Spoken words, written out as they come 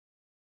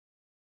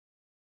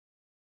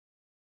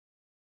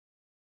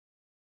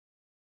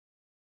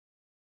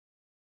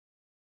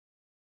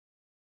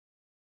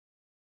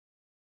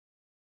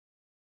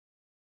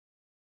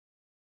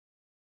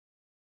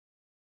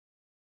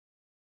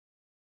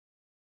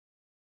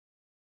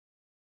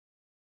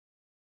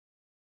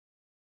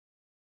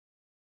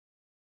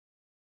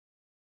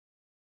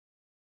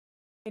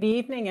Good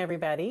evening,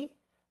 everybody,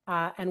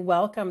 and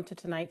welcome to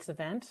tonight's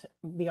event,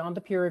 Beyond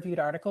the Peer-Reviewed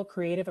Article,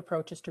 Creative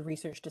Approaches to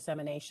Research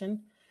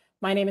Dissemination.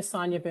 My name is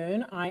Sonia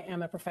Boone. I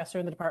am a professor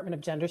in the Department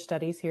of Gender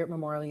Studies here at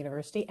Memorial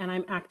University, and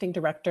I'm acting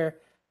director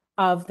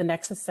of the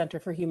Nexus Centre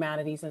for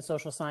Humanities and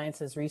Social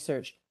Sciences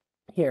Research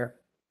here.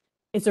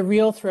 It's a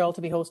real thrill to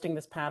be hosting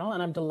this panel,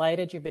 and I'm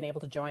delighted you've been able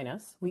to join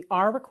us. We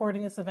are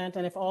recording this event,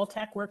 and if all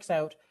tech works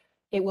out,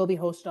 it will be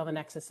hosted on the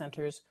Nexus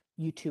Centre's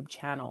YouTube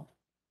channel.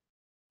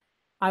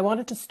 I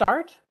wanted to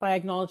start by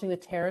acknowledging the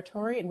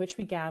territory in which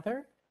we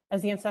gather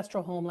as the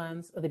ancestral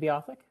homelands of the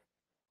Beothuk,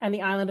 and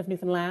the island of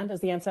Newfoundland as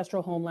the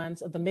ancestral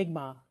homelands of the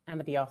Mi'kmaq and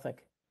the Beothuk.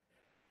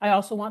 I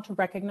also want to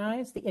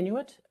recognize the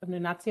Inuit of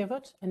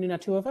Nunatsiavut and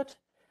Nunatuavut,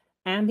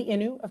 and the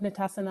Innu of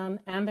Nitassinan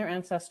and their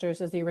ancestors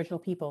as the original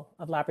people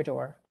of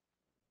Labrador.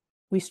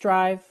 We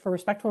strive for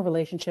respectful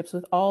relationships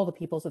with all the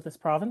peoples of this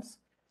province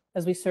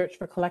as we search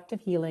for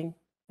collective healing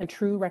and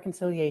true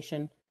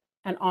reconciliation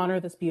and honor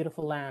this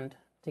beautiful land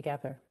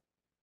together.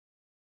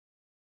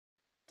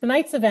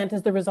 Tonight's event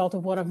is the result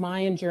of one of my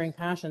enduring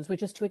passions,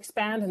 which is to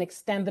expand and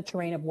extend the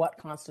terrain of what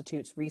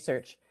constitutes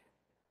research.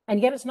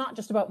 And yet it's not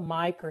just about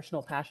my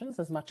personal passions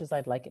as much as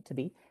I'd like it to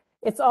be.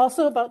 It's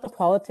also about the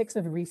politics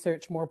of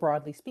research more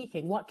broadly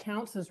speaking. What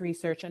counts as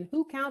research and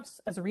who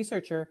counts as a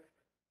researcher,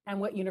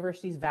 and what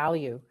universities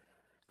value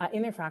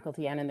in their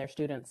faculty and in their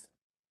students.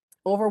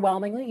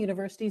 Overwhelmingly,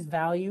 universities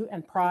value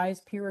and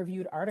prize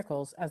peer-reviewed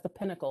articles as the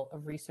pinnacle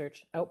of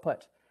research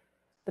output.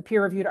 The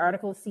peer-reviewed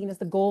article is seen as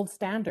the gold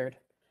standard.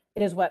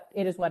 It is what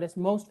is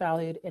most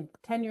valued in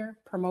tenure,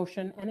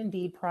 promotion, and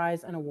indeed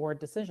prize and award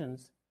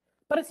decisions.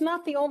 But it's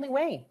not the only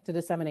way to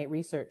disseminate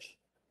research.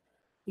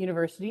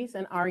 Universities,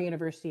 and our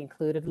university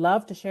included,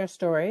 love to share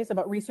stories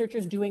about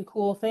researchers doing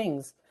cool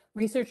things.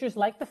 Researchers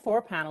like the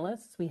four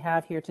panelists we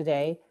have here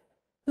today,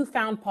 who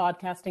found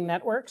podcasting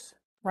networks,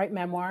 write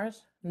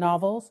memoirs,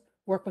 novels,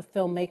 work with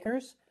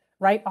filmmakers,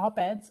 write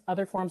op-eds,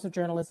 other forms of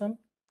journalism,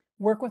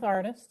 work with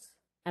artists,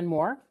 and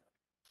more.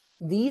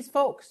 These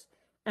folks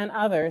and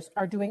others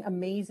are doing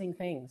amazing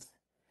things.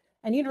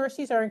 And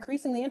universities are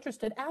increasingly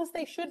interested, as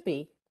they should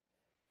be,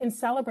 in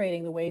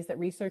celebrating the ways that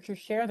researchers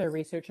share their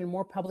research in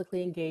more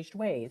publicly engaged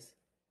ways.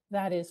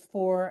 That is,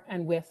 for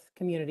and with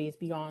communities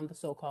beyond the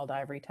so-called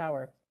ivory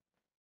tower.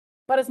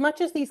 But as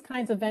much as these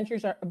kinds of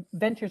ventures are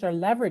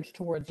leveraged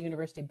towards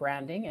university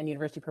branding and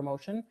university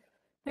promotion,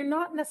 they're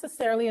not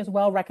necessarily as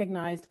well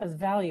recognized as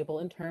valuable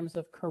in terms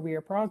of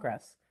career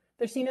progress.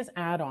 They're seen as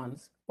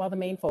add-ons, while the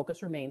main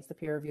focus remains the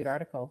peer-reviewed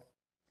article.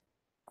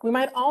 We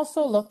might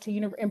also look to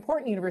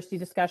important university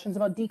discussions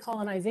about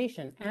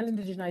decolonization and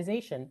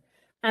indigenization,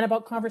 and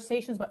about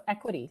conversations about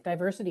equity,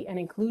 diversity, and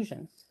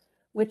inclusion,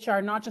 which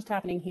are not just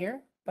happening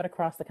here, but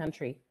across the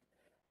country.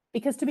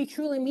 Because to be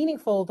truly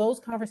meaningful, those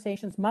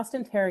conversations must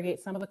interrogate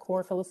some of the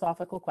core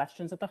philosophical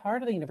questions at the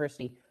heart of the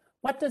university.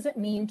 What does it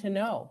mean to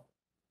know?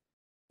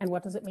 And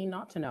what does it mean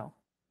not to know?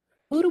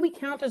 Who do we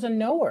count as a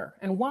knower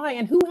and why?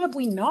 And who have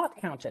we not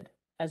counted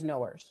as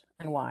knowers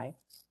and why?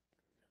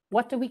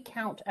 What do we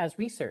count as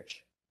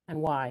research and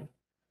why?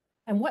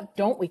 And what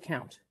don't we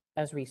count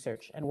as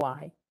research and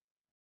why?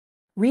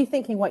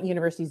 Rethinking what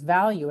universities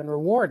value and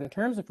reward in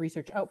terms of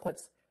research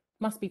outputs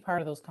must be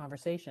part of those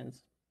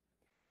conversations.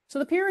 So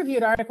the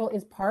peer-reviewed article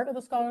is part of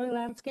the scholarly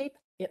landscape.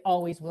 It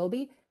always will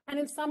be. And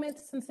in some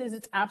instances,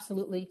 it's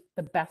absolutely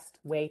the best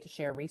way to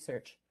share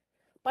research.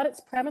 But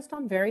it's premised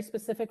on very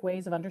specific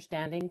ways of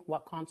understanding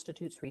what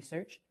constitutes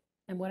research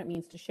and what it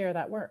means to share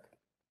that work.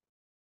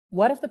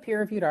 What if the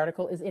peer-reviewed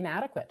article is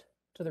inadequate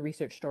to the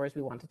research stories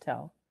we want to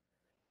tell?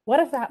 What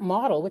if that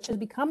model, which has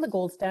become the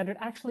gold standard,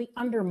 actually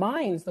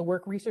undermines the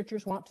work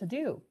researchers want to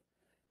do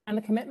and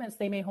the commitments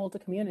they may hold to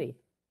community?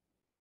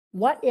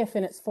 What if,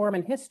 in its form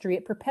and history,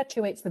 it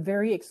perpetuates the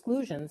very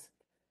exclusions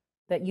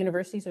that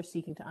universities are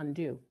seeking to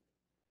undo?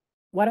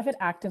 What if it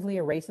actively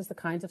erases the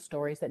kinds of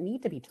stories that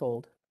need to be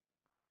told?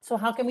 So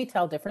how can we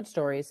tell different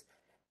stories,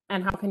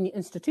 and how can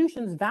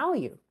institutions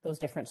value those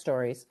different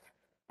stories?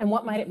 And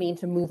what might it mean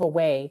to move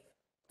away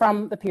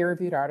from the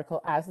peer-reviewed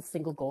article as the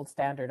single gold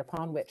standard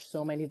upon which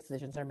so many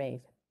decisions are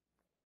made?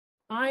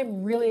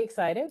 I'm really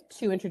excited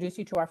to introduce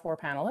you to our four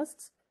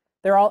panelists.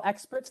 They're all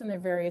experts in their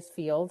various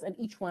fields, and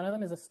each one of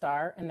them is a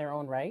star in their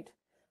own right.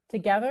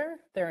 Together,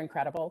 they're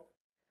incredible.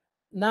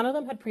 None of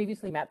them had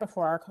previously met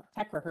before our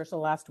tech rehearsal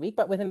last week,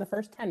 but within the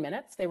first 10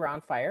 minutes, they were on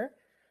fire.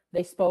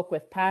 They spoke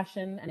with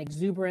passion and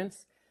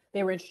exuberance.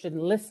 They were interested in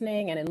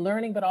listening and in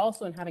learning, but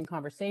also in having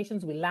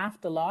conversations. We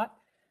laughed a lot.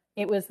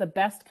 It was the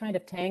best kind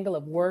of tangle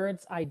of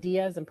words,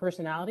 ideas, and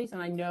personalities,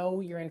 and I know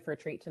you're in for a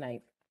treat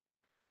tonight.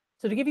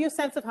 So to give you a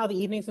sense of how the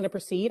evening's going to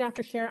proceed, I'm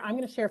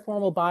going to share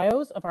formal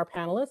bios of our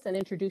panelists and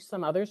introduce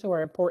some others who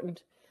are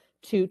important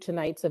to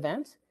tonight's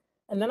event.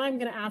 And then I'm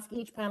going to ask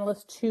each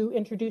panelist to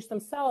introduce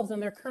themselves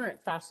and their current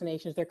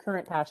fascinations, their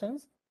current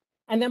passions.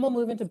 And then we'll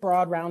move into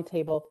broad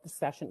roundtable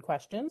discussion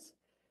questions.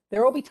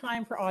 There will be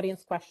time for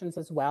audience questions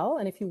as well.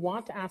 And if you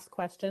want to ask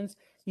questions,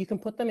 you can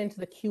put them into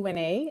the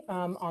Q&A,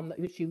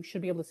 which you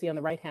should be able to see on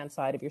the right-hand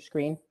side of your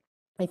screen.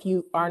 If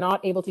you are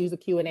not able to use the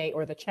Q&A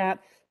or the chat,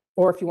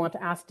 or if you want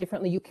to ask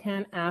differently, you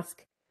can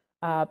ask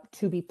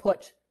to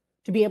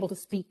be able to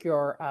speak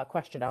your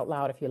question out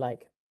loud if you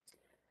like.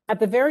 At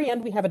the very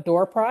end, we have a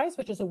Door Prize,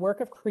 which is a work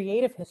of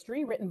creative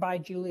history written by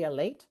Julia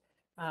Late.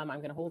 I'm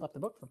going to hold up the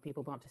book for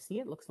people who want to see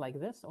it. It looks like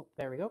this. Oh,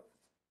 there we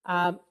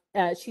go.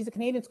 She's a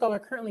Canadian scholar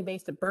currently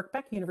based at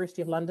Birkbeck,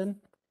 University of London.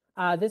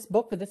 This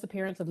book, The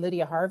Disappearance of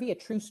Lydia Harvey, A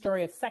True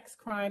Story of Sex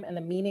Crime and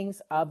the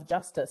Meanings of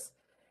Justice,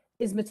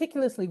 is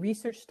meticulously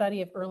researched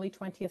study of early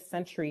 20th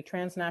century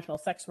transnational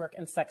sex work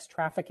and sex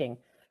trafficking,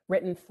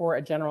 written for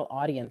a general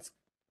audience.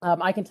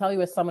 I can tell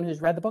you as someone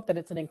who's read the book that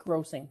it's an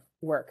engrossing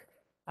work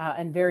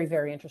and very,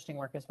 very interesting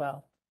work as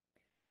well.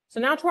 So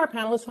now to our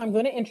panelists, who I'm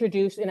going to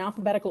introduce in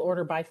alphabetical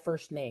order by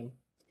first name.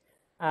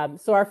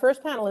 So our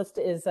first panelist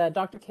is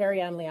Dr.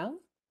 Carrianne Leung.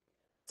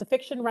 She's a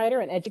fiction writer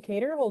and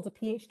educator, holds a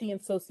PhD in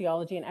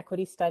sociology and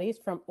equity studies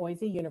from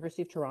OISE,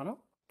 University of Toronto.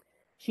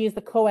 She is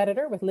the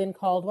co-editor with Lynn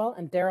Caldwell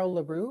and Daryl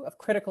LaRue of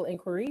Critical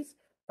Inquiries,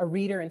 a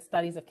reader in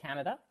studies of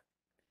Canada.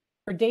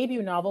 Her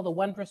debut novel, The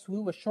Wondrous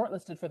Woo, was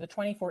shortlisted for the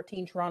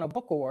 2014 Toronto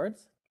Book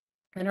Awards,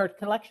 and her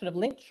collection of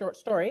linked short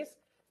stories,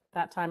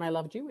 That Time I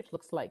Loved You, which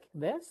looks like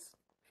this,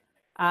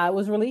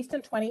 was released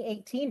in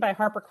 2018 by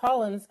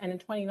HarperCollins and in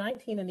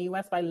 2019 in the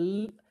US by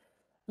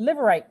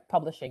Liverite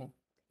Publishing.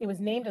 It was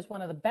named as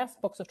one of the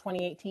best books of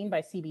 2018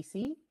 by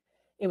CBC.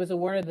 It was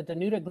awarded the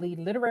Danuta Gleed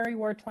Literary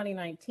Award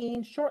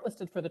 2019,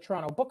 shortlisted for the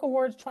Toronto Book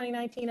Awards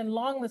 2019, and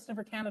longlisted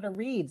for Canada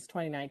Reads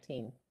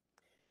 2019.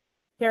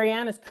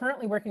 Carrianne is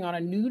currently working on a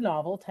new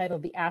novel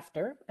titled The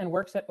After and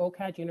works at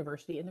OCAD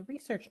University in the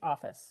research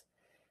office.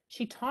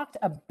 She talked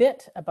a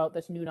bit about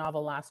this new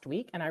novel last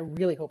week, and I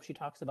really hope she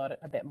talks about it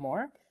a bit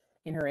more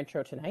in her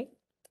intro tonight.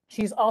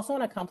 She's also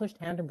an accomplished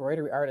hand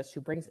embroidery artist who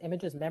brings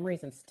images,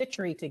 memories, and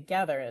stitchery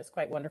together. It's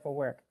quite wonderful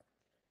work.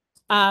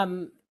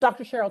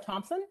 Dr. Cheryl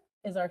Thompson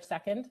is our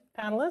second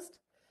panelist.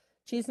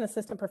 She's an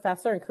assistant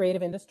professor in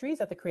creative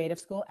industries at the Creative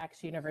School,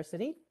 X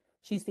University.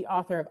 She's the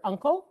author of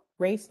Uncle,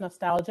 Race,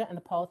 Nostalgia, and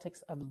the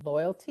Politics of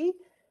Loyalty,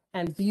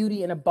 and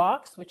Beauty in a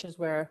Box, which is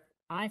where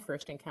I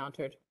first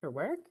encountered her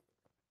work.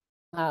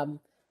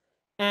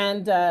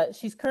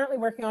 She's currently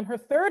working on her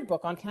third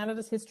book on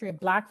Canada's history of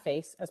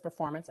blackface as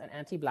performance and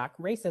anti-Black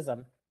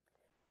racism.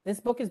 This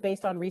book is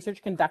based on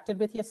research conducted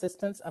with the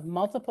assistance of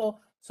multiple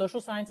Social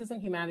Sciences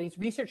and Humanities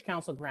Research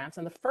Council grants,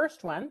 and the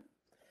first one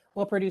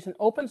will produce an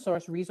open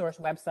source resource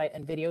website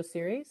and video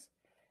series.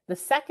 The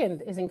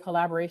second is in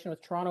collaboration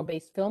with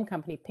Toronto-based film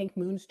company Pink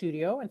Moon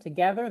Studio, and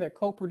together they're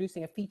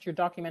co-producing a feature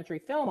documentary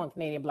film on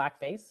Canadian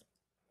blackface.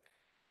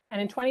 And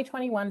in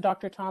 2021,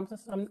 Dr.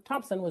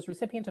 Thompson was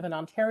recipient of an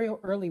Ontario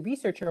Early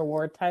Researcher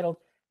Award titled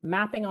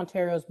Mapping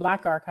Ontario's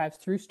Black Archives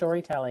Through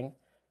Storytelling,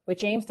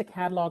 which aims to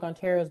catalog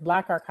Ontario's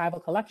Black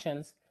archival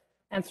collections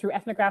and through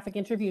ethnographic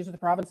interviews with the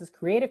province's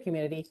creative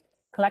community,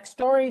 collect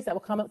stories that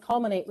will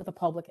culminate with a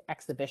public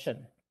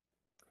exhibition.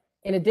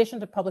 In addition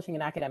to publishing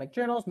in academic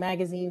journals,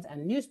 magazines,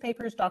 and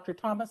newspapers, Dr.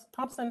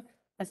 Thompson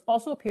has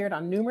also appeared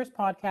on numerous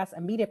podcasts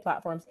and media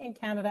platforms in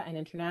Canada and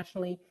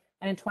internationally,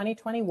 and in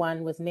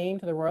 2021 was named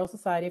to the Royal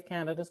Society of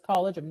Canada's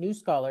College of New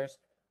Scholars,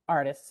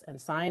 Artists,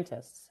 and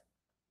Scientists.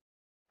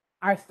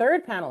 Our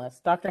third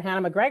panelist, Dr.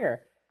 Hannah McGregor,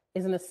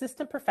 is an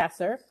assistant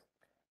professor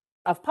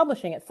of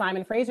publishing at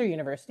Simon Fraser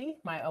University,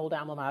 my old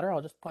alma mater,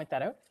 I'll just point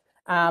that out,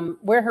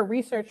 where her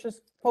research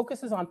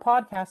focuses on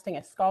podcasting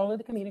as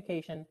scholarly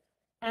communication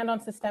and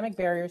on systemic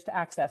barriers to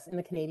access in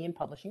the Canadian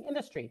publishing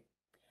industry.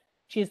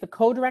 She is the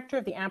co-director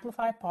of the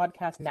Amplify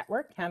Podcast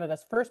Network,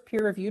 Canada's first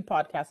peer-reviewed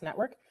podcast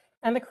network,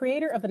 and the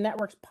creator of the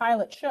network's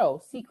pilot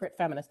show, Secret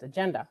Feminist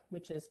Agenda,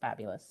 which is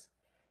fabulous.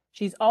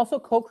 She's also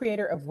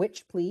co-creator of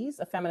Witch Please,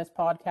 a feminist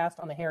podcast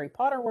on the Harry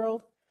Potter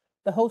world,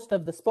 the host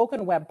of the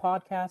Spoken Web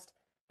podcast,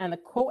 and the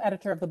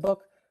co-editor of the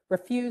book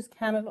Refuse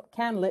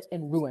Canlit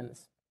in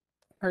Ruins.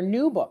 Her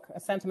new book, A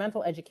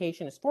Sentimental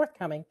Education, is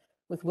forthcoming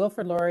with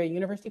Wilfrid Laurier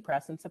University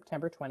Press in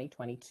September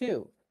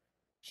 2022.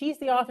 She's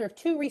the author of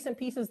two recent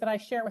pieces that I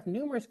share with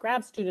numerous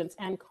grad students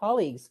and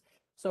colleagues.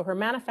 So her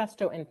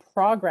manifesto in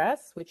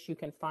progress, which you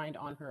can find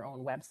on her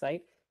own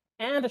website,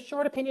 and a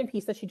short opinion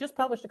piece that she just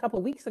published a couple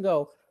of weeks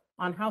ago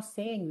on how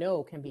saying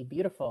no can be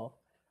beautiful,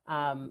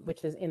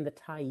 which is in the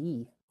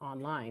Tyee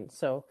online.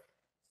 So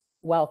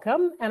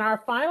welcome. And our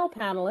final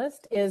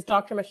panelist is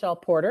Dr. Michelle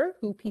Porter,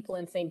 who people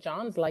in St.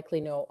 John's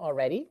likely know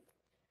already.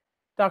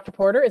 Dr.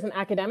 Porter is an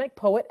academic,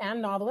 poet,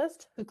 and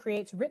novelist who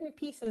creates written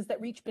pieces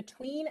that reach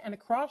between and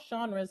across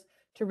genres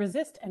to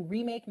resist and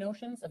remake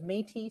notions of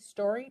Métis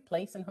story,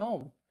 place, and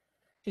home.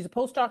 She's a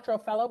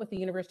postdoctoral fellow with the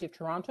University of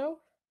Toronto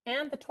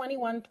and the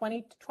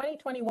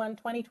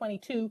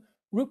 2021-2022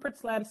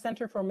 Rupert's Land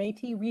Centre for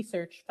Métis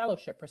Research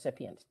Fellowship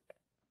recipient.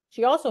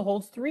 She also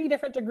holds 3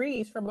 different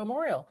degrees from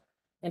Memorial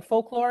in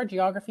folklore,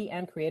 geography,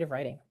 and creative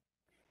writing.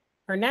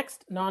 Her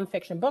next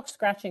nonfiction book,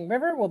 Scratching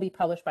River, will be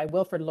published by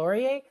Wilfrid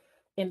Laurier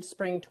in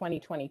spring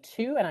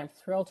 2022, and I'm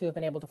thrilled to have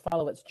been able to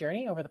follow its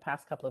journey over the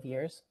past couple of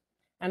years.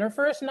 And her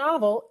first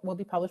novel will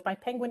be published by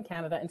Penguin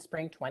Canada in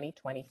spring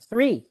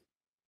 2023.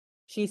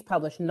 She's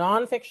published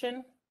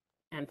nonfiction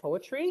and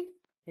poetry.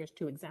 Here's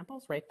 2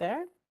 examples right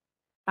there.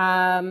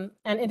 And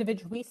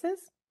individual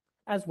pieces.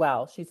 as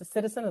well. She's a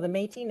citizen of the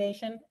Métis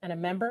Nation and a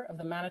member of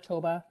the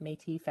Manitoba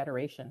Métis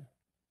Federation.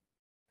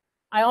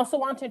 I also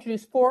want to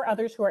introduce 4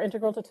 others who are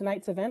integral to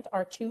tonight's event,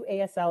 our 2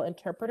 ASL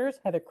interpreters,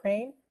 Heather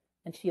Crane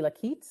and Sheila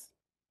Keats.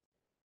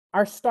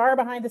 Our star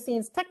behind the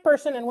scenes tech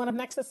person and one of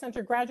Nexus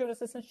Centre graduate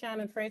assistant,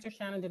 Shannon Fraser.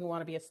 Shannon didn't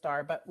want to be a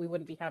star, but we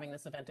wouldn't be having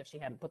this event if she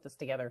hadn't put this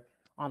together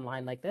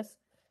online like this.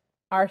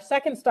 Our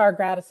second star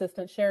grad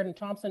assistant, Cheryl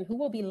Thompson, who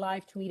will be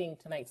live tweeting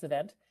tonight's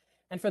event.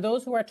 And for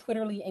those who are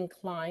Twitterly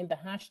inclined, the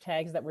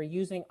hashtags that we're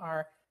using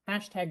are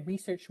hashtag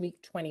Research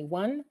Week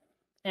 21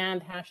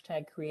 and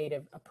hashtag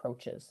Creative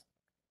Approaches.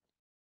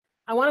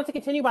 I wanted to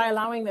continue by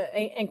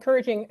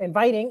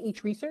inviting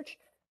each research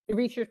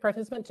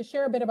participant to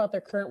share a bit about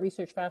their current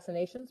research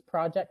fascinations,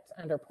 projects,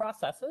 and/or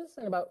processes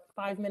in about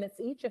 5 minutes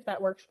each, if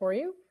that works for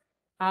you.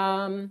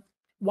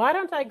 Why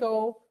don't I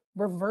go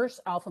reverse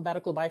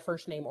alphabetical by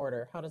first name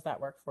order? How does that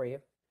work for you?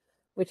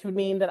 Which would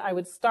mean that I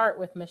would start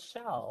with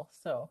Michelle.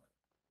 So.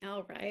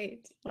 All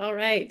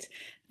right.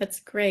 That's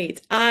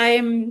great.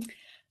 I'm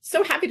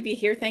so happy to be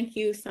here. Thank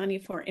you, Sonia,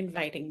 for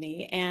inviting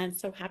me, and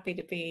so happy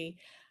to be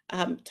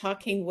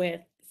talking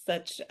with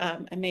such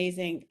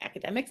amazing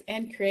academics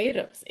and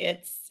creatives.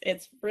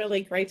 It's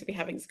really great to be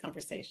having this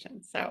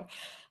conversation. So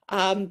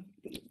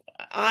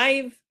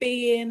I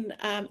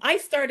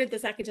started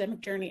this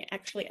academic journey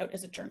actually out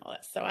as a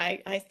journalist. So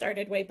I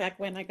started way back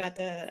when I got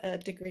a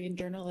degree in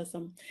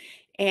journalism,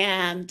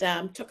 and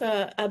took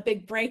a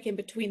big break in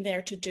between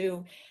there to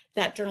do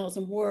that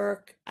journalism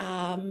work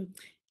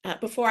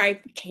before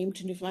I came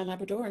to Newfoundland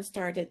Labrador and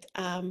started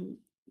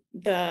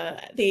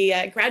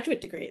the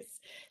graduate degrees.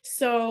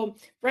 So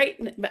right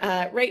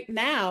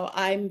now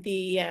I'm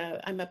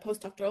a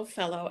postdoctoral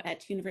fellow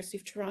at University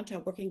of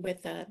Toronto, working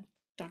with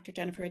Dr.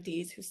 Jennifer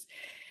Adiz, who's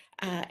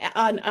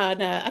on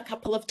a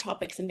couple of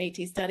topics in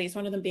Métis studies,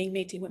 one of them being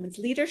Métis women's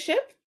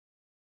leadership,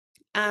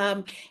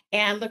 and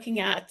looking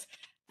at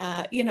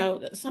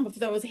some of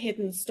those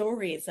hidden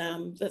stories,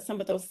 some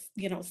of those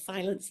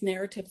silenced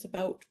narratives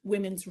about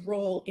women's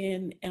role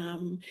in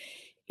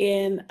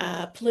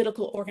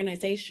political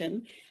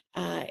organization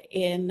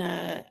in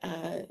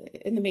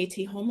the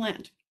Métis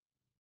homeland.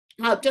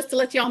 Just to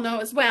let you all know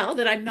as well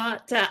that I'm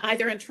not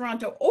either in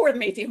Toronto or the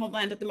Métis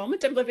homeland at the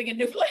moment. I'm living in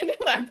Newfoundland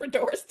and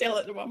Labrador still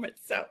at the moment.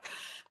 So,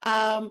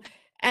 and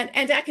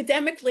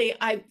academically,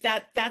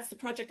 that's the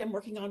project I'm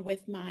working on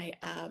with my,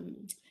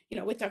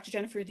 with Dr.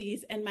 Jennifer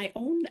Adiz, and my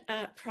own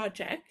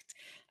project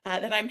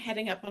that I'm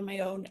heading up on my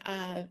own,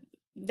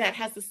 that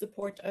has the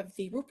support of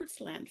the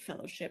Rupert's Land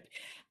Fellowship,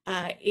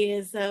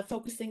 is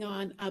focusing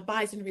on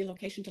buys and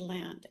relocation to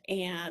land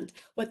and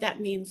what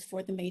that means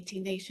for the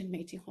Métis Nation,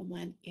 Métis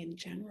homeland in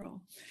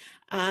general.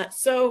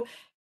 So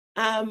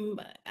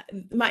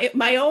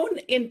my own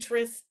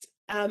interest,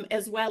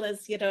 as well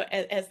as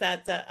as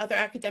that other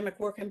academic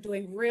work I'm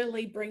doing,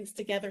 really brings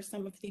together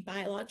some of the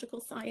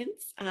biological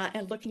science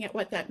and looking at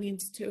what that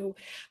means to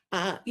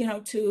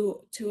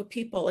to a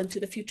people and to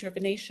the future of a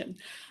nation.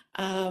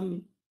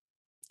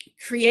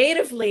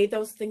 Creatively,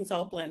 those things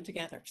all blend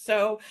together.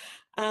 So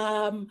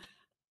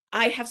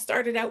I have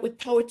started out with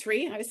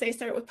poetry. I would say I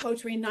started with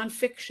poetry and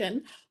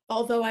nonfiction,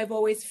 although I've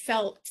always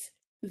felt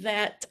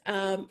that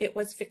it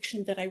was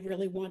fiction that I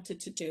really wanted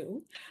to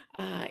do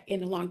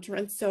in the long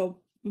term. So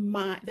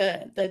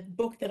the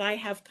book that I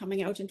have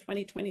coming out in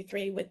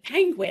 2023 with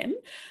Penguin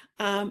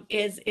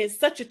is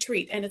such a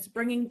treat, and it's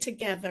bringing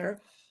together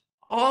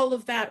all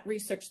of that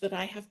research that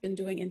I have been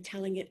doing and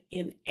telling it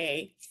in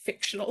a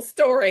fictional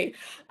story,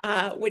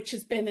 which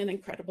has been an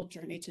incredible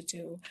journey to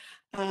do.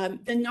 The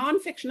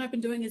nonfiction I've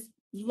been doing is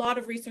a lot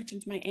of research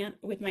into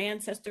with my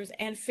ancestors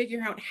and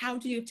figuring out how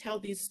do you tell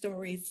these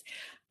stories,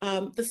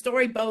 the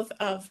story both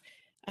of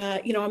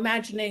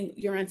imagining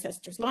your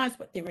ancestors' lives,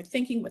 what they were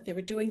thinking, what they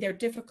were doing, their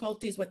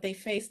difficulties, what they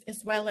faced,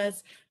 as well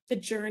as the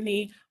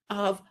journey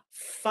of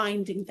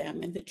finding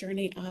them and the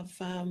journey of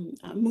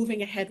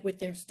moving ahead with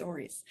their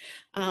stories.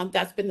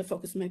 That's been the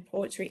focus of my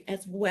poetry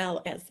as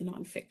well as the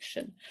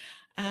nonfiction.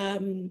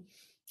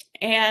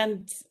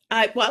 And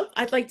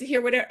I'd like to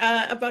hear what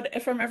about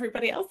it from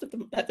everybody else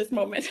at this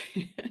moment.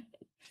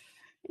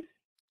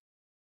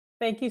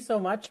 Thank you so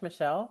much,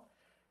 Michelle.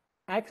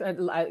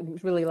 Actually, I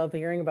really love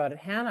hearing about it.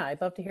 Hannah,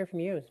 I'd love to hear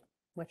from you.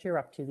 What you're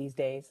up to these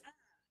days.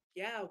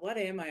 Yeah, what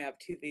am I up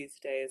to these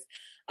days?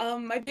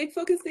 My big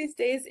focus these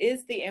days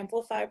is the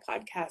Amplify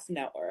podcast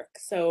network.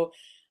 So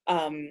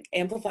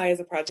Amplify is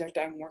a project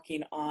I'm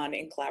working on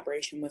in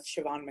collaboration with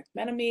Siobhan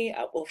McMenemy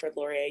at Wilfrid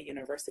Laurier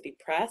University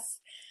Press.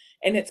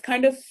 And it's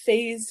kind of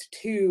phase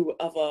 2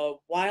 of a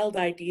wild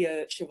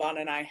idea Siobhan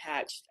and I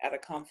hatched at a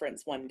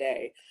conference one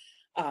day.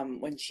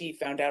 When she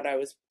found out I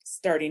was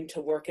starting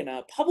to work in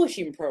a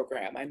publishing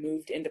program. I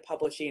moved into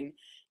publishing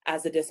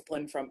as a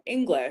discipline from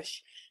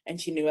English, and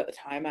she knew at the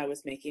time I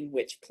was making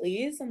Witch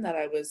Please and that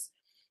I was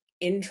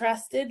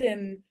interested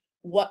in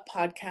what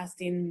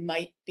podcasting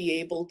might be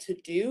able to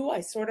do.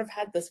 I sort of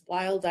had this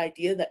wild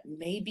idea that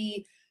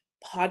maybe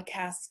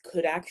podcasts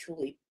could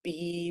actually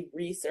be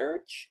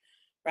research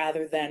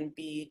rather than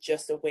be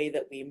just a way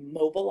that we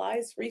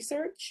mobilize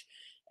research.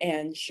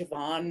 And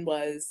Siobhan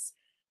was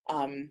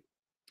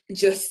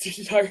just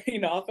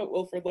starting off at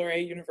Wilfrid Laurier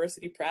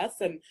University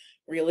Press and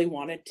really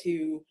wanted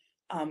to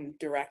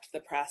direct the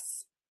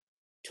press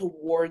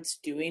towards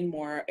doing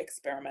more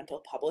experimental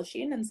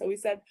publishing. And so we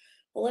said,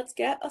 well, let's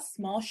get a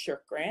small SSHRC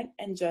grant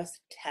and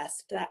just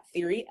test that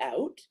theory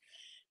out.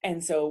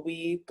 And so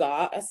we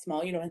got a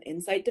small, an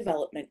insight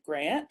development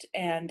grant.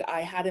 And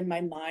I had in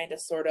my mind a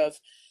sort of,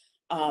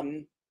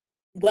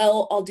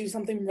 well, I'll do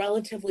something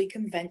relatively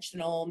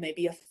conventional,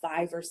 maybe a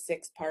 5 or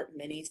 6 part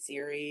mini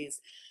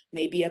series,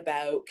 maybe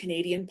about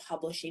Canadian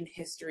publishing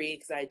history,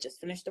 because I had just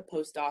finished a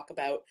postdoc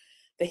about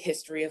the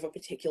history of a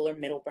particular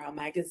middlebrow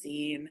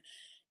magazine.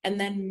 And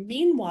then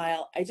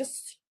meanwhile, I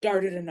just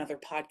started another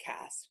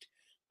podcast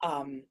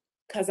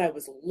because I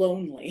was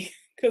lonely,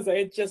 because I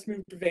had just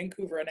moved to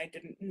Vancouver and I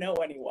didn't know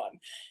anyone.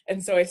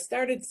 And so I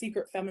started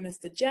Secret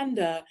Feminist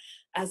Agenda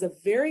as a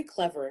very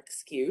clever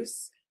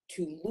excuse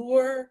to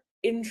lure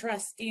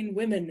interesting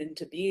women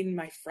into being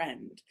my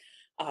friend.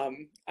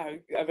 I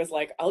was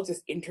like, I'll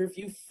just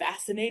interview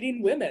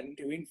fascinating women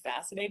doing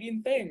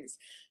fascinating things,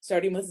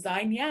 starting with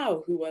Zine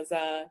Yao, who was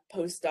a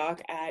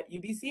postdoc at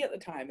UBC at the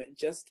time and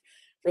just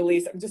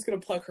released, I'm just going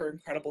to plug her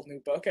incredible new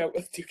book out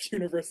with Duke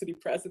University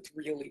Press. It's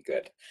really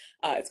good.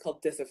 It's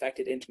called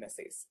Disaffected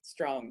Intimacies.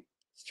 Strong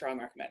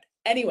recommend.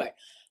 Anyway,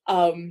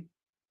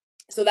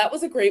 so that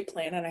was a great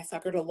plan, and I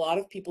suckered a lot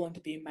of people into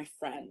being my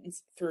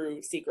friends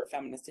through Secret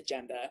Feminist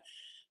Agenda.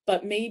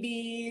 But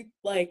maybe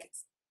like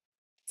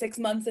 6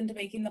 months into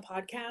making the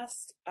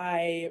podcast,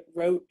 I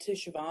wrote to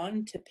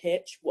Siobhan to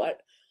pitch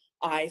what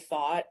I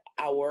thought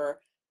our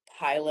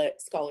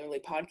pilot scholarly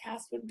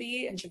podcast would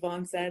be. And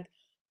Siobhan said,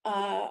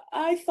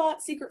 I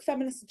thought Secret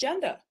Feminist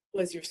Agenda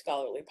was your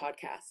scholarly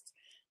podcast.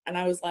 And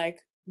I was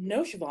like,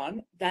 no,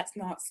 Siobhan, that's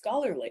not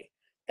scholarly.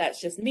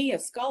 That's just me, a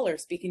scholar,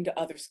 speaking to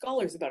other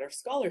scholars about our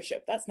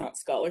scholarship. That's not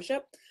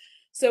scholarship.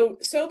 So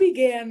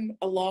began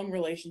a long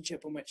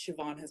relationship in which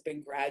Siobhan has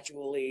been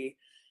gradually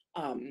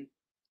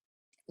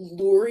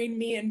luring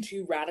me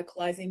into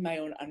radicalizing my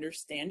own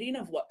understanding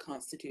of what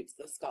constitutes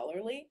the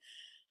scholarly.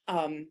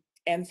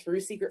 And through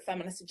Secret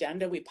Feminist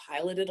Agenda, we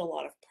piloted a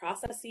lot of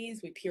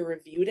processes. We peer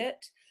reviewed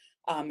it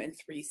in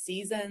 3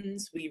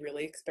 seasons. We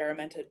really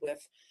experimented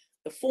with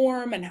the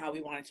form and how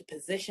we wanted to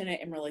position it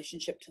in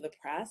relationship to the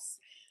press.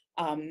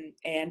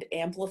 And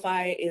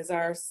Amplify is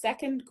our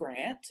second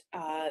grant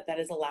that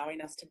is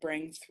allowing us to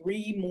bring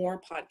 3 more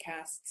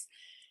podcasts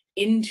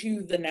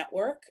into the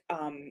network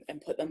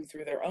and put them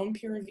through their own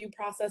peer review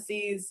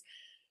processes,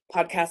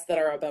 podcasts that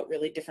are about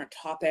really different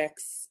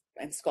topics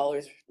and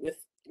scholars with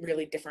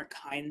really different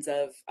kinds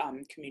of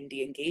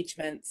community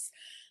engagements.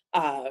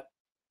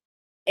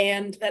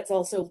 And that's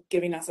also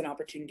giving us an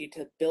opportunity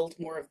to build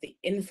more of the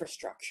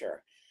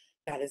infrastructure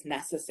that is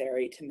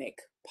necessary to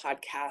make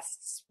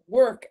podcasts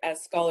work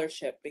as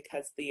scholarship,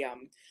 because the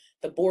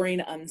boring,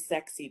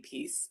 unsexy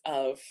piece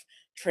of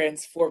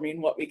transforming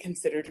what we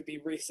consider to be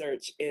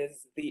research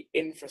is the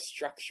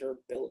infrastructure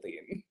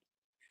building.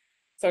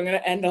 So I'm going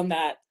to end on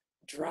that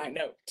dry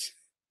note.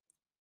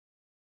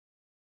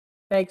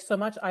 Thanks so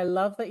much. I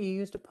love that you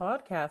used a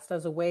podcast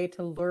as a way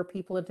to lure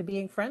people into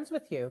being friends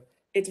with you.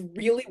 It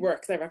really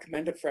works. I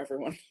recommend it for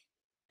everyone.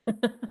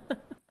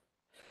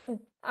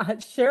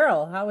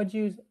 Cheryl, how would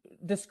you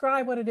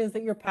describe what it is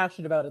that you're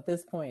passionate about at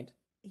this point?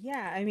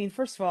 Yeah, I mean,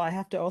 first of all, I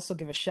have to also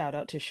give a shout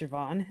out to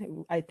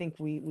Siobhan. I think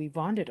we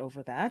bonded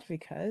over that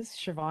because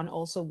Siobhan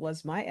also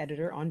was my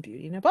editor on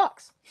Beauty in a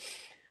Box.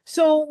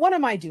 So what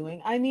am I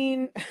doing? I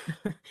mean,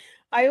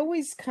 I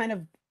always kind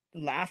of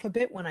laugh a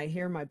bit when I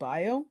hear my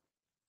bio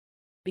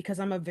because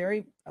I'm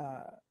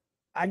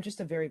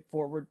just a very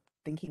forward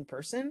thinking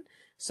person.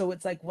 So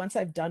it's like once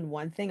I've done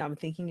one thing, I'm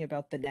thinking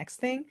about the next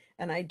thing.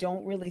 And I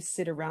don't really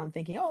sit around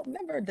thinking, oh,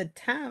 remember the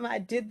time I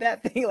did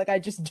that thing? Like I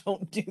just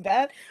don't do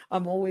that.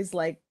 I'm always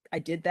like, I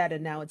did that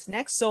and now it's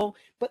next. So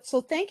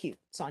thank you,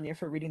 Sonia,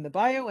 for reading the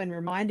bio and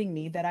reminding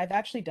me that I've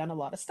actually done a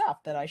lot of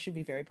stuff that I should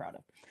be very proud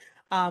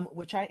of,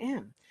 which I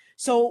am.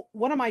 So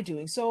what am I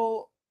doing?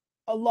 So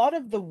a lot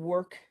of the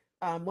work,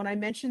 when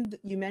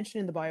you mentioned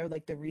in the bio,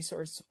 like the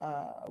resource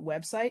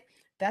website,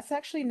 that's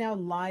actually now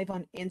live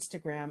on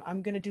Instagram.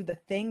 I'm going to do the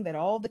thing that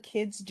all the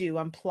kids do.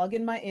 I'm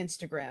plugging my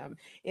Instagram.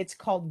 It's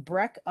called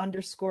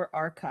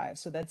Brec_archive.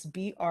 So that's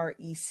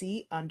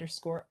BREC_archive.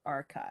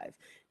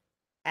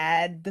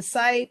 Add the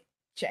site,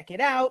 check it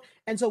out.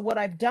 And so what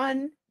I've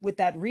done with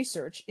that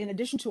research, in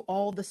addition to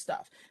all the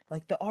stuff,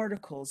 like the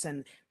articles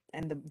and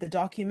the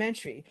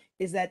documentary,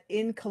 is that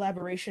in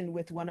collaboration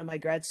with one of my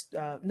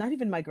not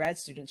even my grad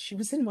students, she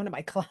was in one of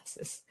my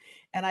classes.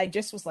 And I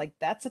just was like,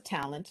 that's a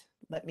talent.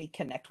 Let me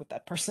connect with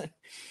that person.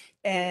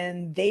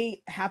 And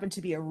they happen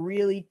to be a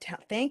really,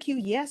 thank you.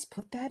 Yes,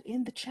 put that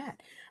in the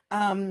chat.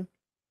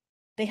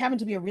 They happen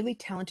to be a really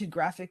talented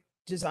graphic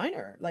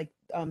designer, like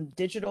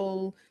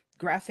digital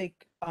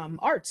graphic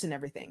arts and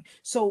everything.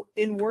 So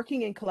in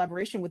working in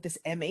collaboration with this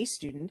MA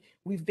student,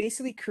 we've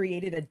basically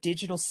created a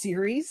digital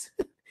series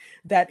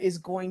that is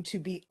going to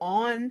be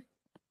on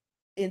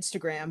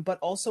Instagram, but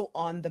also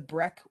on the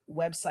Brec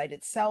website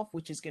itself,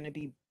 which is going to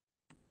be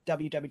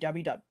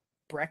www.brec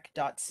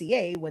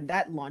brec.ca when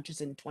that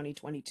launches in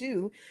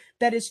 2022,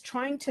 that is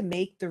trying to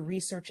make the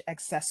research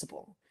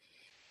accessible.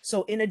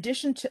 So in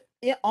addition to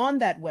on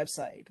that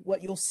website,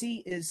 what you'll see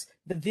is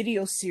the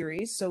video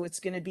series. So it's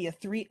going to be a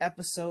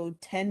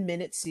 3-episode,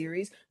 10-minute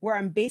series where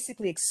I'm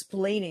basically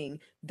explaining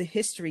the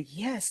history.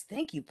 Yes,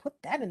 thank you.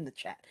 Put that in the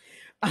chat.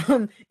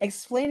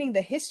 Explaining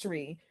the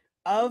history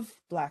of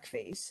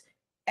blackface.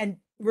 And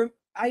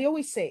I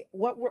always say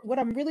what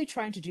I'm really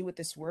trying to do with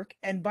this work,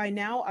 and by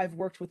now I've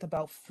worked with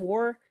about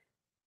 4-5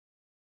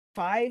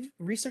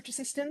 research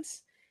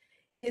assistants,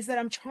 is that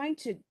I'm trying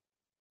to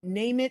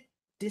name it,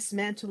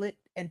 dismantle it,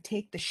 and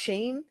take the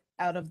shame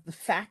out of the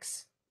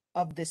facts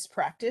of this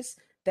practice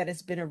that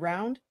has been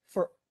around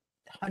for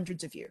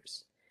hundreds of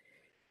years.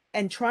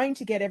 And trying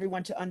to get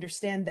everyone to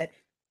understand that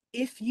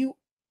if you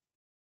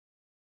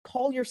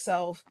call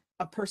yourself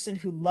a person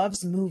who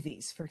loves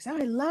movies, for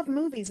example, I love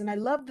movies and I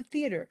love the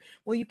theater.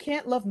 Well, you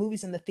can't love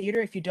movies in the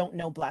theater if you don't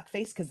know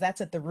blackface, because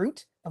that's at the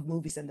root of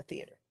movies in the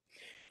theater.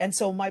 And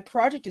so my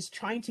project is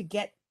trying to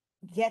get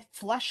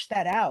flush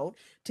that out,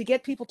 to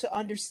get people to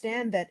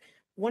understand that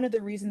one of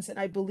the reasons that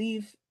I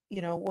believe,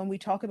 when we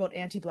talk about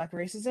anti-Black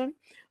racism,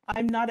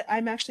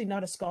 I'm actually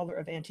not a scholar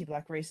of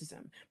anti-Black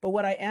racism, but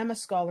what I am a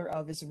scholar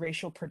of is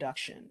racial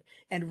production,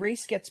 and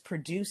race gets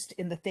produced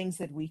in the things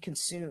that we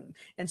consume.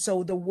 And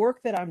so the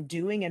work that I'm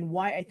doing, and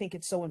why I think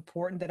it's so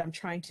important that I'm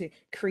trying to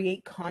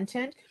create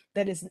content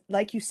that is,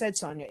 like you said,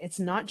 Sonia, it's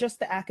not just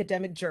the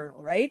academic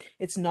journal, right?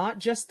 It's not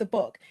just the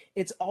book.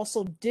 It's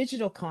also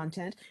digital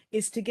content,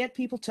 is to get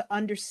people to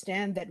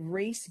understand that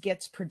race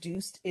gets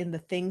produced in the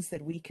things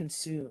that we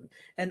consume.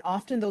 And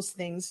often those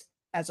things,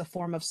 as a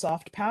form of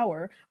soft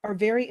power, are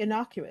very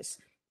innocuous.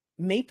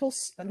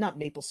 Not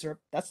maple syrup,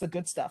 that's the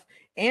good stuff.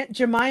 Aunt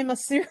Jemima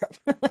syrup,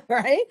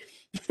 right?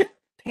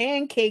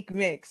 Pancake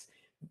mix,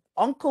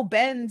 Uncle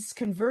Ben's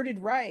converted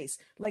rice.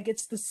 Like,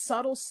 it's the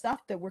subtle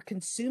stuff that we're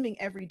consuming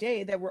every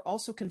day that we're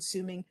also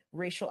consuming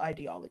racial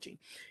ideology.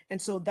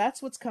 And so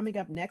that's what's coming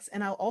up next.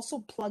 And I'll also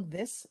plug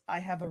this. I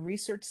have a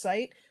research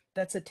site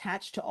that's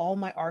attached to all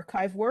my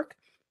archive work.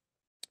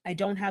 I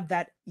don't have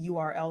that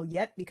URL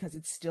yet because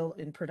it's still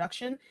in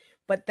production,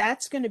 but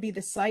that's going to be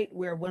the site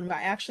where, when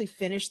I actually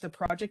finish the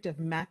project of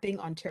mapping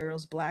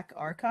Ontario's Black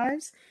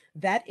archives,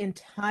 that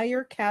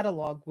entire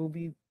catalog will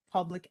be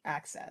public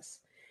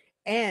access.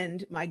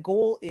 And my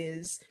goal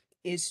is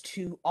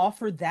to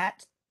offer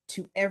that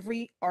to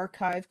every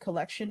archive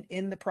collection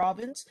in the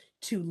province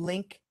to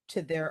link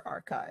to their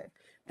archive.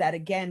 That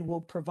again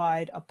will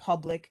provide a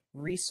public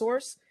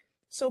resource.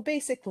 So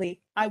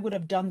basically, I would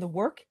have done the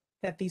work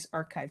that these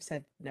archives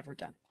have never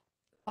done.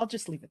 I'll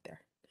just leave it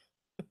there.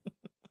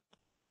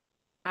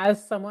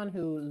 As someone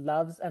who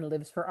loves and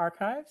lives for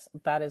archives,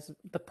 that is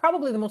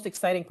probably the most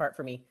exciting part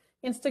for me.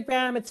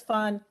 Instagram, it's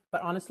fun,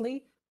 but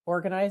honestly,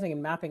 organizing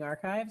and mapping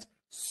archives,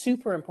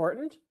 super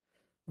important,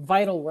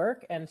 vital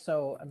work. And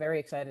so I'm very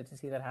excited to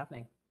see that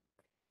happening.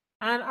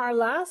 And our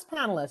last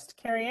panelist,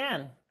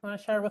 Carrianne, want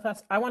to share with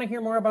us? I want to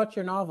hear more about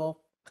your novel.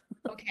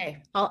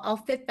 Okay, I'll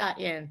fit that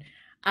in.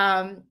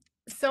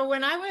 So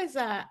when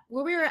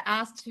we were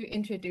asked to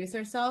introduce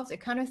ourselves,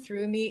 it kind of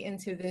threw me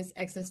into this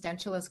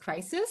existentialist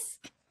crisis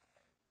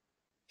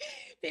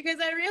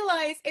because I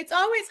realized it's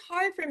always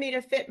hard for me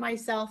to fit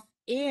myself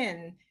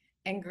in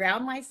and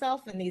ground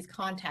myself in these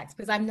contexts,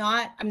 because I'm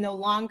not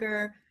an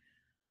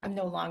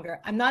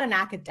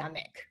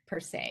academic per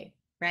se,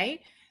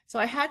 right? So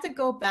I had to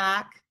go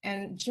back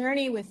and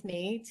journey with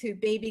me to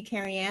baby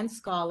Carrianne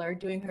scholar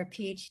doing her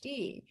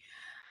PhD.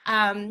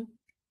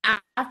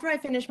 After I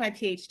finished my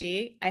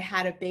PhD, I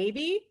had a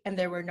baby and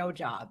there were no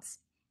jobs.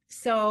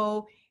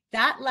 So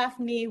that left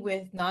me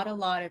with not a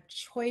lot of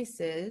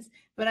choices,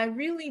 but I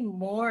really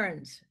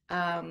mourned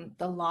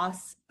the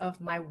loss of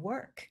my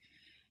work.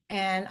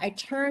 And I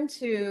turned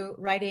to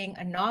writing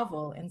a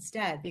novel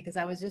instead because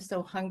I was just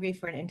so hungry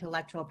for an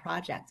intellectual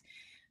project.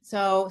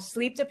 So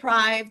sleep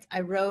deprived, I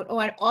wrote,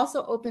 it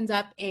also opened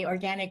up a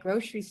organic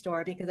grocery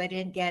store because I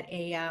didn't get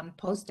a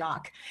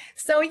postdoc.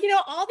 So,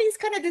 all these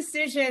kind of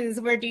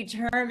decisions were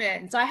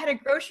determined. So I had a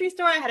grocery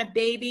store, I had a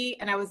baby,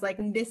 and I was like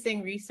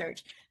missing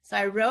research. So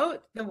I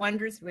wrote The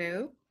Wondrous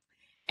Woo.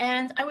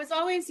 And I was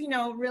always,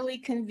 really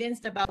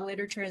convinced about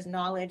literature as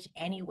knowledge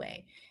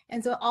anyway.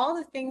 And so all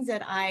the things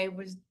that I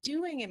was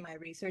doing in my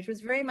research was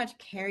very much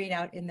carried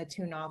out in the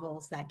 2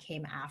 novels that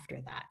came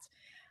after that.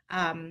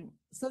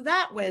 So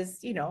that was,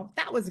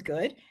 that was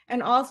good.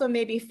 And also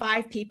maybe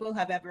 5 people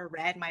have ever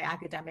read my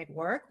academic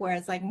work,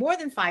 whereas like more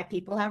than 5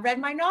 people have read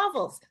my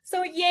novels.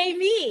 So yay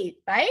me,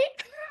 right?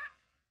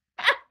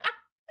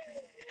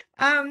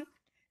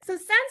 So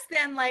since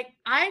then, like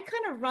I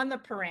kind of run the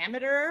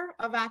parameter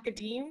of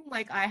academia.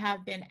 Like I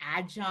have been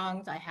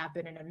adjunct, I have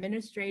been an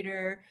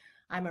administrator,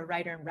 I'm a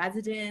writer in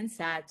residence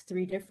at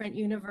 3 different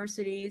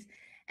universities.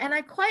 And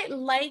I quite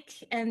like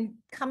and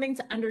coming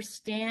to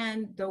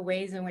understand the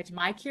ways in which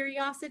my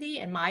curiosity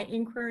and my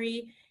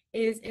inquiry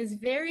is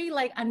very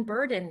like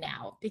unburdened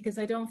now, because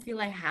I don't feel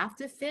I have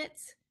to fit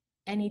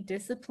any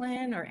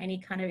discipline or any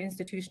kind of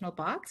institutional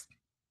box.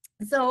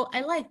 So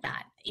I like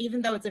that,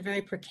 even though it's a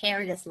very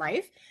precarious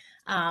life.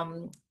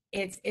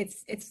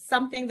 It's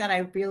something that I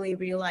really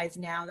realize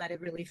now that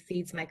it really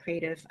feeds my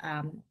creative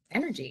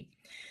energy.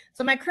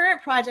 So my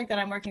current project that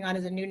I'm working on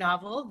is a new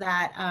novel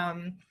that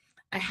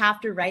I have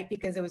to write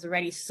because it was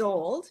already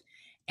sold,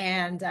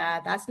 and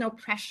that's no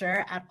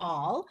pressure at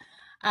all.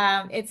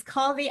 It's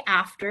called The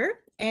After,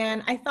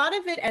 and I thought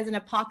of it as an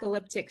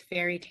apocalyptic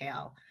fairy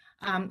tale.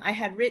 I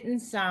had written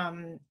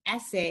some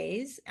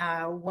essays,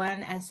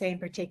 one essay in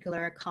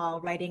particular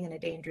called Writing in a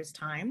Dangerous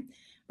Time,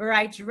 where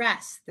I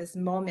address this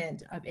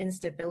moment of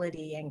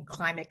instability and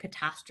climate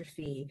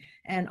catastrophe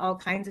and all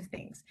kinds of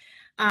things.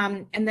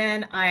 And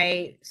then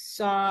I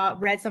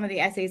read some of the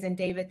essays in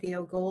David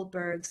Theo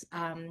Goldberg's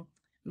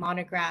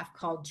monograph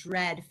called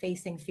Dread,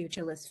 Facing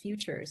Futureless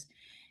Futures.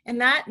 And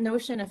that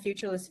notion of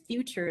futureless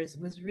futures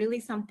was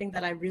really something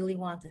that I really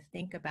want to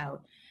think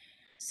about.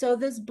 So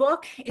this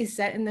book is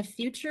set in the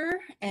future,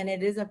 and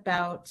it is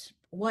about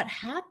what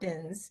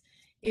happens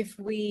if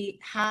we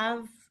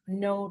have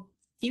no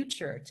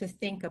future to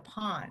think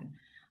upon.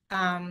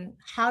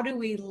 How do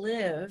we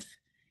live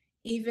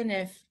even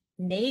if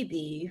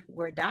maybe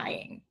we're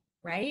dying,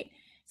 right?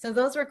 So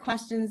those were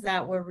questions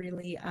that were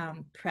really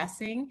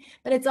pressing,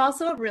 but it's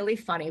also a really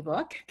funny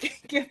book,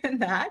 given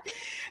that,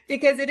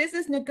 because it is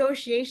this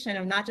negotiation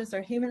of not just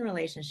our human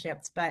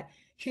relationships, but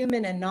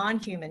human and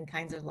non-human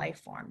kinds of life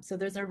forms. So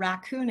there's a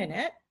raccoon in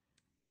it.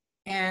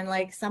 And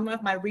like some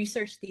of my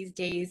research these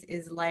days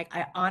is like,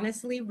 I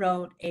honestly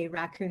wrote a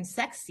raccoon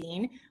sex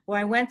scene where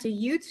I went to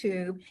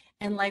YouTube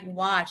and like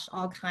watched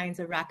all kinds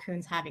of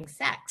raccoons having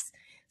sex.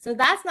 So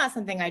that's not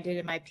something I did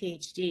in my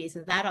PhD.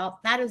 So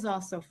that is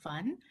also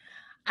fun.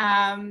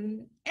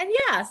 And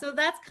yeah, so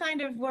that's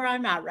kind of where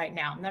I'm at right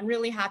now. And I'm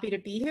really happy to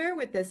be here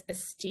with this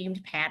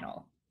esteemed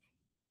panel.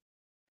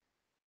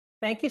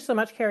 Thank you so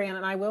much, Carrianne.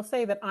 And I will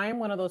say that I am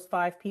one of those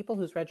 5 people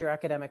who's read your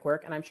academic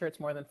work, and I'm sure it's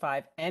more than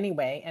 5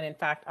 anyway. And in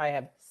fact, I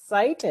have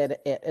cited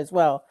it as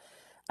well.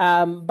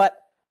 But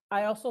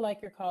I also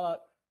like your call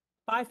out.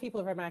 5 people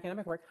have read my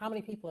academic work. How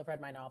many people have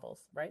read my novels,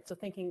 right? So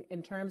thinking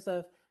in terms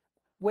of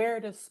where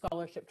does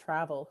scholarship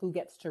travel? Who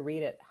gets to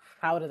read it?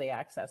 How do they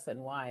access it,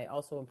 and why?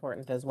 Also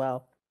important as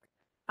well.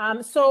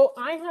 So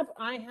I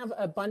have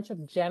a bunch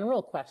of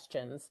general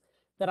questions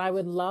that I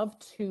would love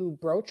to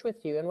broach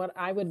with you. And what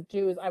I would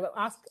do is I will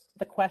ask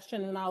the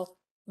question and I'll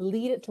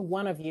lead it to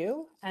one of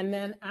you. And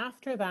then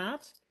after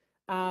that,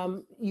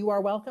 you are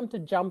welcome to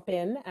jump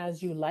in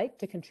as you like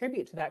to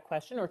contribute to that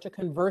question or to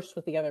converse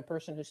with the other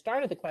person who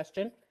started the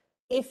question.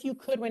 If you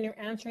could, when you're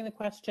answering the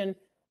question,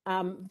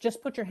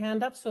 just put your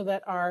hand up so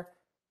that our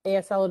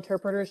ASL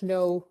interpreters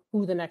know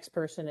who the next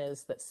person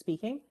is that's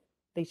speaking.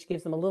 This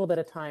gives them a little bit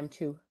of time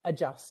to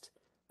adjust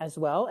as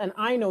well. And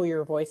I know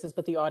your voices,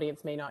 but the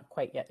audience may not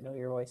quite yet know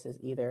your voices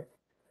either.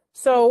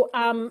 So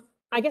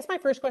I guess my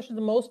first question,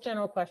 the most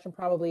general question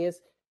probably is,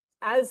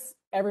 as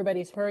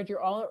everybody's heard, you're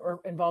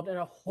all involved in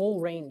a whole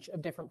range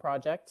of different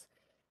projects.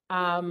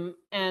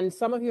 And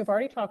some of you have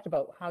already talked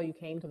about how you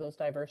came to those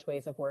diverse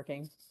ways of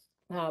working.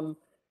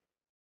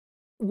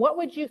 What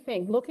would you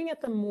think, looking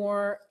at the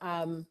more,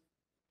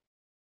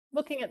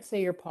 looking at,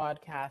 say, your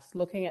podcast,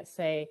 looking at,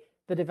 say,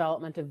 the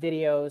development of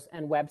videos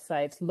and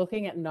websites,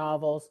 looking at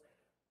novels,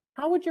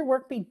 how would your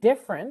work be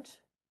different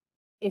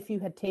if you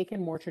had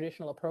taken more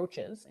traditional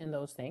approaches in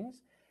those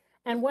things?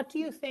 And what do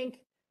you think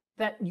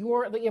that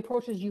the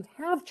approaches you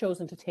have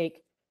chosen to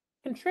take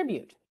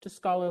contribute to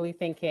scholarly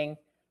thinking,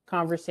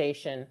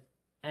 conversation,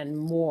 and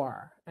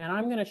more? And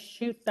I'm going to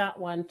shoot that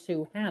one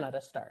to Hannah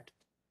to start.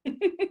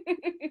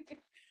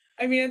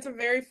 I mean, it's a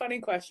very funny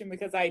question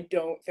because I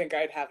don't think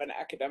I'd have an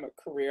academic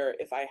career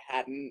if I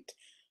hadn't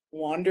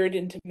wandered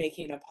into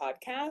making a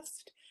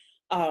podcast.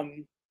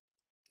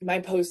 My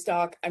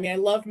postdoc, I mean, I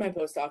loved my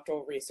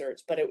postdoctoral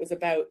research, but it was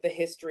about the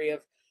history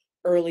of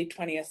early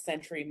 20th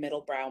century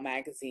middlebrow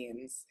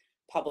magazines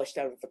published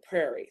out of the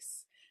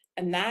prairies.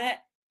 And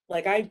that,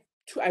 like, I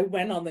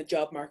went on the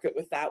job market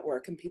with that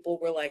work, and people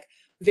were like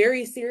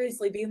very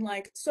seriously being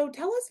like, so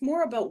tell us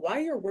more about why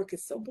your work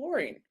is so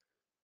boring.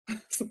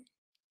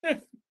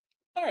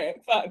 All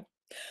right, fine.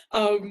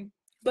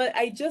 But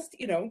I just,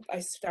 I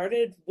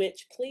started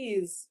Witch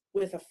Please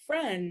with a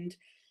friend,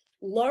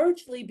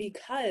 largely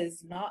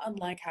because, not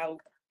unlike how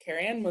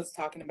Carrianne was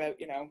talking about,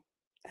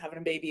 having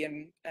a baby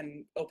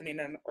and opening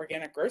an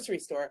organic grocery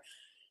store,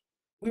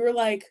 we were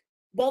like,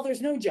 well,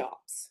 there's no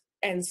jobs.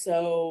 And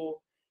so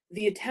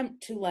the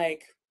attempt to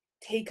like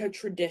take a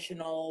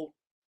traditional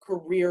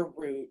career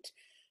route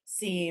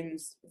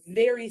seems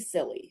very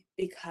silly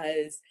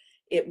because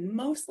it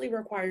mostly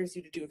requires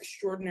you to do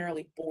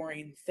extraordinarily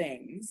boring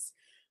things.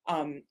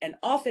 And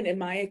often in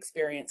my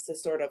experience, to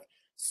sort of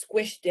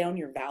squish down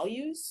your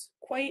values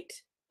quite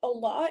a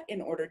lot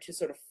in order to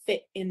sort of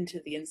fit into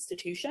the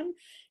institution.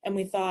 And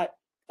we thought,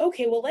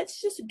 okay, well, let's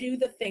just do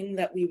the thing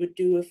that we would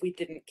do if we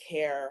didn't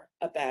care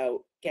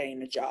about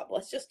getting a job.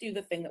 Let's just do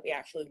the thing that we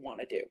actually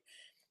want to do.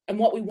 And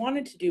what we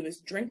wanted to do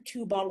is drink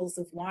 2 bottles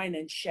of wine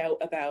and shout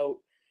about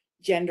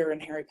gender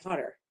and Harry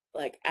Potter,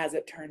 like, as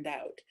it turned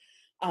out.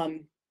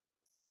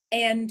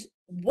 And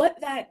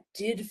what that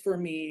did for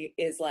me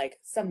is like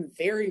some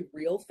very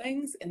real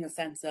things, in the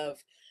sense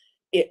of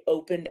it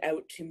opened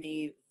out to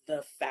me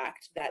the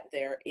fact that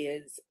there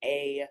is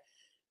a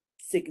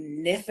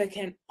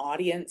significant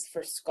audience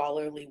for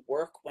scholarly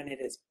work when it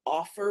is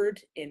offered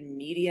in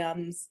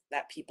mediums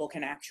that people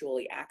can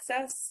actually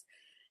access,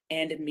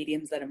 and in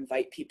mediums that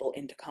invite people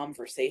into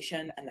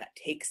conversation and that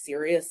take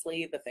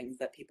seriously the things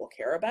that people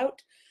care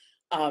about.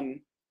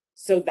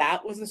 So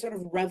that was a sort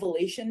of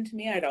revelation to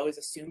me. I'd always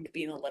assumed,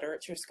 being a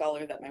literature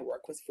scholar, that my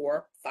work was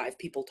for 5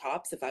 people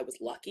tops if I was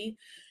lucky.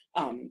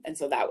 And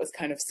so that was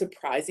kind of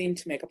surprising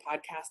to make a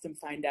podcast and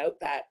find out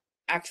that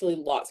actually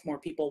lots more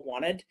people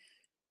wanted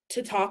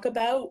to talk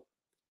about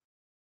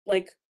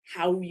like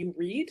how you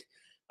read.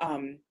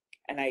 And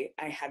I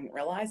hadn't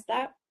realized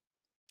that.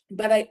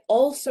 But I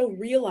also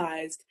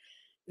realized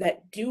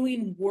that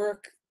doing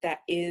work that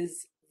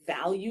is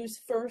values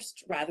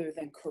first rather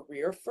than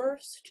career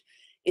first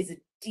is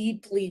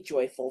deeply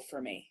joyful for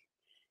me.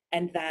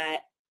 And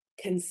that,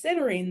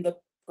 considering the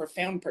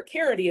profound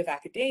precarity of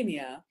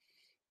academia,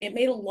 it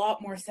made a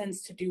lot more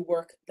sense to do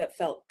work that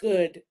felt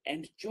good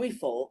and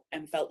joyful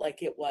and felt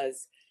like it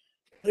was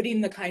putting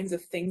the kinds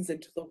of things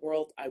into the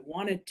world I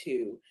wanted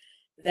to,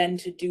 than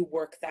to do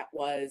work that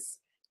was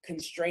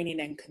constraining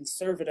and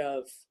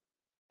conservative,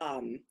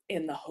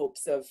 in the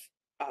hopes of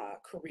a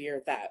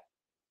career that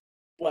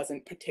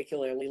wasn't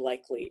particularly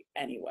likely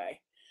anyway.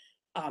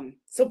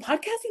 So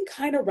podcasting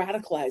kind of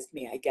radicalized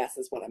me, I guess,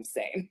 is what I'm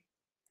saying.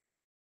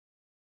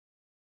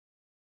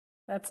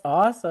 That's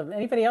awesome.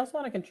 Anybody else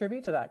want to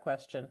contribute to that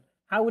question?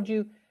 How would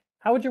your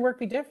work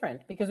be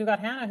different? Because we've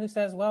got Hannah who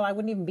says, well, I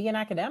wouldn't even be an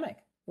academic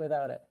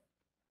without it.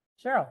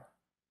 Cheryl.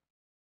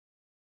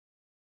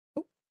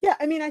 Yeah,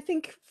 I mean, I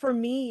think for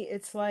me,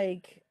 it's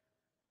like,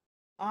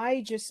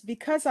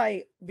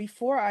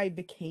 before I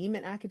became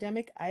an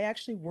academic, I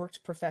actually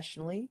worked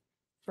professionally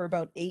for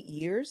about 8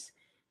 years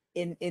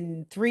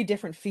in 3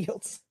 different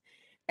fields.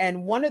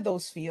 And one of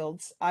those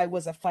fields, I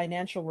was a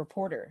financial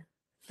reporter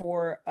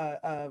for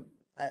a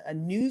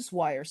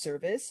newswire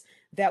service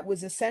that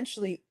was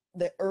essentially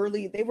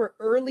they were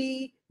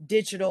early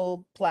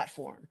digital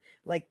platform,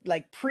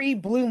 like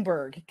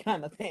pre-Bloomberg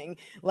kind of thing.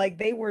 Like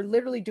they were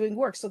literally doing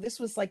work. So this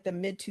was like the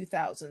mid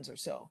 2000s or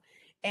so.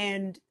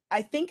 And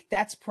I think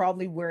that's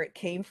probably where it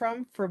came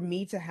from, for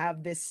me to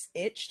have this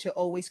itch to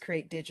always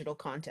create digital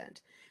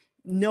content,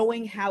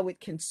 knowing how it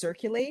can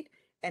circulate,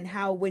 and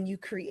how when you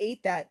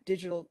create that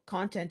digital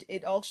content,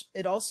 it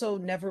also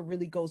never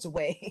really goes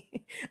away.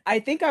 I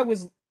think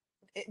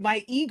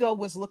my ego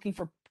was looking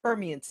for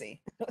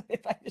permanency,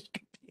 if I just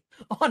could be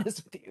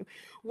honest with you.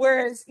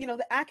 Whereas,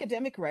 the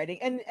academic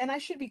writing, and I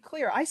should be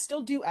clear, I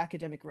still do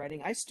academic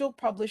writing. I still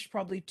publish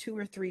probably 2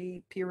 or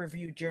 3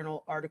 peer-reviewed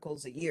journal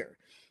articles a year.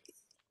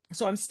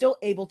 So I'm still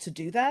able to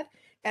do that.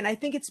 And I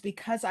think it's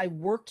because I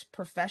worked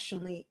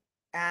professionally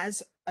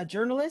as a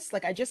journalist.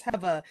 Like I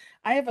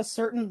have a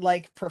certain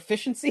like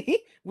proficiency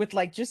with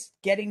like just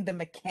getting the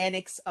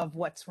mechanics of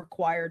what's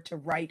required to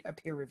write a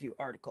peer review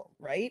article,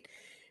 right?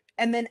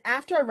 And then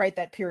after I write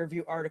that peer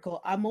review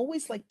article, I'm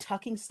always like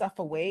tucking stuff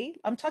away.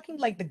 I'm tucking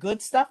like the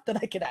good stuff that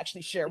I could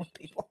actually share with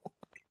people.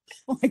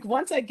 Like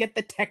once I get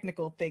the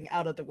technical thing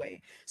out of the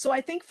way. So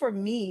I think for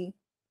me,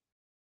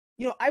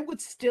 I would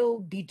still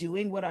be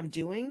doing what I'm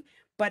doing,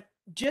 but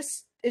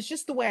it's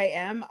just the way I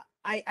am.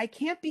 I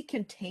can't be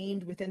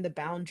contained within the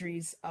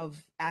boundaries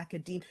of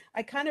academia.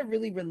 I kind of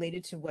really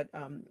related to what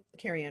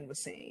Carrianne was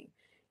saying.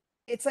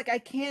 It's like I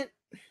can't,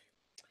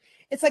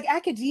 it's like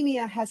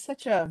academia has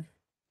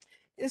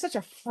it's such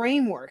a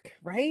framework,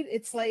 right?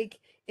 It's like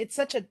it's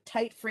such a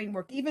tight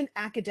framework, even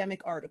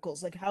academic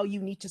articles, like how you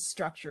need to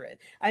structure it.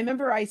 I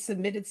remember I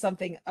submitted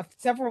something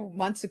several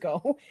months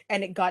ago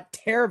and it got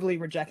terribly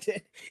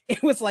rejected.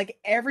 It was like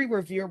every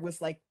reviewer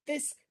was like,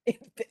 this,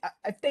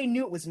 if they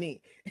knew it was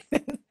me,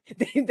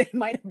 they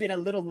might have been a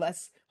little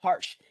less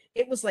harsh.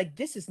 It was like,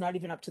 this is not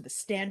even up to the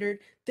standard.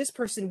 This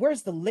person,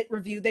 where's the lit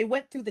review? They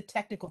went through the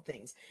technical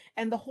things.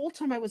 And the whole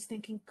time I was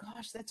thinking,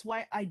 gosh, that's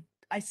why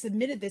I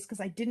submitted this, because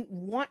I didn't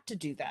want to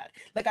do that.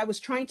 Like I was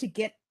trying to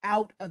get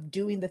out of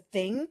doing the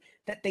thing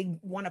that they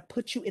want to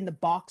put you in the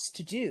box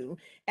to do.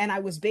 And I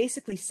was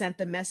basically sent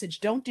the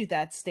message, don't do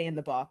that, stay in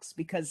the box,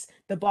 because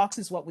the box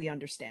is what we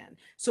understand.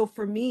 So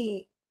for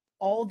me,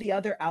 all the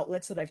other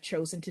outlets that I've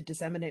chosen to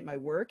disseminate my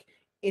work,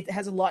 it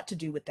has a lot to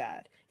do with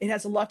that. It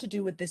has a lot to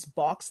do with this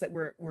box that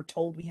we're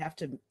told we have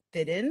to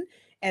fit in,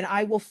 and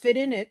I will fit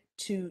in it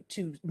to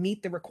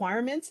meet the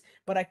requirements,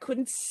 but I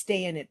couldn't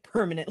stay in it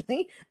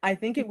permanently. I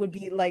think it would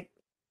be like,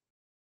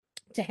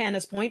 to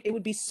Hannah's point, it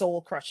would be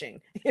soul crushing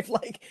if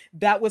like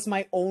that was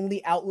my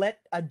only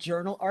outlet, a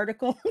journal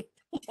article.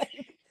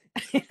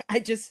 I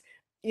just,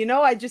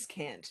 I just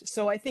can't.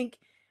 So I think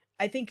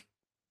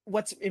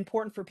what's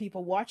important for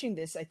people watching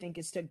this, I think,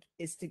 is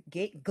to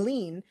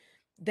glean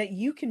that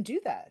you can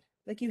do that.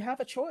 Like you have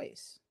a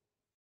choice.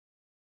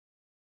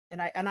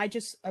 And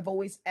I've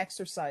always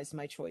exercised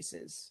my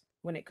choices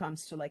when it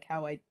comes to like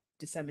how I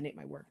disseminate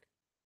my work.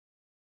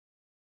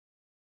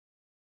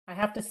 I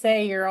have to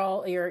say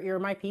you're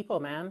my people,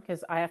 man,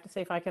 because I have to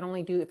say if I can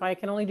only do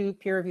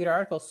peer-reviewed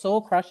articles,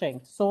 soul crushing,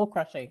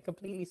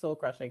 completely soul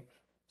crushing.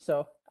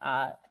 So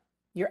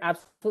you're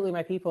absolutely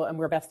my people, and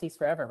we're besties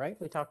forever, right?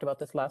 We talked about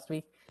this last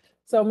week.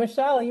 So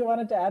Michelle, you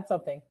wanted to add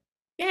something.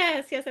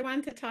 Yes, I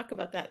wanted to talk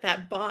about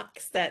that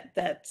box that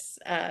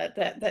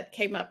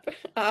came up.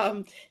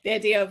 The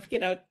idea of,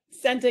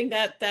 sending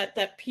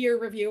that peer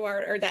review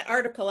or that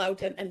article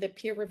out, and the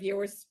peer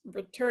reviewers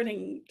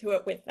returning to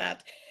it with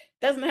that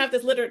doesn't have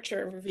this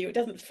literature review. It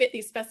doesn't fit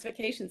these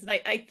specifications, and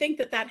I think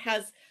that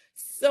has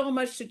so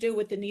much to do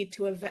with the need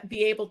to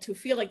be able to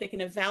feel like they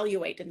can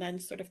evaluate and then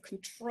sort of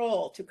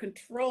control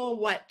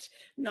what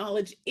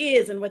knowledge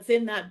is and what's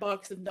in that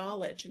box of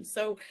knowledge. And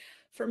so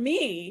for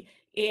me,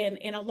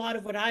 in a lot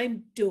of what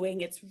I'm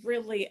doing, it's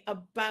really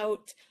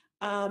about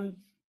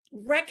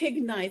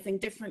recognizing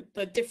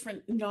the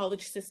different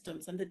knowledge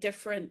systems and the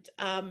different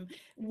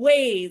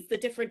ways, the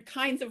different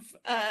kinds of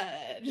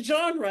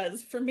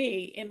genres for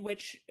me in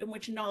which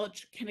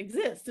knowledge can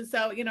exist. And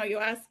so, you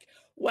ask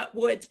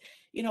without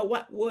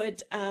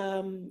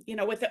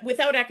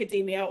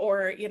academia,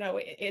 or,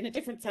 in a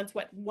different sense,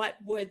 what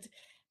would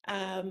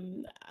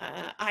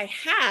I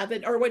have,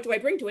 or what do I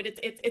bring to it?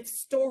 It's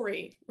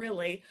story,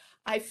 really.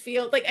 I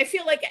feel like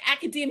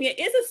academia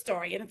is a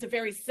story, and it's a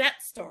very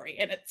set story,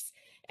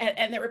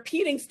 and they're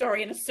repeating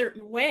story in a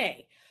certain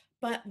way,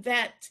 but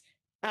that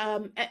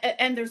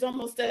and there's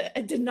almost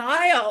a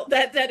denial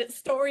that it's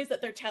stories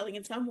that they're telling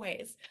in some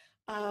ways,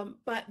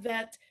 but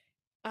that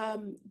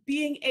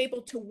being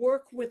able to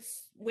work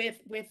with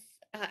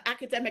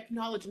academic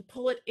knowledge and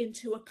pull it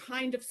into a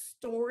kind of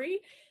story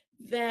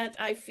that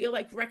I feel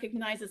like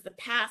recognizes the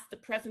past, the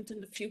present,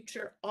 and the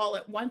future all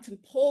at once,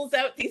 and pulls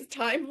out these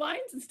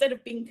timelines instead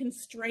of being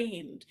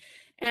constrained.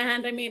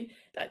 And I mean,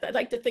 I'd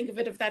like to think of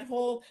it of that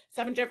whole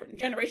 7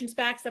 generations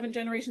back, 7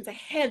 generations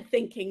ahead,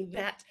 thinking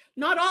that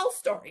not all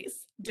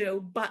stories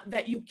do, but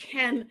that you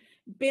can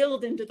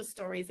build into the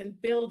stories and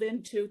build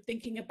into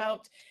thinking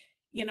about,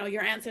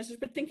 your ancestors,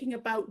 but thinking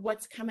about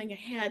what's coming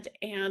ahead,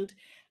 and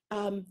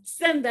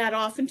send that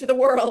off into the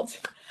world.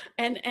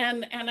 And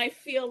I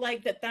feel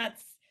like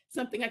that's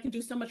something I can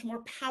do so much more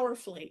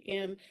powerfully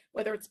in,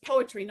 whether it's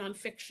poetry,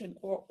 nonfiction,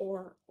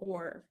 or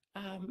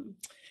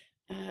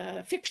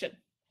fiction.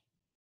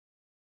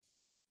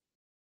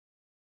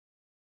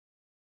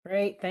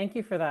 Great, thank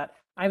you for that.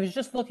 I was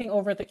just looking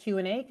over at the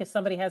Q&A because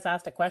somebody has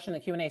asked a question in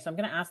the Q&A, so I'm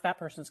going to ask that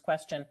person's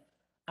question.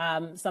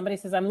 Somebody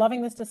says, I'm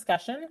loving this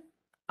discussion.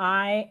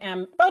 I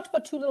am about to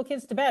put 2 little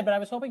kids to bed, but I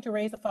was hoping to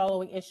raise the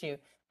following issue.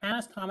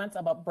 Hannah's comments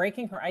about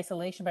breaking her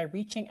isolation by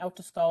reaching out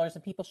to scholars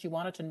and people she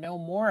wanted to know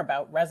more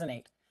about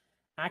resonate.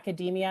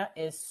 Academia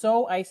is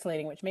so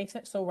isolating, which makes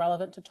it so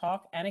relevant to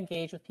talk and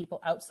engage with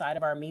people outside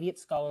of our immediate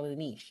scholarly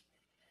niche.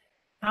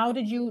 How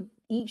did you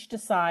each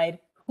decide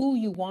who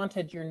you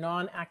wanted your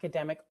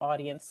non-academic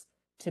audience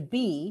to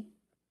be,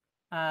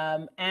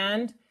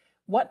 and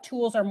what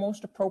tools are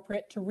most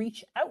appropriate to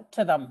reach out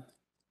to them?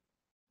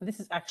 This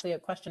is actually a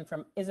question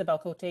from Isabel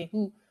Cote,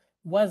 who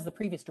was the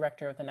previous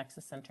director of the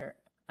Nexus Centre,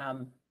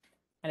 and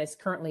is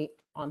currently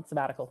on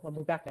sabbatical. We'll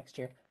move back next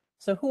year.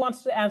 So who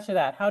wants to answer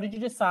that? How did you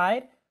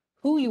decide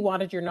who you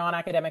wanted your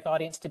non-academic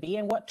audience to be,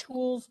 and what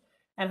tools,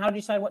 and how do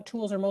you decide what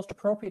tools are most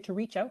appropriate to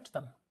reach out to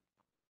them?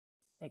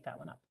 Take that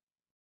one up.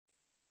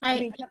 I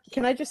mean,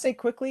 can I just say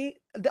quickly,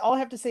 all I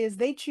have to say is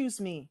they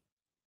choose me.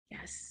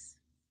 Yes.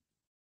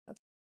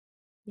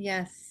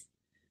 Yes.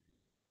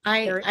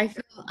 I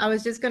feel, I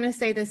was just going to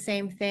say the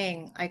same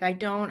thing. Like, I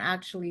don't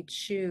actually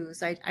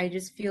choose. I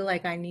just feel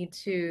like I need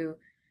to,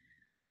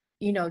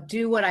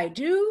 do what I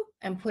do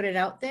and put it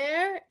out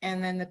there,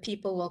 and then the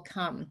people will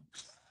come.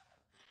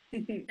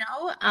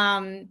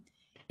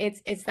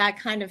 It's that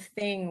kind of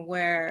thing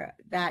where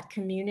that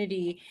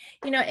community,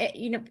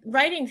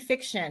 writing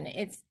fiction,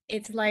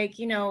 it's like,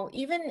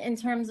 even in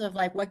terms of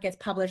like what gets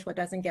published, what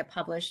doesn't get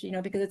published,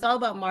 because it's all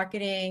about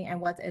marketing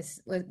and what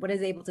is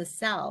able to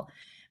sell.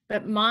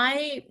 But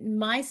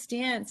my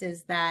stance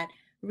is that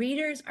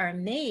readers are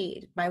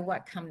made by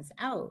what comes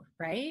out,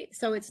 right?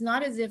 So it's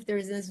not as if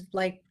there's this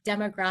like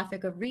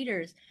demographic of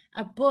readers.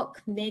 A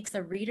book makes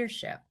a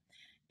readership.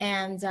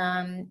 And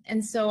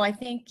so I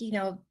think,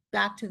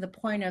 back to the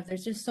point of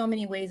there's just so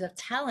many ways of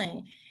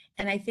telling.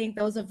 And I think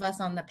those of us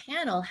on the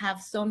panel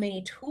have so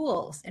many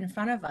tools in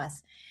front of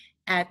us.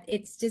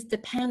 It just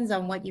depends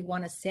on what you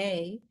want to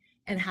say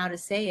and how to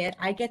say it.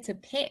 I get to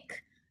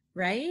pick,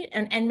 right?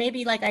 And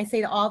maybe, like I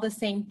say, all the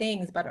same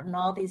things, but on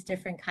all these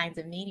different kinds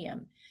of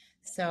medium.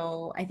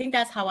 So I think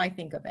that's how I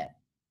think of it.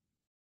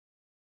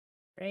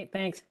 Great,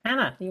 thanks.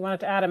 Hannah, you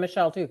wanted to add, and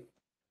Michelle too.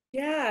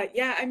 Yeah.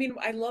 I mean,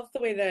 I love the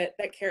way that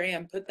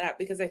Carrianne put that,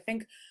 because I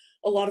think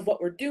a lot of what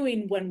we're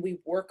doing when we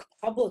work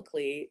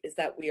publicly is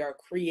that we are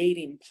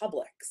creating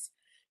publics,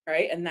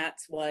 right? And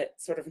that's what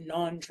sort of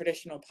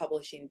non-traditional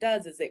publishing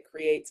does, is it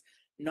creates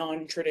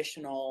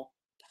non-traditional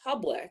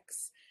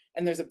publics.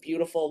 And there's a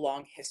beautiful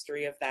long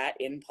history of that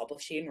in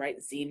publishing, right?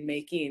 Zine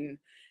making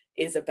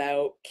is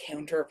about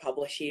counter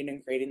publishing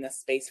and creating the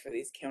space for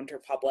these counter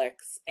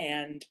publics.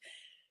 And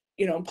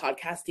you know,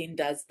 podcasting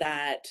does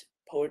that,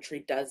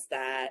 poetry does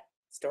that,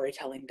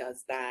 storytelling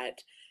does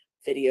that,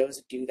 videos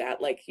do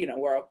that. Like, you know,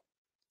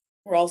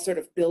 we're all sort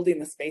of building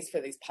the space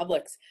for these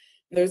publics.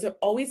 There's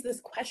always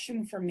this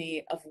question for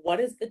me of what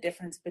is the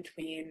difference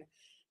between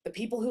the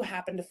people who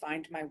happen to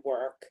find my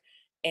work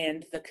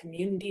and the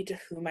community to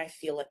whom I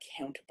feel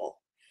accountable,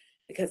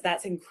 because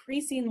that's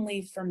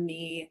increasingly for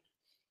me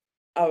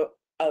a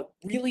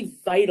really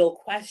vital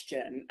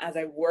question as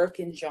I work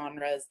in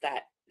genres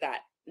that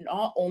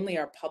not only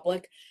are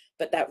public,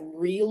 but that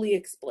really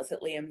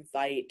explicitly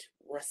invite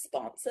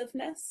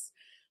responsiveness,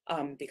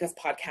 because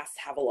podcasts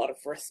have a lot of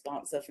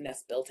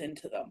responsiveness built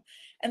into them.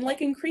 And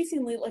like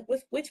increasingly, like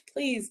with Which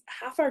Please,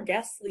 half our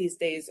guests these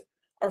days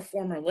are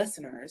former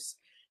listeners,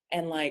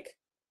 and like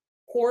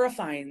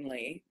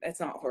horrifyingly,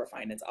 it's not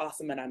horrifying, it's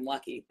awesome and I'm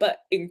lucky, but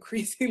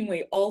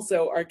increasingly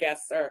also our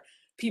guests are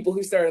people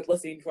who started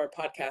listening to our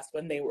podcast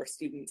when they were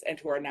students and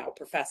who are now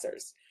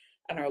professors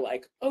and are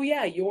like, oh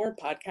yeah, your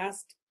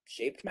podcast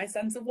shaped my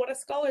sense of what a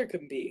scholar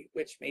can be,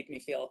 which made me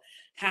feel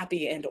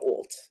happy and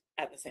old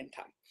at the same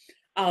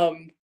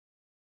time.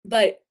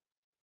 But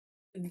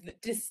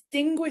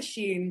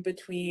distinguishing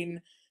between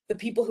the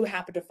people who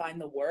happen to find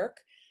the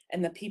work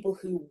and the people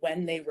who,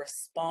 when they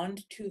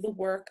respond to the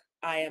work,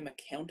 I am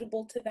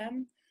accountable to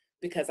them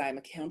because I'm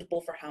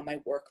accountable for how my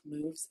work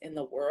moves in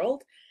the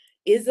world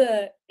is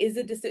a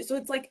decision. So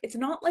it's like, it's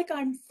not like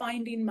I'm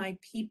finding my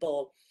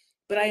people,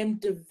 but I am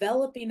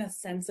developing a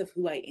sense of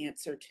who I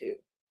answer to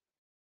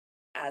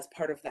as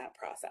part of that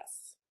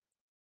process.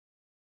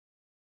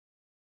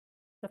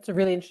 That's a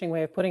really interesting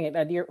way of putting it.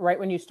 And you're right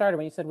when you started,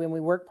 when you said, when we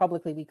work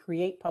publicly, we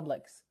create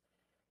publics.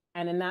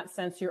 And in that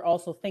sense, you're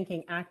also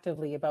thinking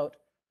actively about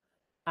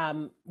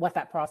what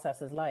that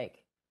process is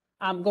like.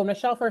 Go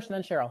Michelle first and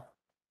then Cheryl.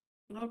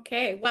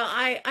 Okay, well,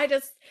 I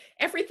just,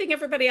 everything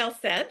everybody else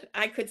said,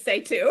 I could say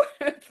too,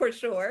 for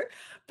sure.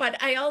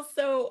 But I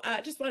also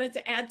just wanted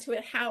to add to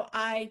it how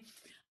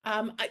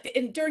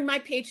and during my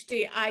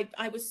PhD,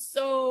 I was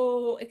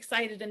so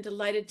excited and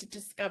delighted to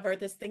discover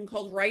this thing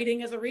called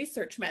writing as a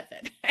research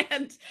method.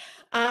 And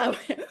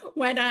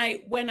when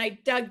I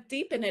dug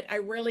deep in it, I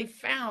really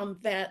found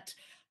that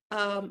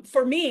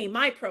for me,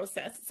 my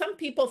process, some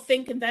people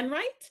think and then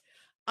write.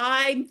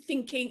 I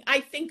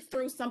think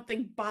through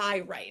something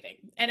by writing.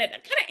 And it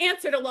kind of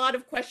answered a lot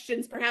of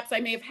questions perhaps I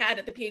may have had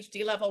at the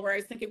PhD level, where I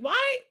was thinking,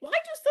 why do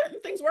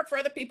certain things work for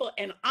other people?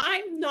 And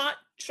I'm not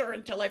sure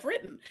until I've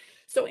written.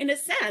 So in a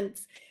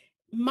sense,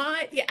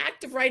 the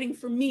act of writing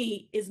for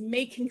me is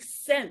making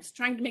sense,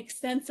 trying to make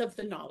sense of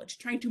the knowledge,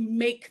 trying to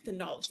make the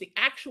knowledge. The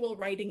actual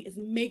writing is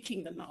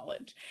making the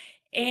knowledge.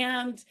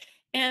 And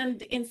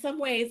in some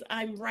ways,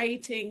 I'm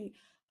writing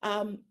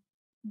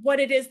what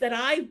it is that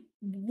I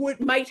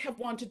might have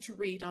wanted to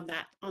read on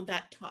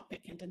that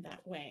topic and in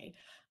that way.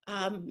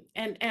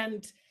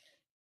 And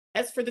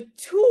as for the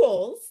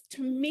tools,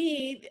 to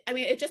me, I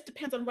mean, it just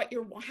depends on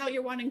how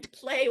you're wanting to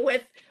play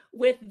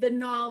with the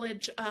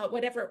knowledge,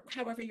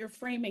 however you're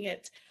framing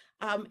it.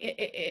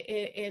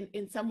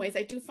 In some ways,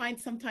 I do find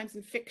sometimes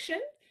in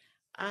fiction,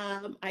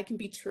 I can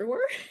be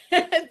truer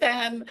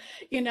than,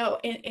 in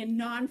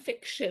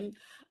nonfiction,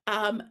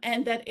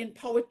 and that in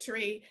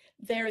poetry,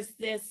 there's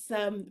this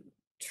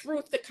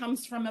truth that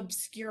comes from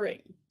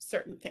obscuring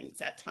certain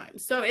things at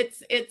times. So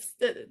it's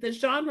the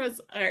genres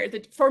are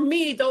for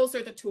me, those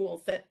are the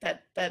tools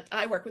that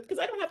I work with,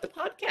 because I don't have the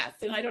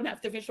podcast and I don't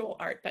have the visual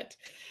art, but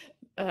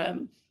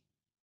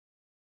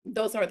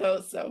those are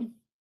those. So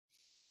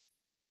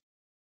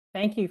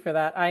Thank you for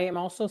that. I am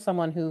also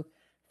someone who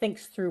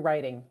thinks through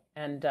writing,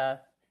 and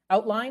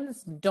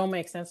outlines don't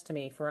make sense to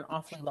me for an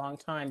awfully long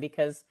time,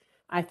 because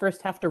I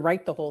first have to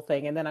write the whole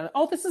thing and then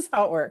this is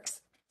how it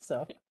works.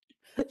 So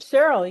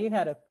Cheryl, you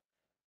had a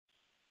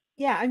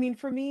Yeah, I mean,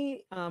 for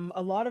me,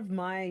 a lot of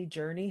my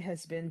journey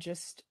has been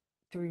just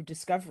through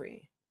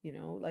discovery.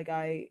 Like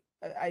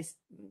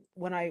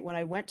when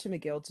I went to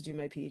McGill to do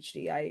my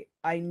PhD,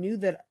 I knew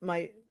that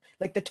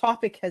the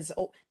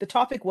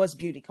topic was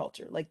beauty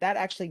culture. Like that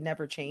actually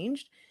never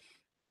changed.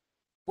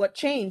 What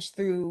changed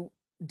through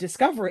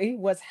discovery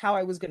was how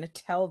I was going to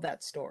tell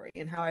that story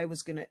and how I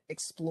was going to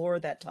explore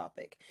that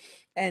topic.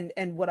 And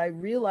what I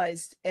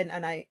realized,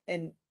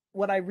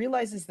 what I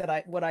realize is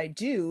that what I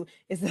do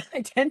is that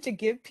I tend to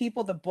give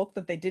people the book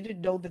that they didn't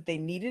know that they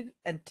needed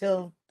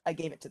until I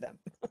gave it to them,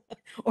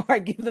 or I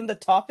give them the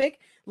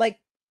topic. Like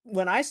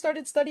when I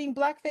started studying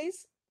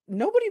blackface,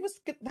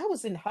 that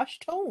was in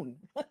hushed tone.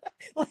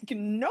 Like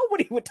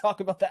nobody would talk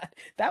about that.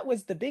 That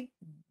was the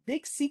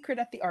big secret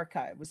at the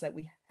archive, was that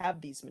we have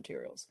these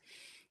materials.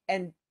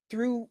 And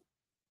through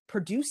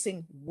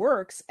producing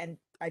works, and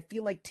I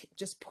feel like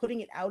just putting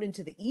it out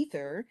into the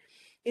ether,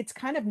 it's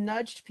kind of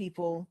nudged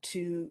people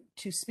to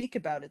speak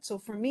about it. So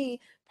for me,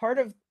 part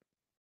of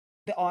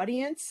the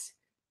audience,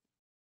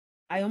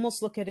 I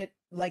almost look at it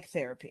like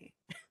therapy.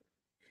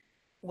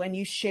 When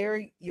you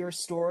share your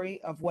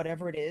story of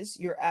whatever it is,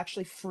 you're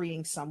actually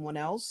freeing someone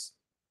else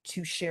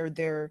to share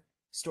their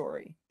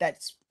story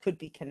that could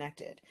be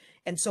connected.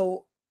 And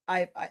so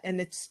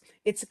and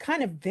it's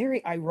kind of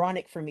very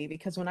ironic for me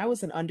because when I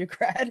was an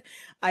undergrad,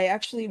 I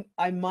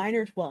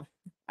minored, well,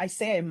 I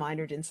say I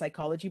minored in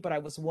psychology, but I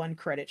was 1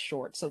 credit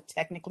short. So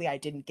technically I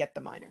didn't get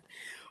the minor.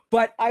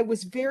 But I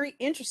was very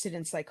interested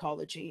in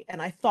psychology,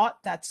 and I thought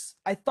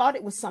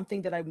it was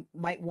something that I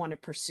might want to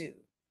pursue,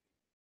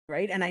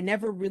 right? And I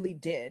never really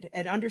did.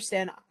 And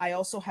understand, I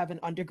also have an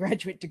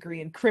undergraduate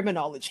degree in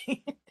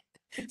criminology.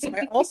 So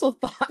I also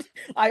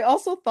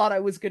thought I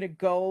was going to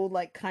go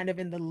like kind of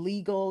in the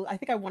legal, I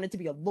think I wanted to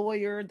be a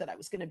lawyer, that I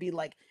was going to be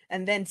like,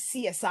 and then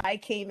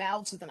CSI came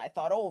out. So then I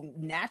thought, oh,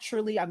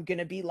 naturally I'm going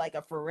to be like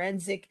a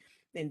forensic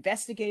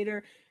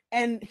investigator.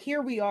 And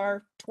here we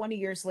are 20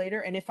 years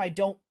later. And if I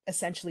don't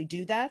essentially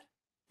do that,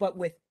 but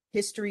with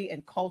history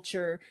and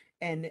culture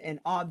and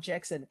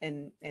objects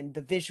and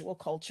the visual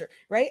culture,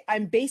 right?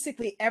 I'm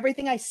basically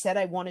everything I said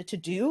I wanted to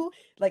do,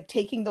 like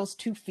taking those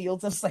 2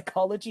 fields of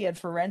psychology and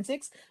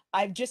forensics,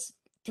 I've just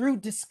through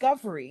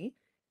discovery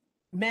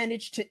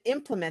managed to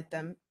implement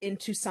them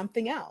into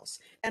something else.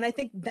 And I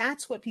think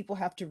that's what people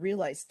have to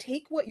realize.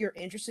 Take what you're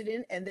interested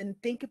in and then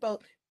think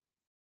about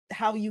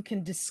how you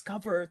can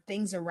discover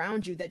things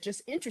around you that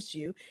just interest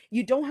you.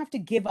 You don't have to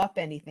give up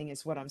anything,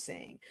 is what I'm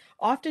saying.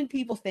 Often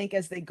people think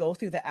as they go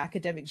through the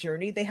academic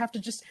journey, they have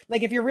to just,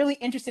 like, if you're really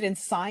interested in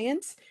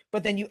science,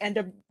 but then you end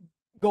up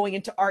going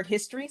into art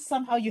history,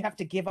 somehow you have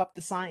to give up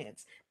the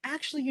science.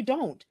 Actually, you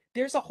don't.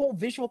 There's a whole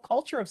visual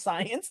culture of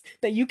science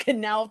that you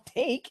can now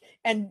take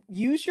and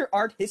use your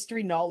art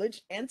history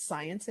knowledge and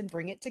science and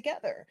bring it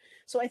together.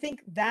 So I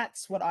think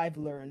that's what I've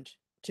learned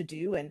to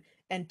do. And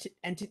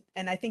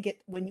I think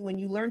when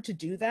you learn to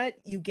do that,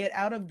 you get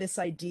out of this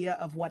idea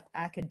of what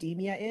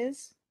academia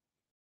is,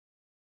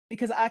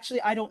 because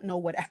actually I don't know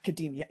what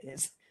academia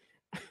is.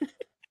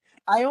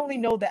 I only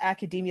know the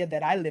academia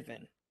that I live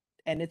in,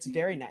 and it's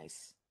very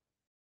nice.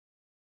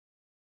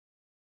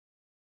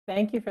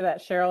 Thank you for that,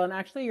 Cheryl. And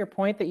actually your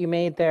point that you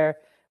made there,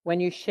 when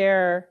you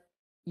share,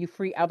 you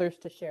free others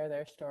to share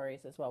their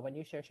stories as well. When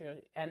you share,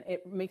 and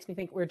it makes me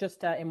think, we're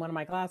just in one of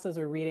my classes,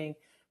 we're reading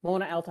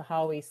Mona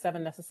El-Tahawi's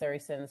 7 Necessary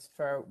Sins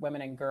for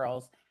Women and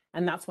Girls.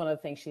 And that's one of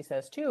the things she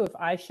says too. If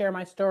I share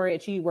my story,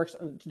 and she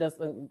does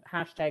the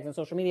hashtags and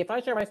social media. If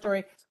I share my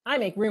story, I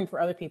make room for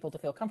other people to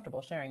feel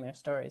comfortable sharing their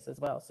stories as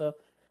well. So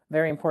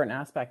very important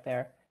aspect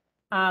there.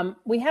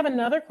 We have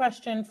another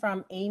question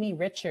from Amy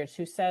Richards,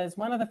 who says,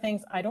 one of the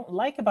things I don't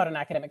like about an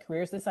academic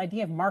career is this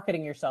idea of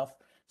marketing yourself,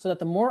 so that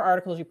the more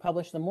articles you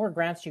publish, the more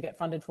grants you get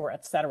funded for,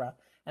 etc.,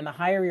 and the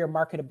higher your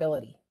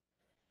marketability.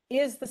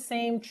 Is the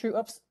same true,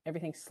 oops,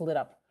 everything slid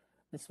up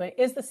this way.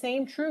 Is the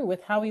same true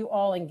with how you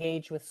all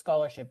engage with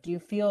scholarship? Do you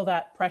feel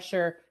that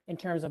pressure in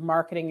terms of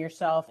marketing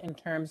yourself, in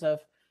terms of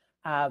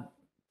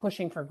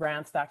pushing for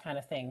grants, that kind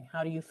of thing?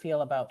 How do you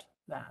feel about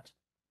that?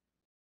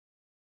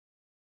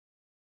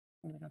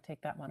 I'm going to take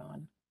that one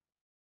on.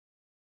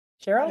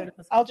 Cheryl?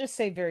 I'll just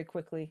say very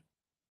quickly,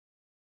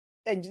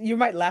 and you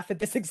might laugh at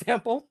this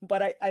example,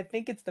 but I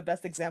think it's the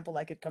best example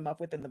I could come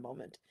up with in the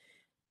moment.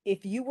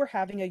 If you were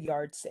having a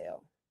yard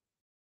sale,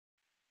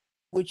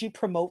 would you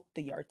promote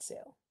the yard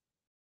sale?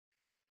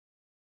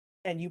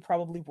 And you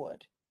probably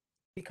would,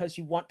 because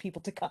you want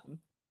people to come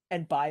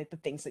and buy the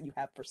things that you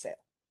have for sale.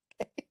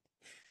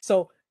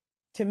 So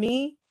to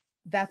me,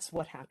 that's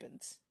what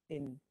happens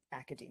in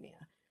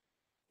academia.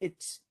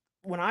 It's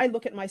when I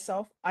look at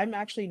myself, I'm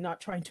actually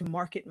not trying to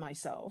market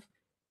myself.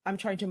 I'm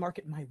trying to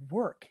market my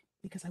work,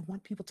 because I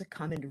want people to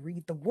come and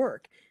read the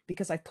work,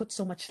 because I put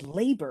so much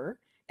labor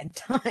and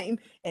time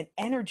and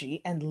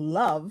energy and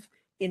love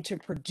into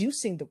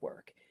producing the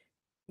work.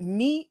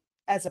 Me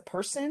as a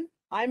person,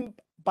 I'm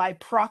by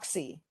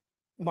proxy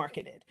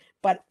marketed,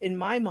 but in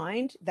my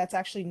mind, that's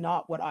actually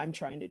not what I'm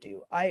trying to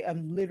do. I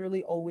am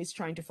literally always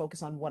trying to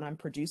focus on what I'm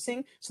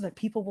producing so that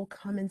people will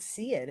come and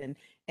see it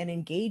and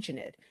engage in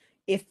it.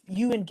 If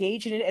you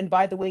engage in it, and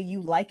by the way,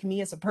 you like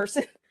me as a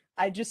person,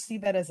 I just see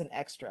that as an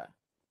extra,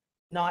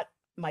 not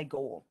my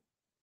goal.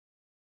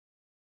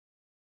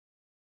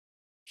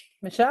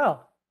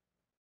 Michelle?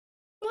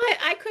 Well,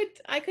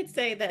 I could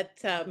say that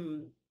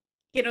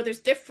you know, there's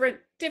different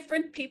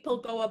people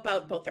go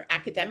about both their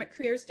academic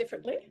careers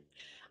differently,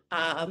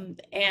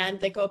 and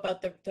they go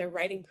about their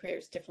writing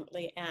careers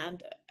differently,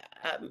 and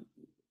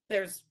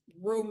there's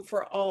room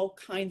for all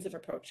kinds of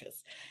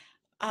approaches,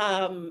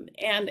 and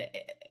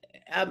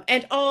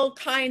all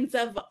kinds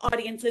of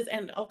audiences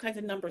and all kinds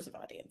of numbers of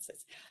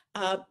audiences,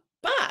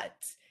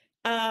 but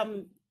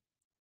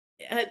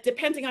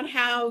depending on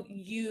how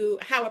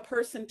a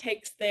person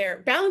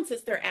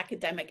balances their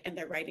academic and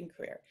their writing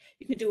career,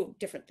 you can do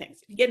different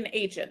things. If you get an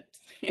agent,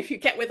 if you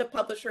get with a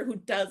publisher who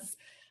does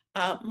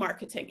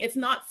marketing, it's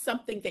not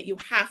something that you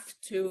have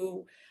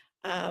to,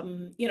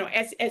 you know,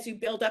 as you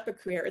build up a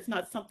career, it's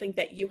not something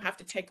that you have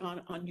to take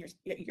on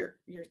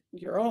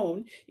your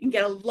own. You can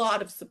get a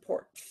lot of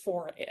support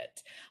for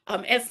it.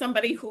 As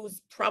somebody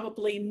who's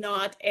probably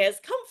not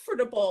as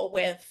comfortable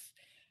with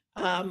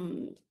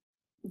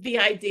the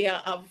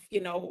idea of, you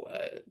know,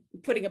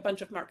 putting a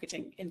bunch of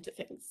marketing into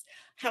things.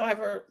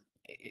 However,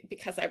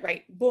 because I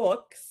write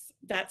books,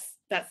 that's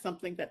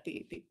something that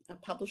the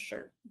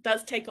publisher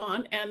does take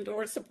on and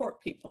or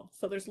support people.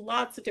 So there's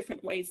lots of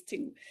different ways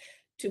to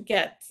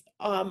get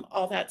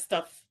all that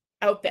stuff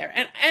out there.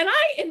 And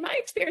in my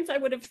experience, I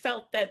would have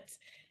felt that,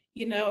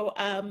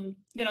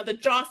 the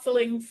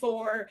jostling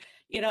for,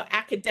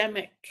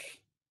 academic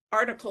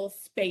article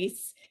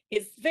space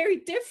is very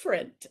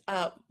different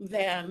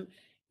than,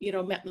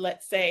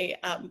 let's say,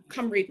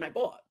 come read my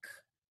book.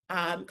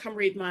 Come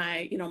read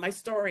my, my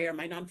story or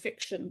my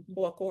nonfiction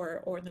book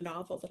or the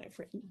novel that I've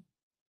written.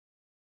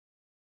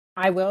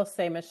 I will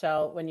say,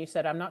 Michelle, when you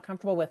said I'm not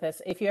comfortable with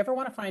this, if you ever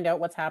want to find out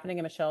what's happening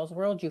in Michelle's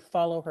world, you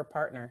follow her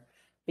partner,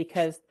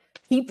 because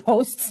he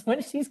posts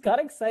when she's got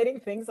exciting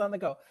things on the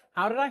go.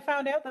 How did I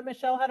find out that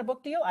Michelle had a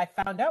book deal? I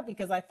found out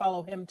because I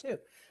follow him too.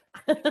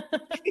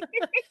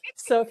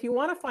 So if you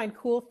want to find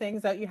cool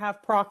things out, you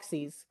have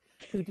proxies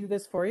who do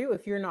this for you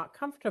if you're not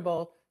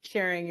comfortable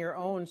sharing your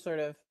own sort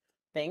of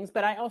things.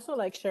 But I also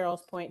like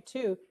Cheryl's point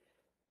too,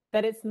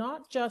 that it's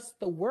not just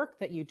the work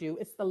that you do,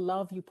 it's the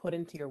love you put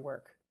into your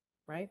work,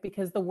 right?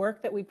 Because the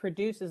work that we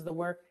produce is the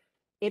work,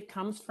 it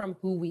comes from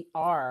who we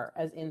are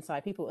as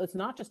inside people. It's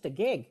not just a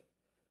gig,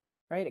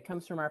 right? It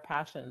comes from our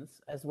passions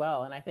as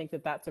well. And I think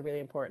that that's a really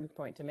important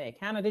point to make.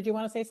 Hannah, did you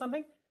want to say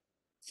something?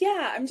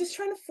 Yeah, I'm just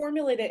trying to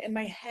formulate it in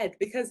my head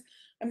because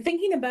I'm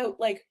thinking about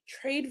like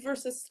trade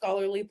versus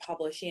scholarly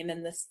publishing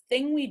and this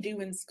thing we do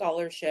in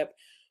scholarship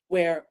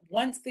where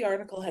once the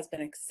article has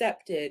been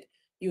accepted,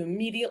 you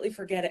immediately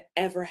forget it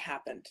ever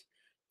happened.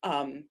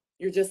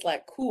 You're just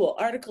like, cool,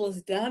 article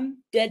is done,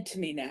 dead to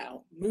me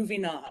now,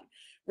 moving on,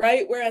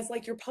 right? Whereas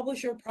like your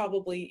publisher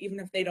probably, even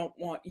if they don't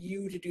want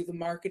you to do the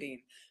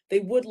marketing,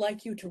 they would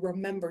like you to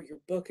remember your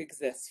book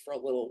exists for a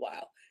little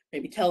while.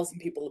 Maybe tell some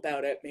people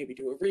about it, maybe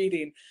do a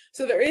reading.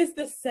 So there is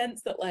this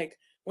sense that like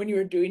when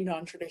you're doing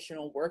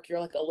non-traditional work, you're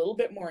like a little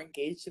bit more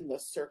engaged in the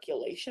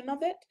circulation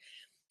of it.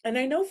 And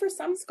I know for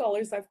some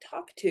scholars I've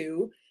talked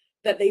to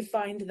that they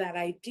find that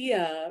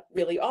idea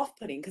really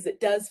off-putting because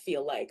it does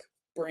feel like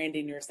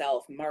branding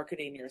yourself,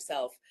 marketing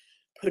yourself,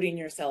 putting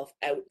yourself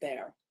out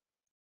there.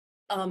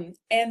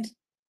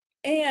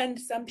 And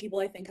some people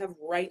I think have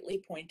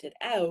rightly pointed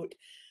out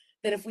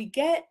that if we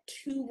get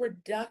too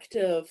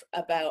reductive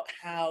about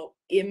how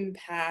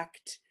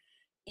impact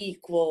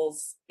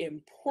equals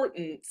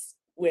importance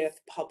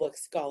with public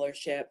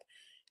scholarship,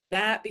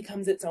 that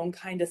becomes its own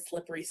kind of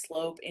slippery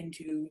slope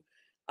into,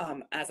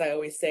 as I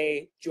always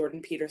say,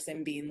 Jordan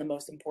Peterson being the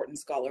most important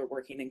scholar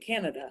working in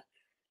Canada.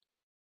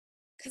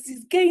 Because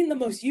he's getting the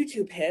most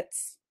YouTube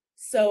hits.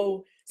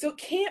 So it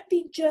can't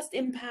be just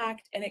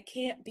impact, and it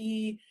can't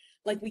be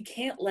like, we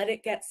can't let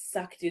it get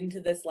sucked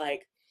into this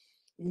like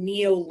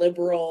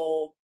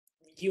neoliberal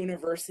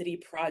university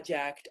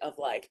project of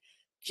like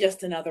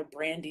just another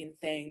branding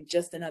thing,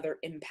 just another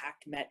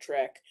impact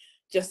metric,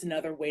 just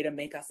another way to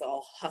make us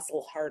all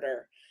hustle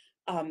harder.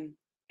 And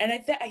I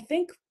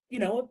think,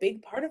 a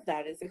big part of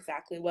that is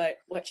exactly what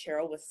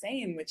Cheryl was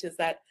saying, which is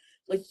that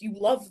like you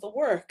love the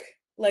work,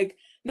 like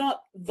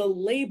not the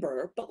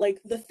labor, but like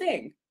the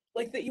thing,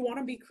 like that you want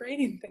to be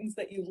creating things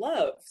that you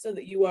love so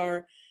that you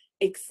are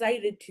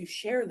excited to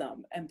share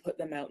them and put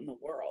them out in the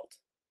world.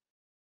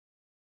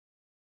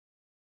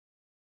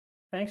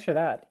 Thanks for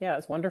that. Yeah,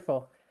 it's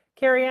wonderful.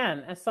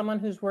 Carrianne, as someone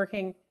who's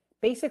working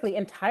basically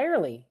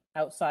entirely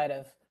outside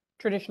of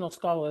traditional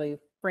scholarly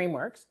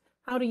frameworks,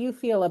 how do you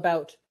feel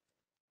about,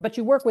 but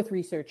you work with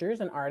researchers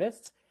and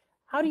artists,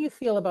 how do you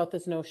feel about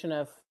this notion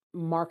of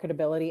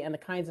marketability and the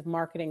kinds of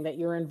marketing that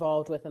you're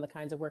involved with and the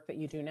kinds of work that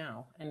you do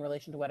now in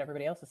relation to what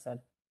everybody else has said?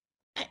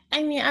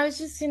 I mean, I was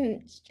just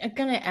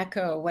gonna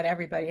echo what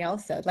everybody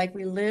else said. Like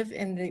we live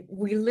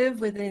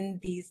within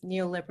these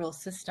neoliberal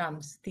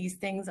systems. These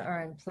things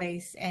are in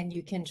place, and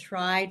you can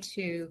try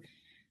to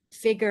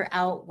figure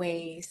out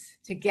ways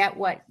to get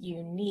what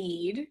you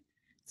need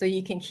so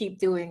you can keep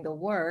doing the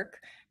work.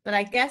 But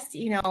I guess,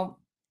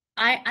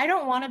 I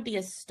don't want to be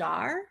a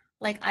star.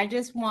 Like I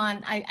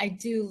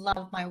do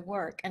love my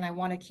work, and I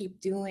want to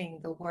keep doing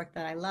the work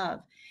that I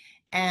love.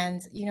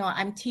 And,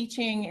 I'm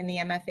teaching in the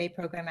MFA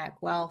program at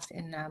Guelph,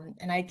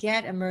 and I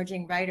get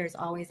emerging writers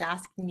always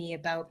asking me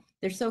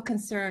they're so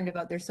concerned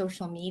about their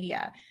social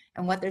media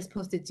and what they're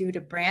supposed to do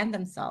to brand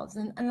themselves.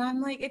 And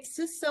I'm like, it's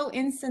just so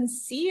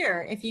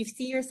insincere if you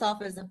see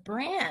yourself as a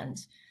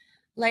brand.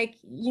 Like,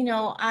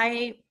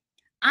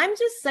 I'm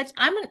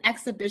an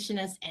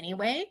exhibitionist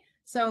anyway.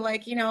 So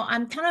like,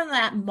 I'm kind of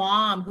that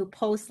mom who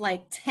posts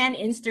like 10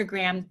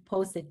 Instagram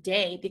posts a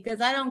day because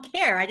I don't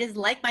care. I just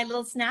like my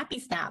little snappy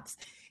snaps.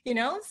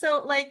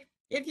 So like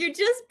if you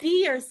just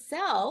be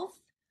yourself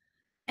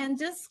and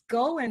just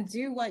go and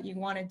do what you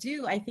want to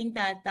do, I think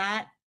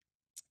that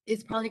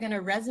is probably going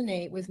to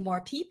resonate with more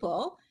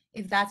people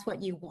if that's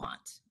what you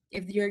want.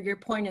 If your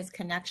point is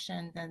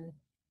connection, then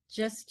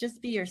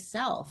just be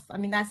yourself. I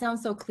mean, that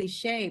sounds so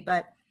cliche,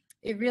 but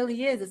it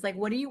really is. It's like,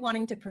 what are you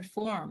wanting to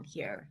perform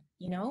here,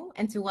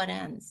 and to what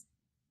ends?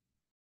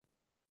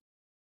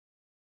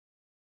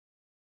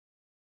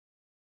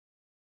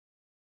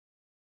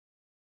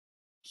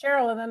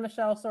 Cheryl and then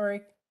Michelle,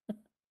 sorry.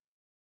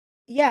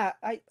 Yeah,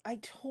 I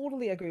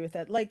totally agree with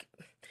that. Like,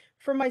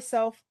 for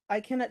myself, I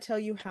cannot tell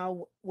you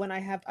how, when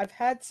I've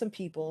had some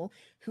people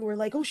who are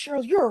like, oh,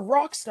 Cheryl, you're a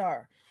rock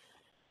star.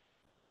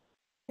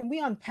 Can we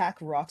unpack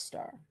rock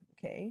star?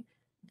 Okay.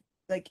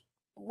 Like,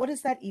 what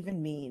does that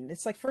even mean?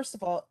 It's like, first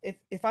of all,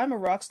 if I'm a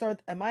rock star,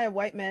 am I a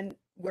white man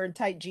wearing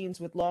tight jeans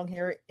with long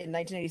hair in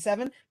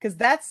 1987? Because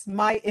that's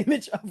my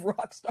image of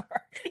rock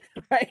star,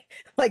 right?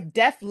 Like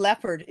Def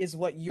Leppard is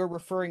what you're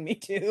referring me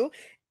to,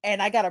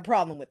 and I got a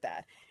problem with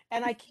that.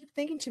 And I keep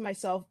thinking to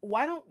myself,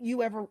 why don't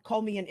you ever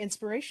call me an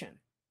inspiration?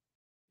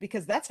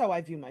 Because that's how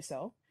I view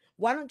myself.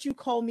 Why don't you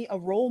call me a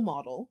role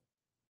model?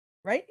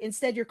 Right?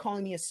 Instead, you're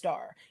calling me a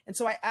star. And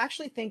so I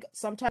actually think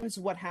sometimes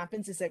what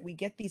happens is that we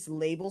get these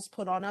labels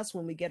put on us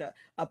when we get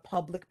a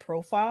public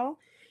profile.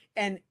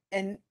 And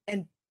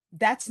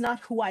that's not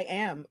who I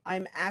am.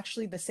 I'm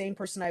actually the same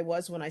person I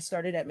was when I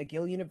started at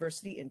McGill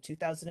University in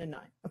 2009.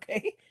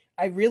 Okay.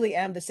 I really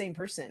am the same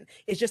person.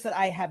 It's just that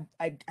I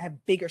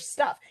have bigger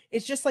stuff.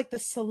 It's just like the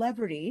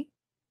celebrity,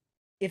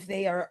 if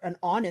they are an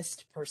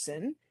honest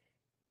person,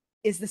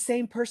 is the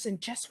same person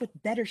just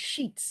with better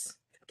sheets.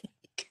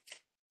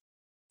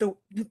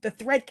 The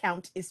thread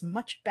count is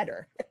much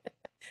better.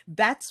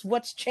 That's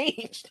what's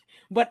changed.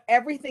 But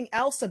everything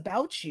else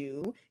about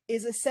you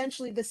is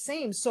essentially the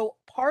same. So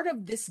part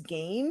of this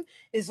game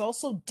is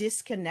also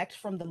disconnect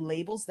from the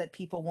labels that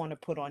people want to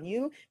put on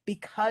you,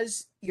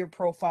 because your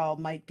profile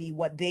might be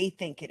what they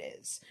think it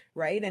is,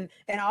 right? And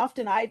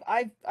often I've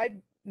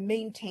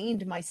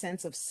maintained my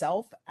sense of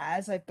self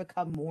as I've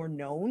become more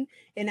known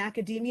in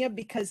academia,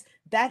 because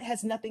that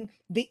has nothing,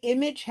 the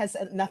image has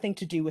nothing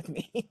to do with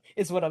me,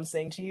 is what I'm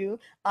saying to you.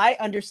 I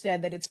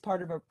understand that it's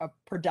part of a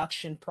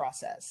production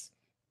process,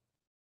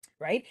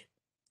 right?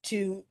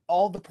 To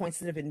all the points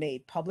that have been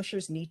made,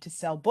 publishers need to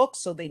sell books,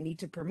 so they need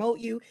to promote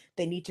you.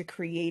 They need to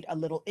create a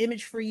little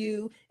image for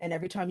you. And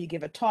every time you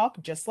give a talk,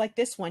 just like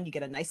this one, you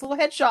get a nice little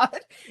headshot,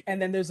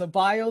 and then there's a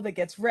bio that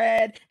gets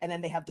read, and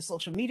then they have the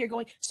social media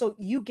going. So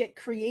you get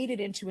created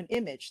into an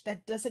image.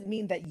 That doesn't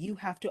mean that you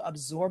have to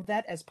absorb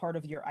that as part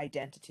of your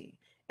identity.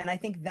 And I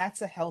think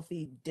that's a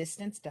healthy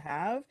distance to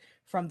have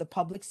from the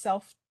public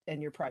self and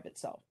your private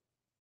self.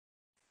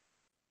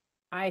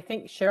 I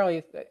think,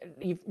 Cheryl,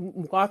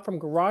 you've gone from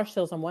garage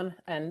sales on one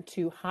end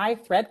to high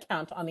thread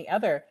count on the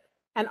other,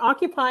 and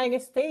occupying a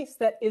space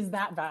that is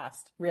that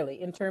vast,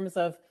 really, in terms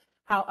of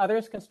how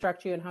others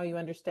construct you and how you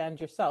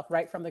understand yourself,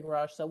 right from the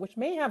garage sale, which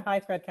may have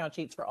high thread count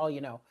sheets for all you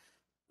know,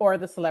 or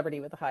the celebrity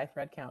with a high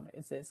thread count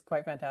is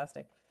quite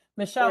fantastic.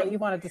 Michelle, you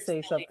wanted to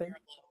say something.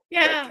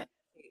 Yeah.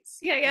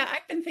 Yeah.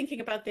 I've been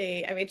thinking about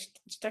I mean,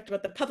 she talked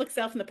about the public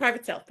self and the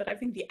private self, but I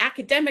think the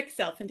academic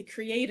self and the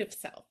creative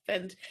self.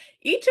 And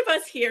each of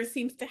us here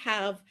seems to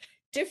have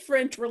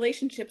different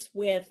relationships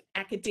with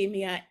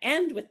academia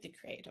and with the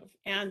creative.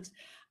 And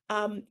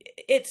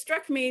it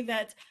struck me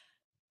that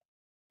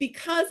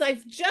because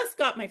I've just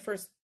got my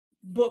first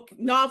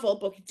novel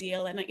book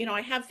deal, and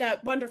I have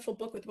that wonderful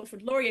book with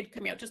Wilfrid Laurier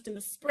coming out just in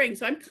the spring,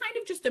 so I'm kind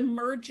of just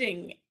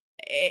emerging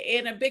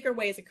in a bigger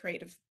way as a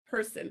creative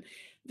person,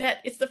 that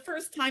it's the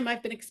first time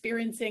I've been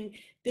experiencing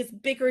this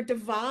bigger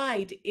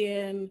divide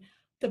in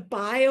the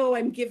bio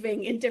I'm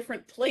giving in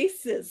different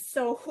places.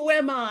 So who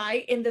am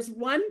I in this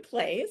one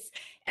place,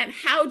 and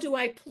how do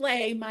I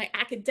play my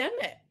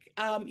academic?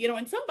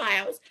 In some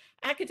bios,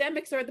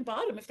 academics are at the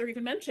bottom if they're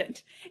even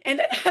mentioned, and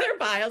in other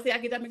bios, the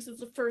academics is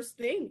the first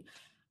thing.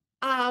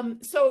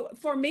 So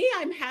for me,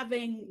 I'm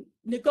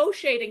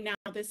negotiating now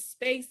this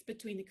space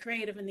between the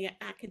creative and the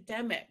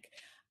academic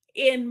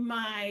in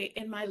my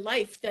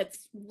life.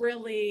 That's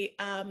really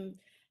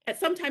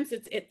sometimes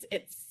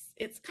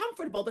it's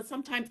comfortable, but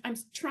sometimes I'm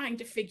trying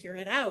to figure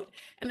it out.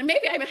 And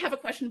maybe I have a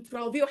question for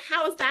all of you.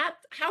 How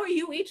are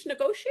you each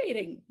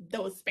negotiating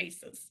those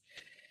spaces?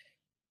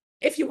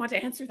 If you want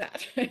to answer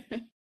that.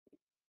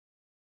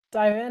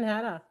 Dive in,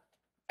 Hannah.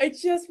 I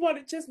just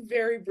want to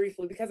very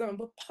briefly, because I'm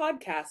a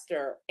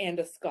podcaster and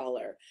a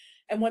scholar.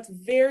 And what's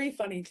very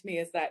funny to me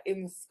is that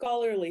in the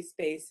scholarly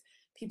space,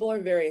 people are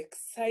very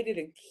excited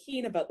and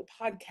keen about the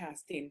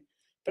podcasting.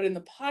 But in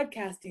the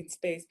podcasting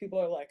space, people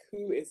are like,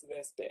 who is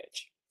this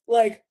bitch?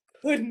 Like,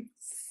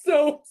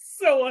 so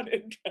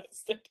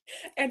uninterested.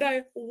 And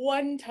I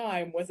one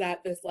time was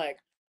at this like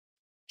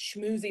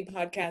schmoozy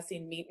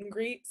podcasting meet and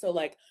greet. So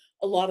like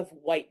a lot of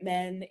white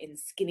men in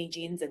skinny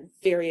jeans and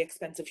very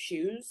expensive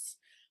shoes,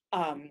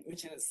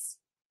 which is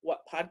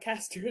what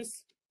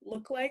podcasters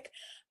look like.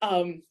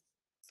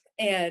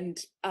 And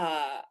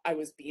I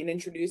was being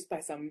introduced by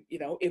some,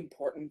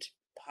 important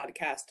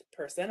podcast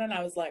person. And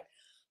I was like,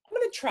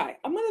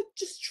 I'm going to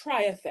just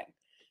try a thing.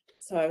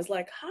 So I was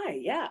like, hi,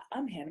 yeah,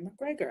 I'm Hannah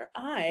McGregor.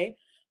 I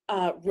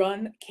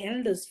run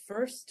Canada's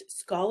first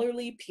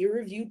scholarly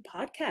peer-reviewed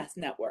podcast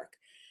network.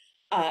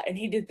 And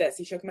he did this.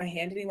 He shook my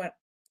hand and he went,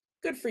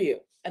 good for you.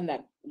 And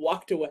then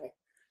walked away.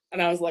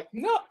 And I was like,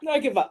 no, I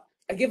give up.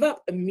 I give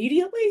up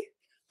immediately.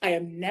 I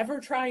am never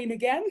trying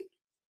again.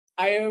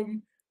 I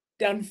am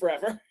done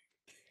forever.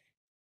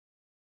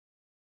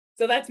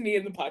 So that's me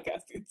in the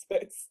podcasting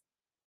space.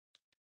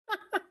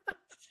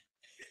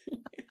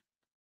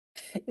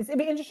 It'd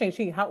be interesting to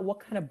see what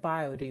kind of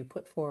bio do you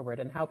put forward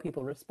and how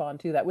people respond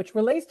to that, which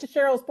relates to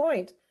Cheryl's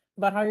point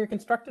about how you're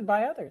constructed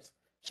by others.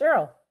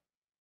 Cheryl.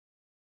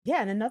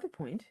 Yeah, and another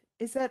point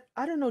is that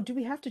I don't know, do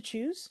we have to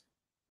choose?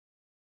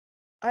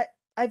 I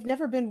I've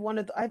never been one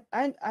of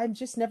I've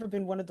just never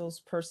been one of those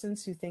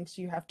persons who thinks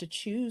you have to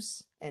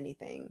choose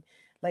anything,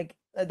 like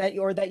that,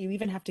 or that you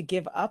even have to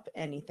give up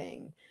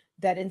anything.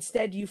 That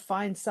instead you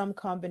find some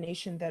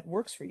combination that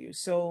works for you.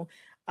 So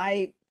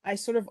I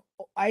sort of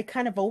I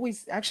kind of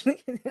always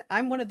actually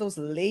I'm one of those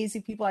lazy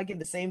people. I give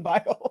the same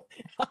bio all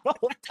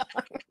the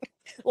time.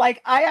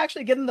 Like I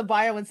actually get in the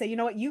bio and say, you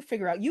know what, you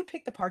figure out, you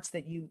pick the parts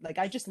that you like.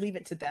 I just leave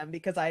it to them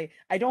because I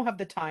don't have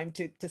the time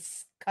to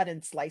cut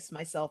and slice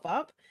myself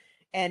up.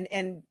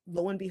 And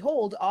lo and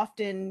behold,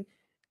 often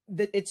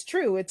that it's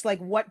true. It's like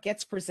what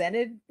gets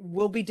presented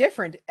will be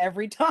different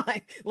every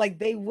time. Like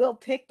they will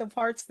pick the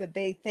parts that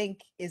they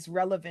think is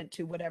relevant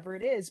to whatever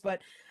it is.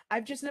 But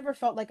I've just never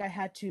felt like I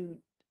had to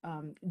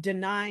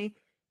deny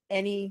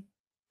any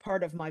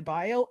part of my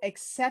bio,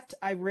 except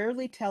I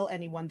rarely tell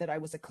anyone that I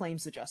was a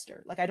claims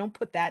adjuster. Like I don't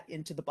put that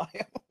into the bio.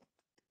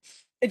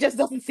 It just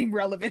doesn't seem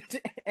relevant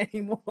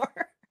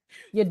anymore.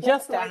 You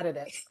just So added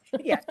it.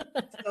 yeah.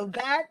 So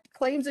that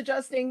claims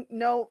adjusting,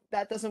 no,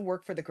 that doesn't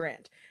work for the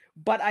grant.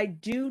 But I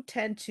do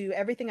tend to,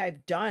 everything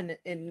I've done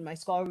in my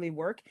scholarly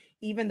work,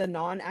 even the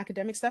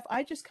non-academic stuff,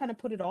 I just kind of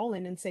put it all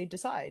in and say,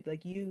 decide,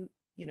 like you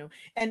know,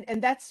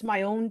 and that's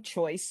my own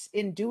choice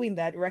in doing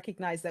that.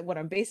 Recognize that what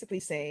I'm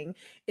basically saying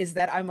is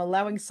that I'm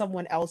allowing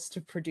someone else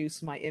to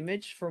produce my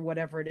image for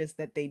whatever it is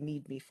that they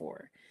need me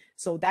for.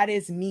 So that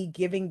is me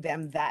giving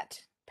them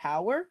that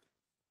power,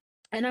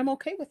 and I'm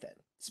okay with it.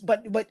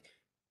 But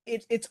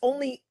it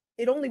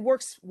only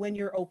works when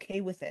you're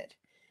okay with it.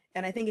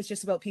 And I think it's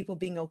just about people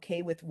being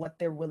okay with what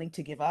they're willing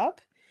to give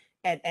up,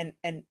 and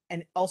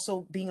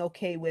also being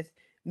okay with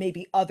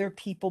maybe other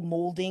people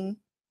molding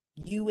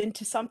you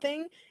into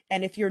something.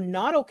 And if you're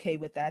not okay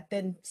with that,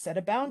 then set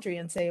a boundary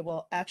and say,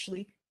 well,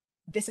 actually,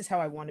 this is how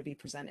I want to be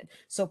presented.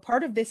 So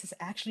part of this is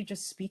actually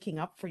just speaking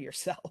up for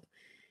yourself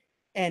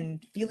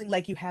and feeling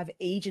like you have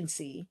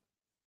agency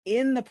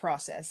in the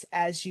process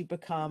as you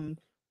become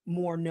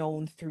more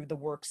known through the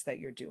works that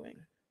you're doing.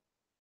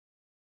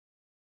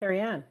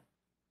 Carrianne.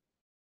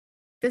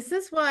 This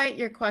is why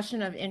your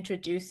question of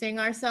introducing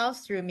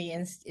ourselves threw me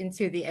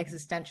into the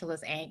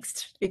existentialist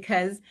angst,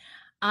 because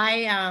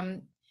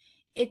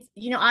it's,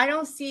 I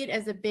don't see it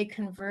as a big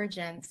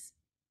convergence,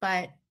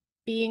 but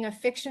being a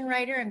fiction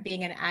writer and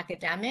being an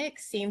academic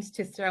seems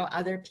to throw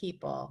other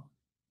people,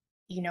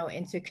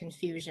 into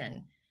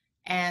confusion.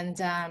 And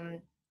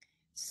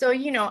so,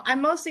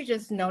 I'm mostly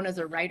just known as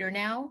a writer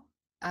now.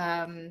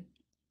 And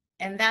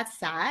that's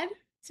sad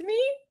to me,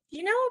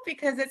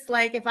 because it's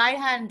like if I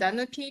hadn't done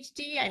the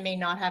PhD, I may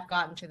not have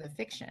gotten to the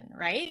fiction,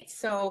 right?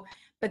 So,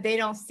 but they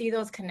don't see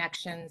those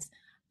connections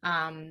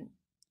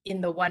in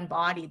the one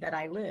body that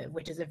I live,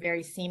 which is a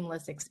very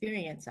seamless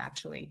experience,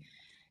 actually.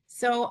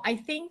 So I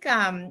think,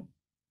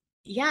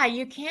 yeah,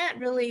 you can't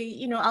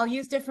really, I'll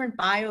use different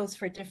bios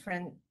for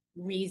different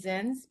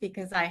reasons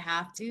because I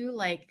have to.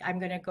 Like, I'm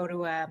going to go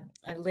to a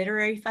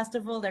literary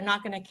festival. They're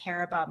not going to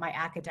care about my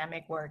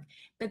academic work,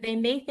 but they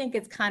may think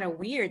it's kind of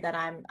weird that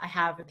I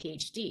have a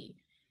PhD.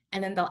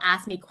 And then they'll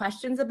ask me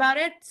questions about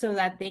it so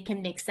that they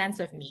can make sense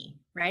of me,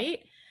 right?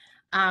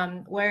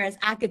 Whereas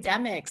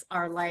academics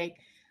are like,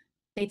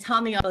 they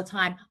tell me all the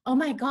time, oh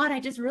my God,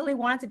 I just really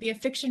wanted to be a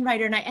fiction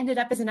writer and I ended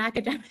up as an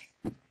academic,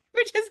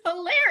 which is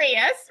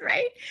hilarious,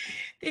 right?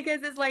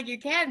 Because it's like, you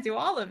can do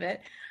all of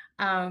it.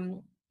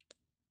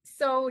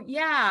 So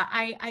yeah,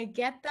 I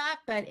get that,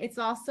 but it's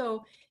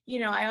also,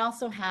 I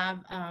also have,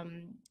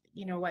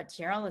 what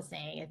Cheryl is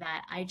saying,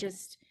 that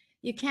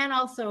you can't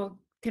also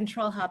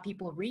control how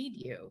people read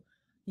you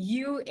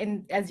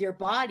as your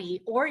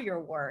body or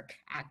your work,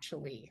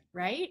 actually,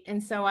 right?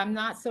 And so I'm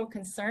not so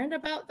concerned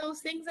about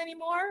those things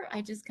anymore.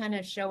 I just kind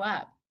of show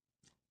up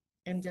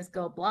and just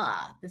go,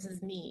 blah, this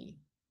is me.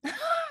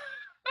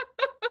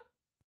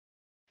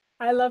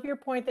 I love your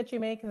point that you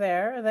make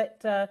there,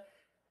 that,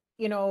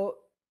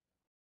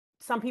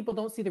 some people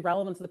don't see the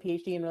relevance of the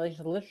PhD in relation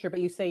to the literature, but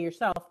you say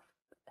yourself,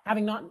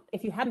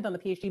 if you hadn't done the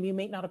PhD, you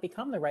may not have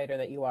become the writer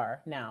that you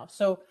are now.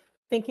 So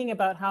thinking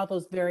about how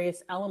those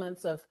various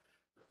elements of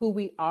who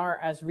we are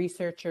as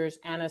researchers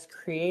and as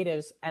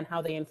creatives and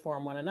how they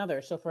inform one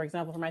another. So for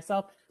example, for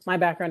myself, my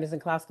background is in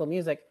classical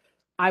music.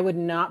 I would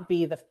not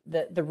be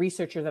the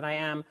researcher that I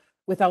am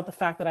without the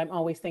fact that I'm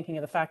always thinking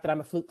of the fact that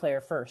I'm a flute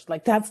player first.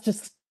 Like that's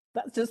just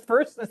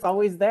first, it's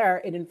always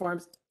there. It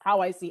informs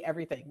how I see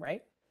everything,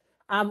 right?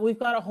 We've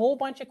got a whole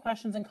bunch of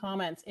questions and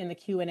comments in the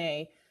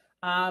Q&A.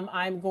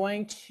 I'm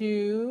going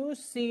to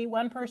see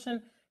one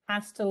person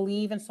has to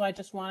leave, and so I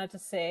just wanted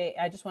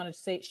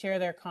to share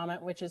their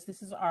comment, which is,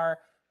 this is our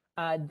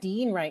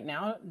dean right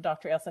now,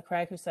 Dr. Elsa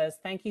Craig, who says,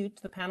 thank you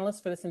to the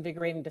panelists for this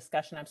invigorating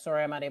discussion. I'm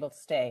sorry I'm not able to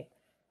stay,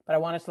 but I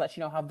wanted to let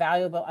you know how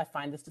valuable I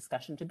find this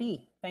discussion to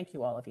be. Thank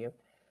you, all of you.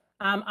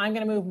 I'm going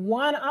to move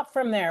one up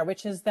from there,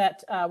 which is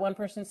that one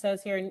person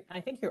says here, and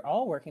I think you're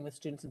all working with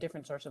students in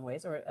different sorts of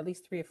ways, or at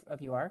least three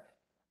of you are.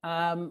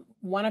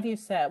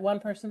 One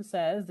person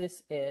says,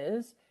 this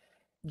is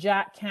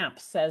Jack Camp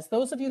says,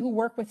 those of you who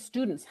work with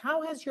students,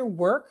 how has your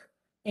work,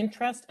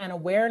 interest, and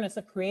awareness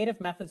of creative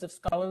methods of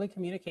scholarly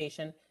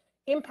communication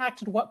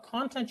impacted what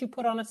content you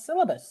put on a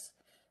syllabus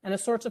and the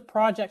sorts of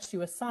projects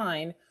you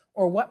assign,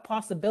 or what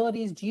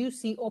possibilities do you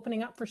see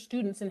opening up for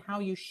students in how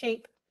you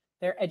shape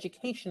their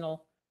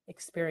educational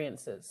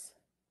experiences?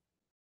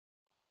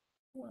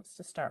 Who wants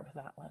to start with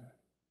that one?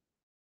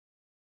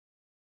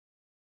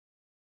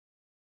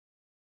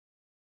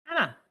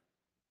 Anna.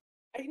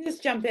 I can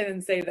just jump in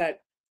and say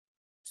that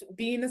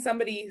being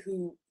somebody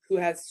who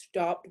has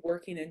stopped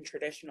working in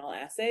traditional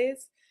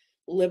essays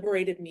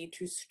liberated me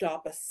to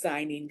stop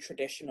assigning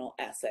traditional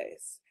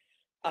essays.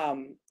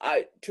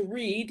 To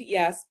read,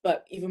 yes,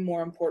 but even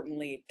more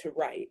importantly, to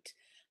write.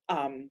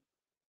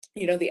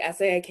 You know, the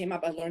essay I came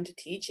up, I learned to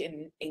teach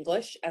in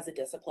English as a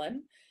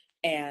discipline,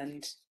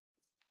 and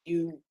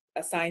you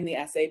assign the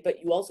essay,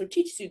 but you also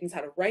teach students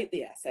how to write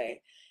the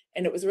essay.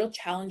 And it was a real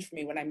challenge for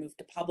me when I moved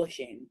to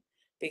publishing,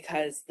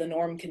 because the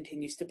norm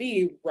continues to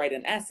be write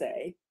an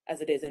essay, as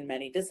it is in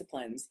many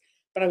disciplines,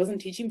 but I wasn't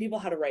teaching people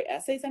how to write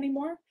essays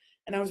anymore.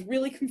 And I was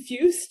really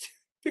confused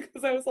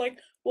because I was like,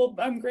 well,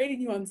 I'm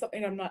grading you on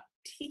something I'm not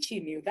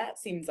teaching you. That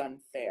seems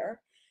unfair.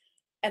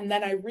 And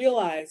then I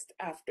realized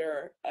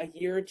after a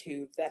year or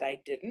two that I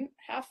didn't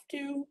have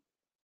to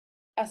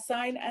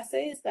assign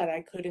essays, that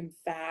I could in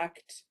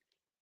fact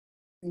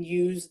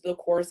use the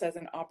course as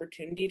an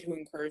opportunity to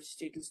encourage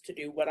students to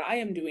do what I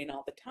am doing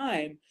all the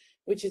time,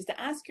 which is to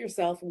ask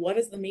yourself, what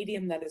is the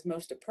medium that is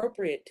most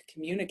appropriate to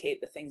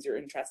communicate the things you're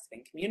interested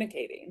in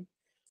communicating?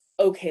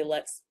 Okay,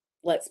 let's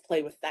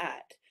play with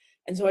that.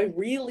 And so I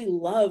really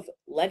love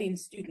letting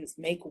students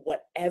make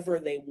whatever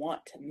they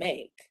want to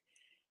make,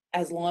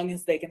 as long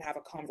as they can have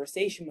a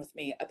conversation with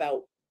me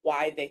about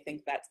why they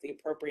think that's the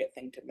appropriate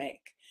thing to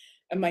make.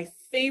 And my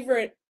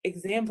favorite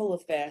example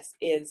of this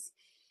is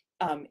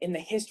in the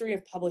history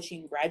of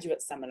publishing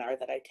graduate seminar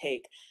that I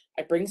take.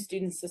 I bring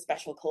students to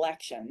special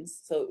collections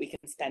so that we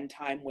can spend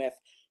time with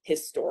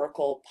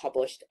historical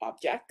published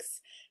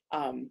objects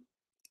and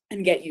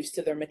get used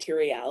to their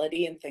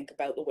materiality and think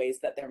about the ways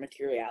that their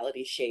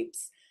materiality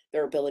shapes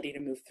their ability to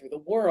move through the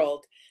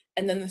world.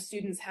 And then the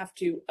students have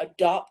to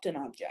adopt an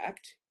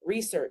object,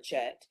 research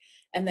it,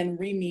 and then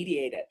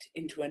remediate it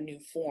into a new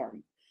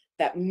form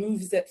that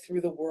moves it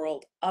through the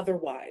world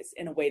otherwise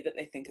in a way that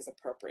they think is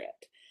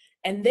appropriate.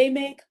 And they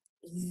make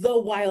the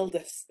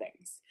wildest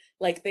things.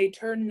 Like they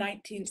turn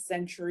 19th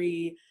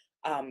century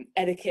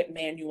etiquette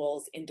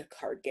manuals into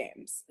card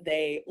games.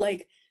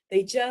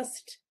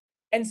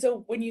 And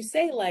so when you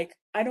say like,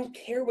 I don't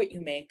care what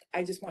you make,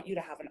 I just want you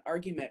to have an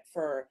argument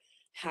for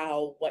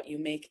how what you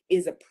make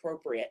is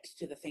appropriate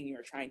to the thing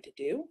you're trying to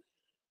do,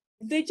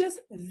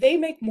 they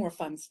make more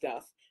fun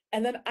stuff.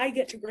 And then I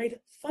get to grade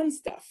fun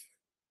stuff.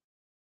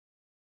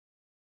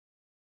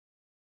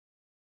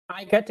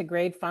 I get to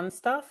grade fun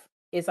stuff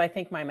is, I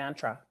think, my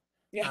mantra.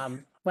 Yeah.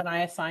 When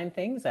I assign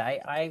things,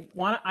 I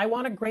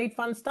want to grade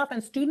fun stuff,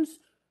 and students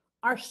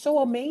are so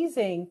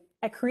amazing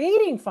at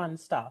creating fun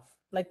stuff.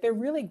 Like they're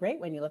really great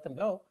when you let them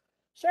go.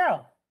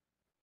 Cheryl.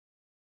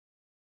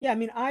 Yeah, I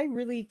mean, I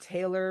really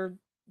tailor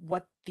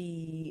what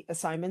the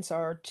assignments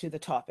are to the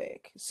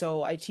topic.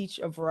 So I teach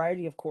a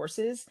variety of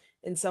courses.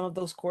 In some of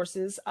those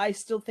courses, I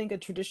still think a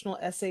traditional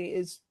essay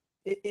is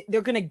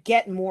they're going to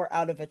get more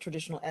out of a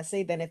traditional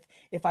essay than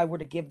if I were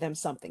to give them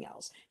something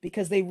else,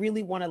 because they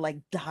really want to like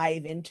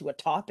dive into a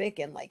topic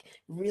and like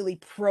really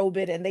probe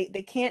it, and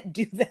they can't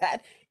do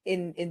that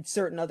in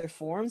certain other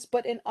forms.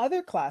 But in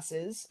other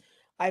classes,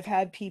 I've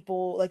had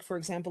people, like for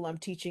example, I'm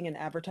teaching an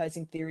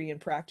advertising theory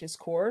and practice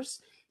course.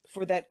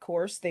 For that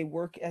course, they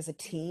work as a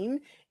team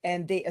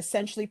and they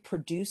essentially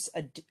produce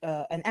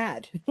an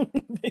ad,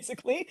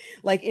 basically,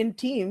 like in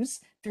teams.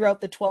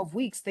 Throughout the 12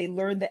 weeks, they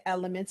learn the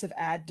elements of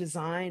ad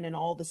design and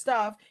all the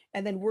stuff.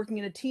 And then working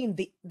in a team,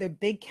 the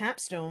big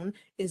capstone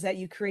is that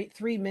you create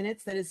 3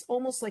 minutes that is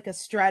almost like a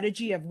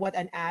strategy of what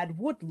an ad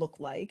would look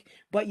like,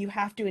 but you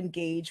have to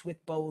engage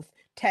with both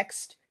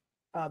text,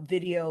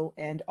 video,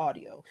 and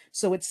audio.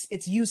 So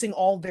it's using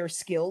all their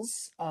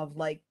skills of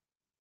like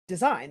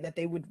design that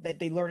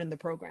they learn in the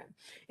program.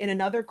 In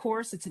another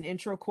course, it's an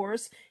intro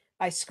course,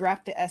 I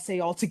scrapped the essay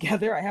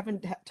altogether. I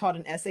haven't taught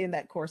an essay in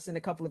that course in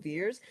a couple of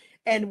years.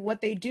 And what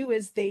they do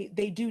is they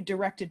do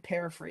directed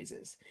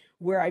paraphrases,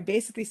 where I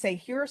basically say,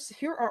 here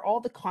are all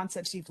the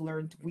concepts you've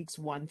learned weeks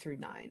 1 through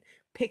 9.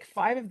 Pick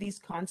 5 of these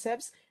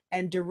concepts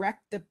and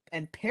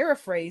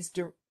paraphrase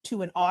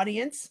to an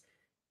audience,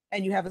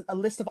 and you have a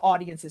list of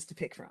audiences to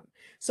pick from.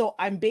 So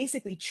I'm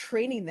basically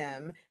training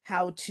them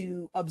how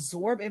to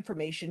absorb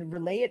information,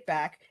 relay it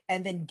back,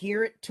 and then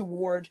gear it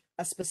toward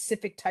a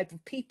specific type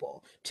of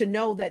people, to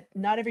know that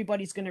not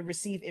everybody's going to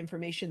receive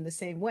information the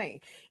same way.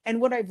 And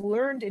what I've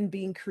learned in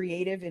being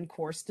creative in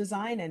course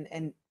design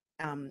and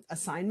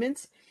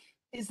assignments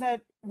is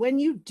that when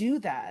you do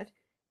that,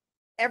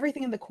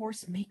 everything in the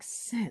course makes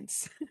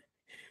sense.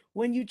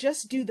 When you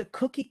just do the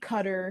cookie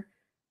cutter,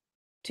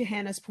 to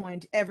Hannah's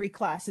point, every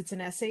class it's an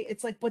essay,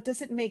 it's like, but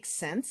does it make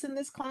sense in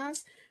this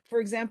class? For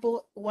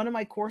example, one of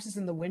my courses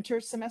in the winter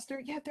semester,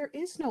 yeah, there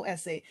is no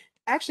essay.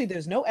 Actually,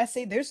 there's no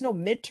essay, there's no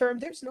midterm,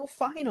 there's no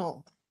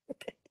final.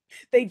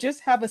 They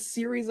just have a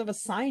series of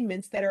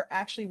assignments that are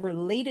actually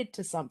related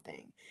to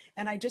something.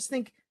 And I just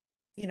think,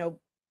 you know,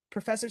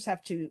 professors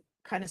have to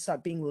kind of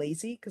stop being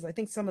lazy, because I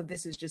think some of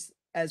this is just,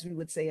 as we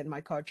would say in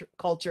my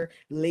culture,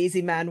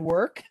 lazy man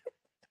work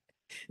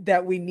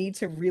that we need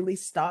to really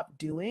stop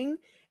doing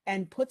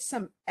and put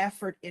some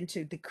effort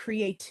into the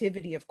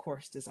creativity of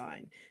course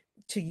design,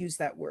 to use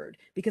that word,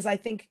 because I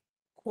think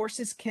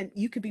courses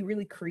you could be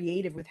really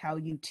creative with how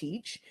you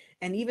teach.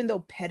 And even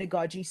though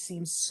pedagogy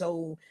seems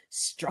so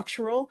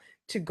structural,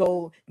 to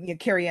go, you know,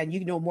 Carrianne,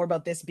 you know more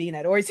about this being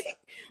at Orsay,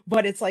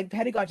 but it's like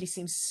pedagogy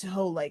seems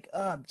so like,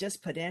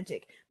 just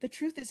pedantic. The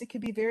truth is it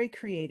could be very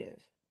creative.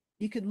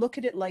 You could look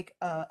at it like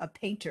a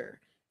painter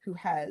who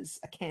has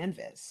a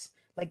canvas.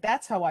 Like,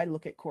 that's how I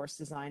look at course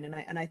design.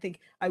 And I think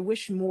I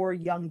wish more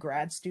young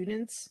grad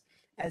students,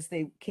 as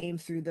they came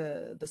through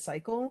the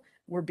cycle,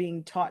 were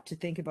being taught to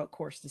think about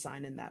course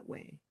design in that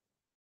way.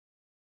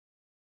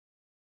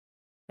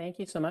 Thank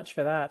you so much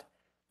for that.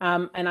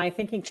 And I'm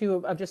thinking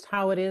too of just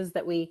how it is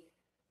that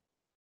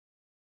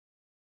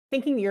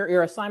thinking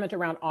your assignment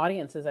around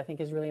audiences, I think,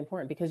 is really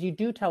important, because you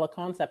do tell a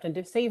concept, and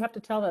to say you have to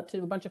tell that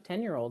to a bunch of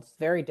 10-year-olds,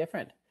 very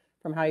different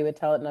from how you would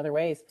tell it in other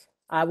ways.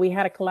 We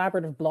had a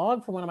collaborative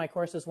blog for one of my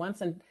courses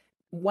once, and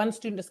one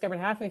student discovered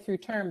halfway through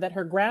term that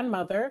her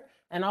grandmother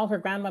and all her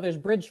grandmother's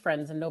bridge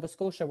friends in Nova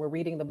Scotia were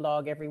reading the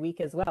blog every week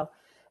as well.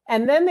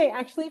 And then they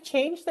actually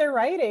changed their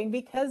writing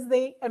because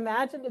they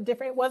imagined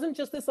it wasn't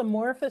just this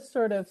amorphous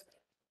sort of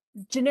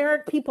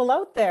generic people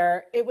out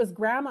there. It was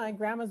grandma and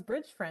grandma's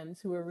bridge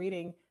friends who were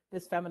reading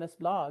this feminist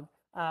blog,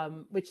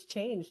 which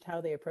changed how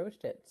they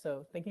approached it.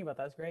 So thinking about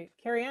that is great.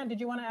 Carrianne,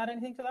 did you want to add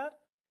anything to that?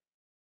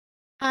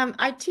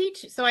 I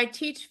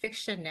teach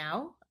fiction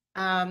now.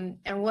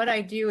 And what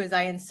I do is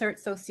I insert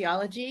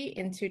sociology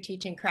into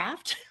teaching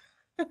craft.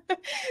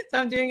 So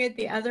I'm doing it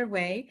the other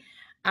way.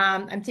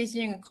 I'm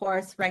teaching a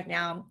course right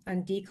now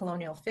on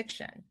decolonial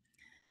fiction.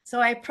 So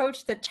I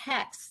approach the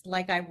text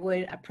like I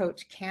would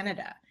approach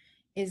Canada,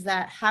 is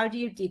that how do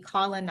you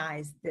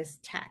decolonize this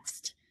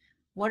text?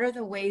 What are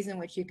the ways in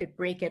which you could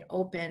break it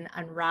open,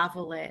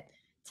 unravel it,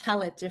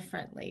 tell it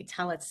differently,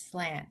 tell it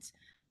slant?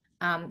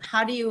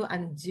 How do you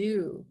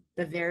undo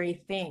the very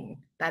thing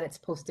that it's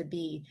supposed to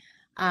be?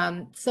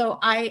 So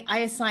I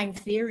assign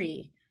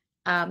theory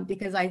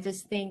because I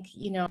just think,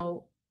 you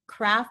know,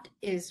 craft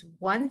is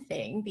one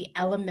thing, the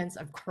elements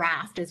of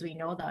craft as we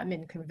know them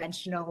in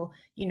conventional,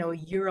 you know,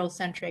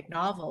 Eurocentric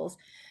novels,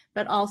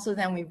 but also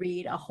then we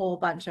read a whole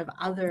bunch of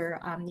other,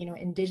 you know,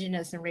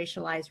 Indigenous and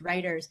racialized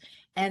writers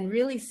and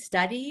really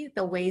study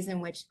the ways in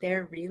which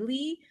they're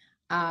really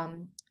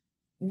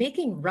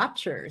making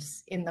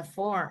ruptures in the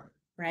form,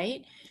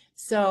 right?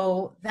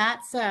 So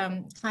that's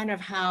kind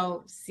of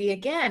how, see,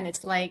 again,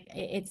 it's like,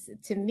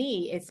 to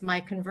me, it's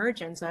my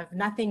convergence of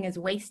nothing is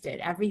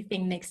wasted.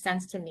 Everything makes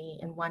sense to me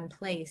in one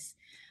place.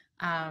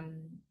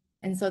 And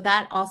so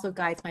that also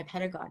guides my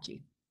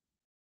pedagogy.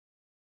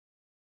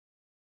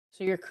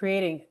 So you're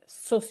creating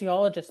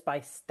sociologists by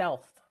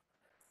stealth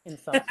in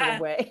some sort of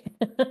way.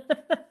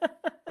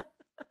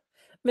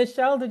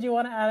 Michelle, did you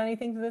want to add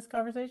anything to this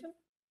conversation?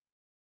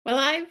 Well,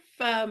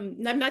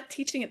 I'm not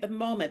teaching at the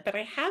moment, but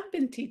I have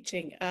been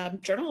teaching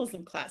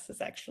journalism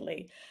classes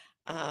actually,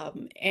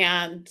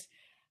 and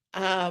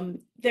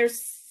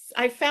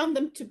I found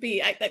them to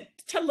be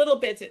a little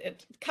bit, a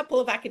couple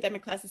of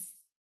academic classes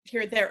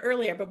here or there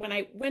earlier, but when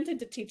I went in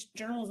to teach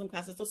journalism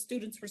classes, those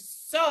students were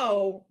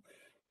so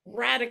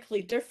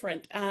radically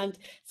different, and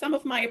some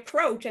of my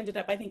approach ended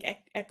up, I think,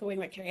 echoing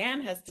what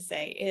Carrianne has to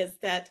say, is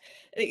that,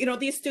 you know,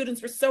 these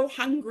students were so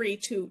hungry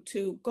to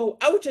go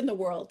out in the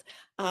world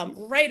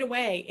right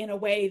away in a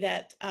way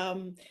that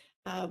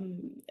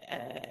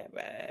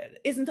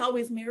isn't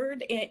always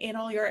mirrored in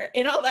all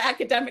the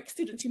academic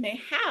students you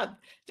may have,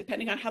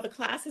 depending on how the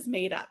class is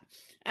made up.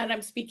 And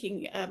I'm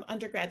speaking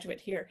undergraduate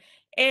here.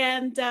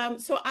 And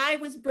so I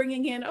was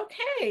bringing in,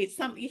 okay,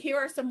 here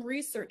are some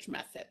research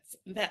methods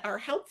that are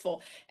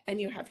helpful.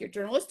 And you have your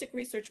journalistic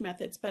research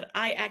methods, but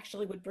I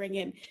actually would bring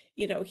in,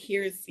 you know,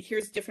 here's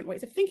different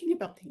ways of thinking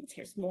about things.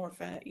 Here's more of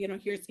a, you know,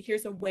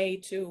 here's a way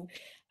to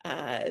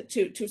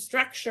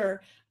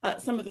structure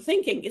some of the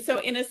thinking. So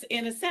in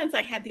a sense,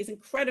 I had these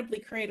incredibly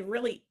creative,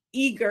 really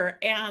eager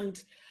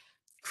and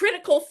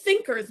critical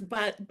thinkers,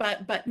 but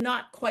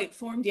not quite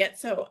formed yet.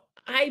 So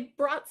I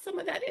brought some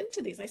of that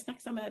into these. I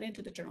snuck some of that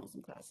into the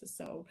journalism classes.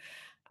 So,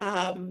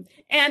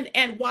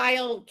 and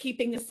while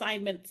keeping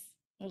assignments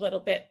a little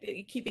bit,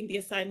 keeping the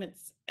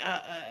assignments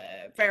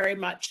very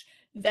much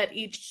that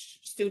each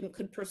student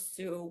could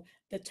pursue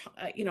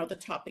you know, the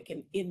topic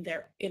in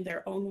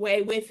their own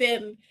way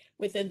within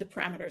the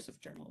parameters of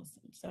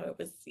journalism. So it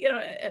was, you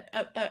know,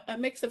 a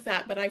mix of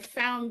that. But I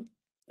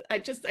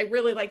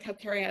really liked how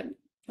Carrianne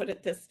put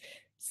it, this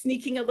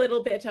sneaking a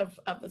little bit of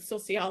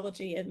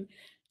sociology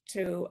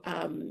into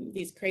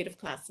these creative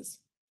classes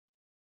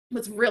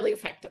was really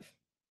effective.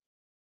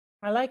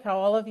 I like how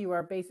all of you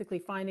are basically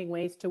finding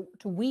ways to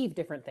weave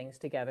different things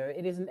together.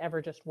 It isn't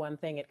ever just one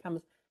thing.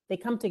 They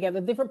come together.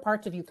 Different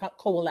parts of you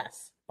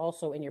coalesce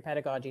also in your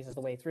pedagogies as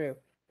the way through.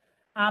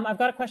 I've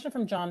got a question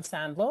from John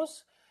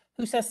Sandlos,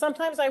 who says,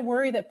 sometimes I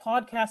worry that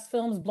podcasts,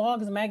 films,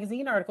 blogs, and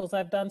magazine articles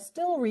I've done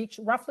still reach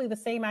roughly the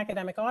same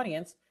academic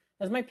audience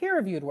as my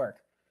peer-reviewed work.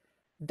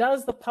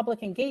 Does the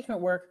public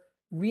engagement work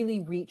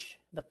really reach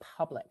the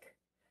public?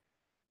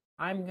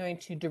 I'm going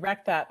to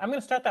direct that. I'm going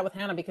to start that with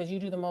Hannah because you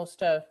do the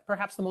most,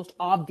 perhaps the most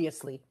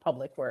obviously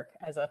public work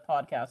as a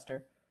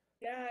podcaster.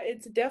 Yeah,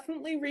 it's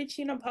definitely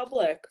reaching a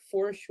public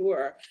for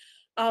sure.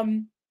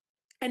 And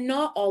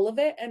not all of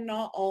it and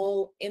not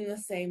all in the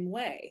same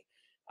way.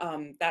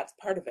 That's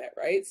part of it,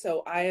 right?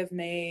 So I have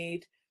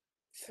made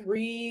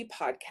 3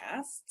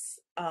 podcasts.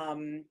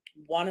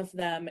 One of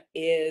them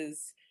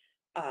is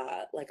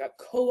like a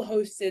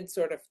co-hosted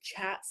sort of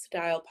chat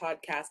style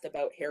podcast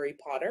about Harry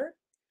Potter.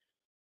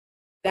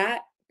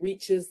 That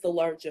reaches the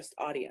largest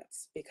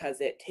audience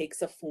because it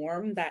takes a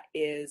form that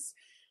is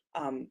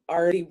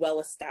already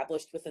well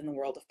established within the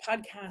world of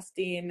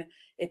podcasting.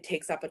 It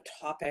takes up a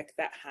topic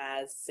that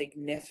has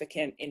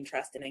significant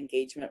interest and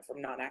engagement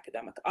from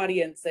non-academic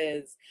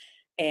audiences,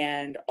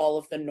 and all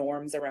of the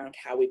norms around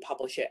how we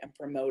publish it and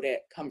promote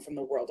it come from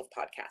the world of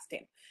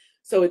podcasting.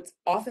 So it's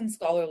often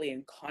scholarly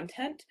in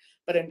content,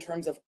 but in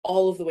terms of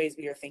all of the ways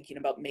we are thinking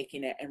about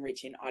making it and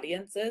reaching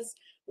audiences,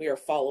 we are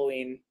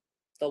following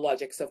the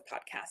logics of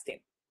podcasting.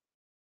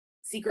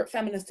 Secret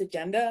Feminist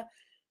Agenda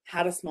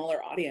had a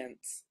smaller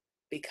audience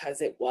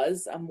because it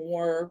was a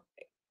more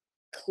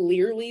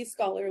clearly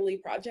scholarly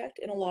project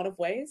in a lot of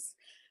ways.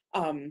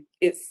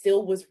 It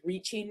still was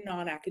reaching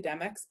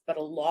non-academics, but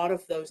a lot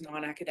of those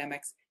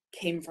non-academics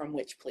came from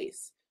Witch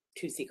Please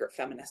to Secret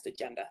Feminist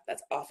Agenda.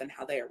 That's often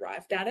how they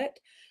arrived at it.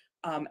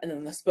 And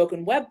then the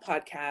Spoken Web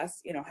podcast,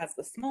 has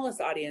the smallest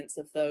audience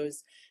of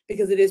those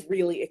because it is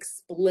really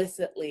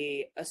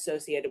explicitly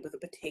associated with a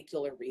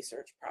particular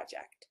research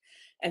project.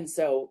 And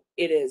so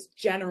it is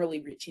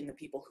generally reaching the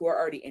people who are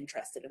already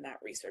interested in that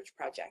research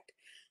project.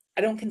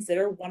 I don't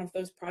consider one of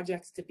those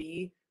projects to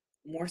be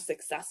more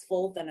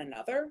successful than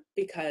another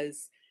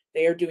because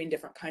they are doing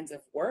different kinds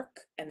of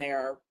work and they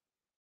are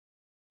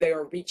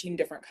reaching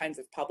different kinds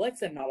of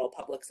publics, and not all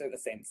publics are the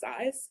same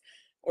size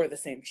or the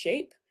same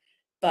shape.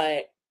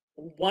 But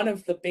one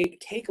of the big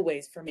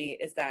takeaways for me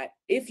is that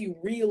if you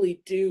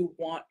really do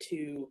want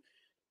to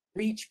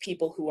reach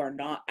people who are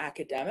not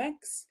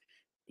academics,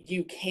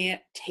 you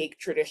can't take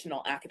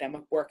traditional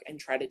academic work and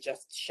try to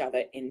just shove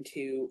it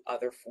into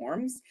other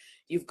forms.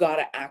 You've got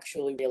to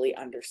actually really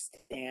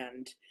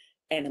understand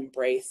and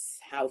embrace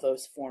how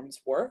those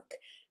forms work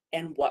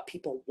and what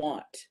people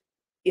want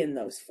in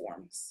those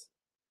forms.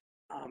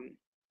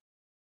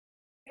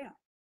 Yeah.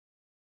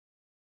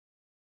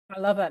 I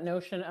love that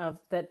notion of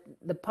that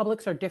the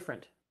publics are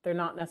different. They're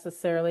not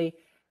necessarily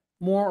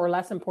more or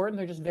less important.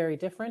 They're just very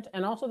different.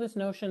 And also this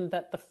notion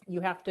that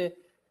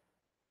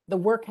the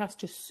work has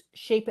to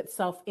shape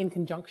itself in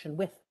conjunction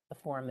with the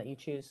form that you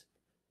choose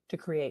to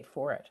create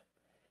for it.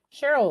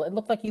 Cheryl, it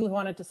looked like you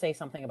wanted to say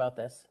something about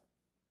this.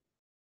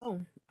 Oh,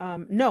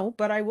 no,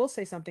 but I will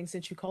say something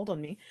since you called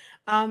on me.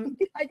 I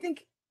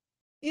think,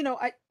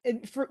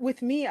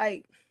 with me,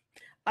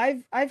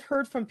 I've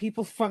heard from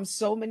people from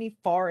so many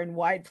far and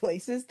wide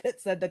places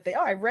that said that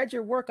I read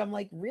your work. I'm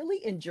like,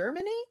 really? In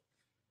Germany?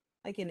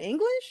 Like in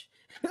English?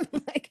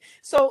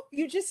 So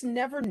you just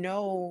never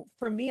know.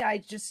 For me, I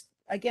just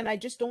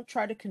don't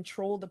try to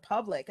control the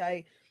public.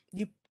 I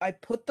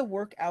put the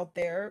work out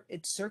there,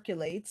 it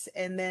circulates,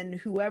 and then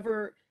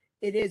whoever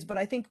it is. But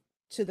I think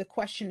to the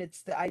question,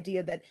 it's the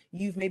idea that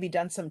you've maybe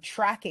done some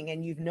tracking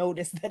and you've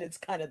noticed that it's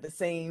kind of the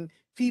same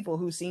people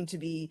who seem to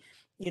be,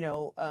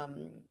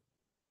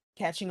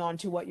 catching on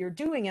to what you're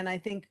doing. And I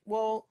think,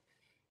 well,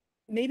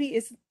 maybe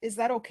is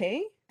that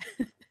okay?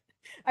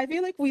 I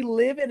feel like we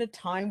live in a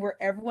time where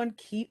everyone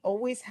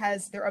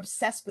they're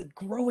obsessed with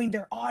growing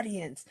their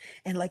audience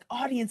and like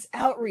audience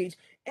outreach.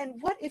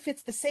 And what if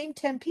it's the same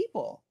 10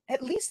 people?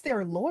 At least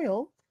they're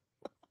loyal,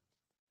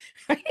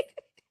 right?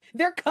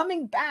 They're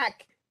coming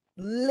back.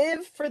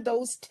 Live for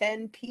those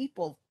 10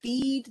 people,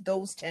 feed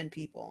those 10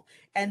 people,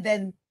 and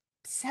then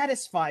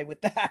satisfy with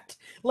that.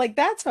 Like,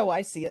 that's how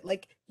I see it.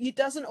 Like, it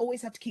doesn't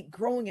always have to keep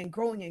growing and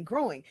growing and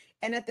growing.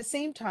 And at the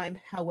same time,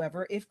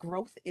 however, if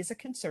growth is a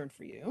concern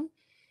for you,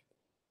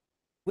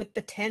 with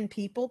the 10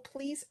 people,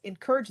 please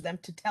encourage them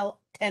to tell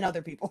 10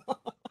 other people.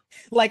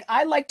 Like,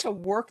 I like to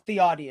work the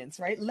audience,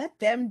 right? Let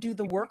them do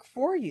the work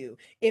for you.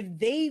 If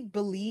they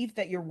believe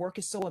that your work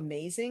is so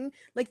amazing,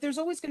 like, there's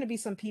always going to be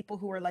some people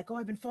who are like, oh,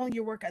 I've been following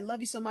your work, I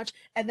love you so much.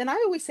 And then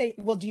I always say,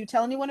 well, do you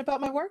tell anyone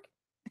about my work?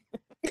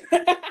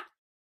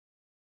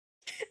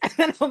 And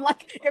then I'm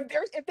like,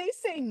 if they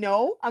say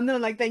no, I'm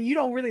then like, then you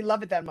don't really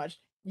love it that much.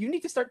 You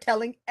need to start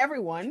telling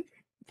everyone,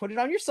 put it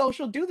on your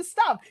social, do the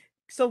stuff.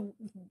 So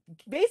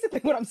basically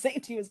what I'm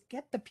saying to you is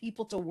get the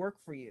people to work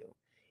for you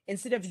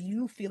instead of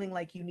you feeling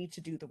like you need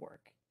to do the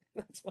work.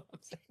 That's what I'm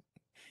saying.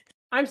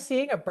 I'm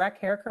seeing a Breck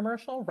hair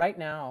commercial right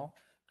now.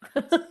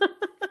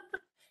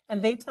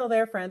 and they tell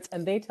their friends,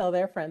 and they tell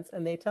their friends,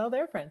 and they tell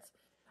their friends.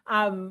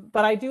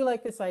 But I do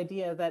like this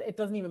idea that it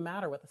doesn't even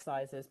matter what the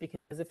size is, because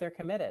if they're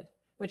committed,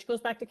 which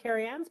goes back to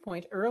Carrianne's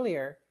point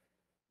earlier,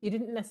 you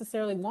didn't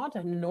necessarily want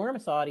an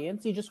enormous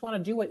audience. You just want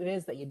to do what it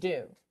is that you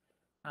do.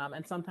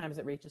 And sometimes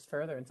it reaches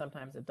further and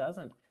sometimes it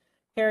doesn't.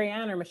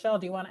 Carrianne or Michelle,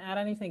 do you want to add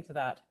anything to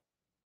that?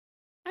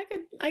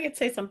 I could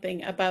say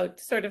something about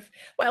sort of,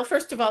 well,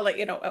 first of all, like,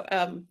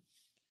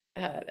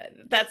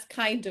 that's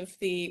kind of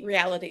the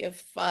reality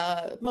of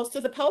most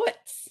of the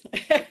poets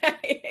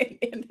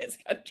in this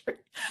country.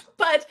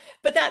 But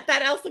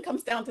that also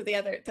comes down to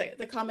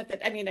the comment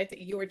that, I mean, I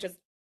think you were just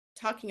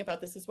talking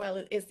about this as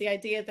well, is the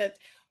idea that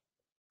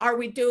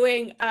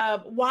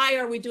why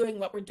are we doing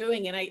what we're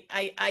doing? And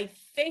I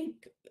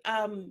think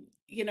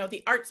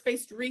the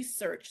arts-based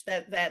research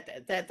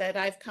that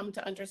I've come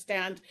to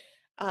understand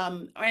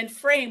and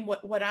frame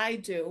what I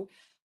do,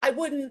 I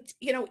wouldn't,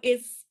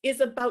 is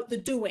about the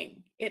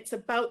doing. It's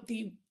about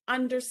the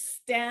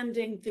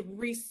understanding the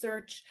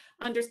research,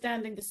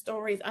 understanding the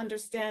stories,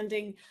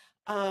 understanding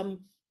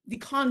the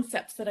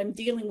concepts that I'm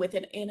dealing with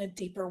in a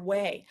deeper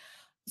way.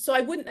 So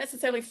I wouldn't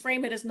necessarily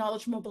frame it as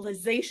knowledge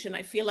mobilization.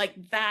 I feel like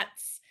that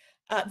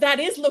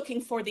is looking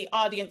for the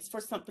audience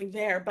for something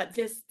there, but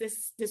this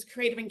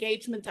creative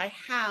engagement I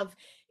have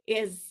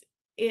is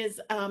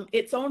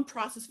its own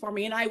process for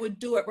me, and I would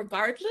do it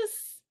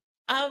regardless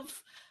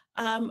of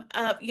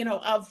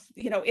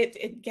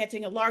it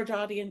getting a large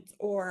audience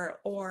or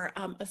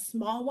a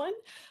small one,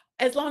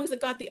 as long as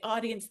it got the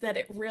audience that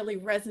it really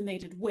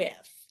resonated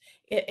with.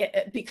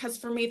 Because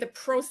for me, the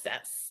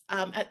process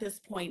at this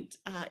point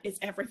is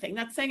everything.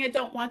 Not saying I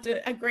don't want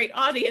a great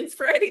audience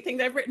for anything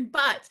that I've written,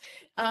 but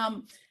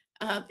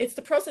it's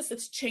the process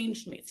that's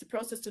changed me. It's the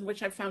process in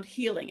which I've found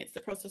healing. It's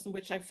the process in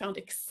which I've found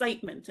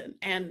excitement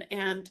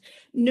and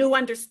new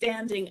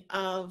understanding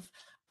of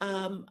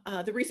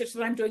the research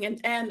that I'm doing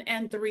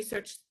and the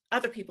research,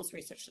 other people's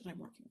research that I'm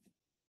working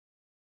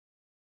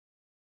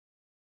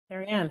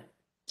with. Carrianne.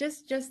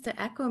 Just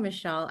to echo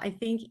Michelle, I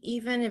think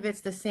even if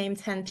it's the same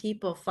 10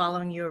 people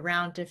following you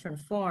around different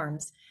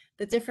forms,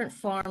 the different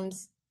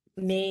forms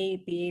may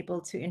be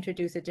able to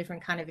introduce a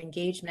different kind of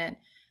engagement,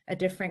 a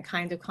different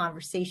kind of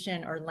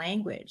conversation or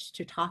language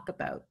to talk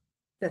about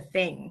the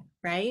thing,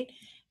 right?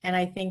 And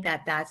I think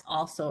that that's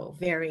also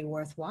very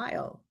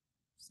worthwhile.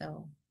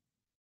 So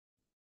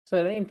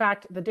in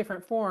fact, the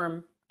different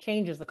form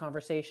changes the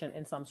conversation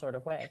in some sort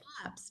of way.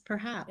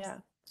 Perhaps. Yeah.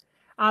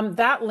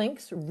 That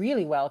links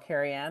really well,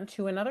 Carrianne,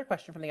 to another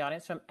question from the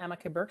audience from Emma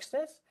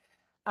Kibergstis.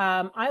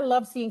 I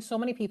love seeing so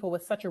many people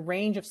with such a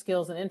range of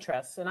skills and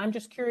interests, and I'm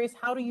just curious,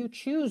 how do you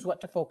choose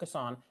what to focus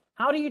on?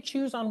 How do you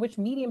choose on which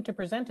medium to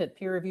present it?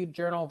 Peer-reviewed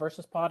journal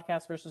versus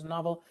podcast versus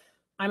novel?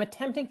 I'm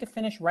attempting to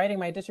finish writing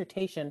my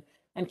dissertation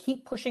and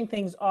keep pushing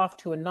things off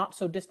to a not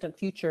so distant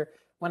future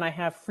when I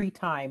have free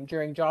time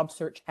during job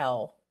search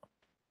hell.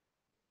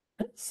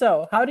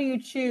 So how do you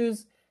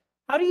choose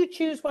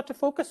what to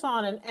focus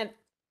on, and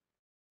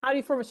how do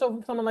you, for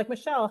someone like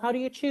Michelle, how do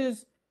you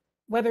choose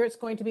whether it's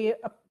going to be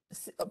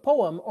a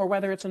poem or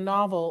whether it's a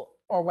novel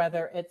or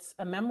whether it's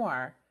a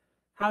memoir?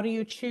 How do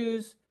you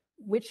choose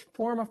which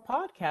form of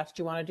podcast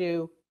you want to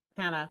do,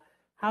 Hannah?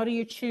 How do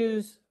you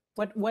choose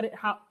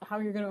how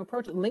you're going to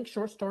approach it? Link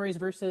short stories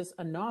versus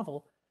a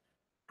novel.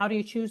 How do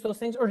you choose those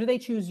things, or do they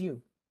choose you?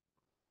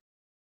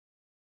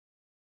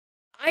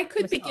 I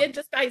could begin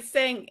just by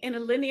saying, in a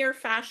linear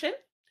fashion,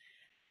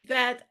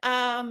 that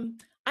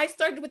I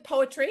started with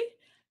poetry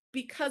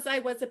because I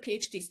was a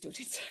PhD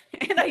student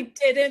and I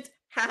didn't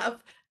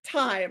have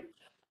time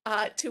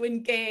to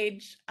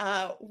engage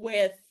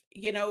with,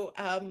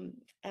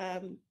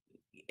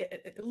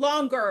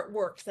 longer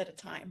works at a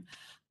time.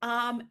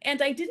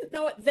 And I didn't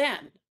know it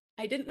then.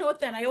 I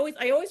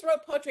always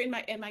wrote poetry in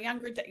my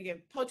younger days.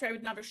 Poetry I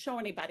would never show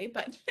anybody,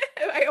 but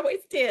I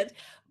always did.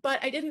 But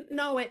I didn't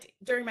know it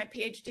during my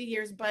PhD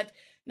years. But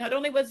not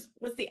only was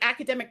the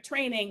academic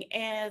training,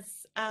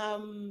 as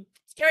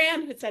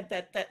Carrianne who said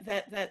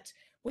that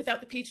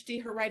without the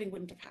PhD, her writing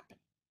wouldn't have happened.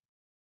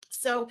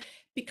 So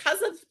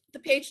because of the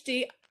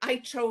PhD, I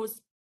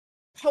chose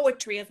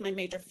poetry as my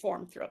major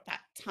form throughout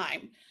that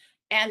time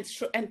and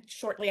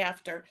shortly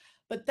after.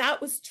 But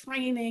that was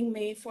training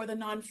me for the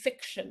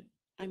nonfiction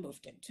I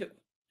moved into.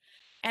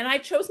 And I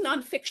chose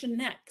nonfiction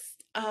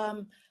next,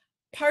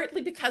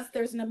 partly because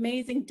there's an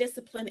amazing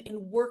discipline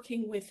in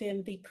working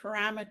within the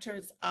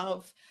parameters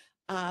of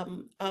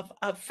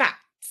facts,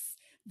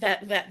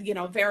 that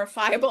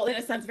verifiable, in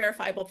a sense,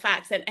 verifiable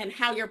facts, and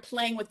how you're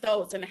playing with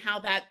those and how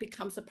that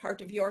becomes a part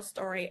of your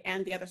story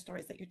and the other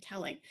stories that you're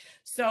telling.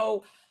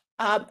 So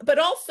but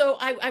also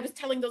I was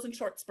telling those in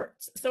short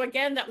spurts. So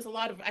again, that was a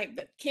lot of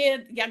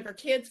younger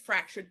kids,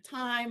 fractured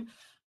time,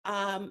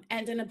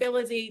 and an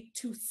ability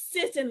to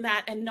sit in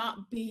that and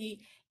not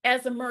be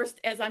as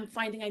immersed as I'm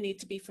finding I need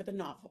to be for the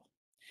novel.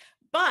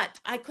 But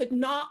I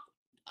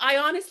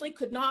honestly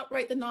could not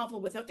write the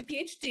novel without the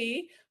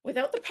PhD,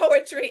 without the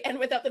poetry, and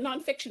without the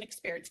nonfiction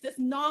experience. This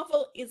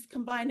novel is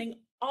combining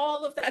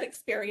all of that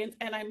experience,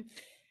 and I'm,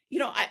 you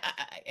know,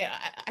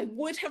 I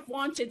would have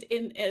wanted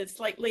in a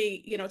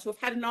slightly, you know, to have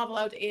had a novel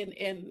out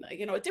in,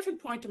 you know, a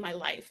different point in my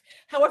life.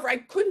 However, I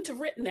couldn't have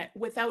written it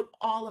without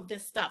all of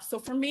this stuff. So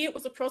for me, it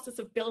was a process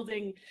of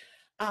building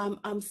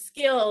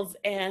skills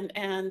and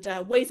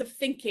ways of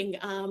thinking,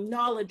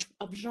 knowledge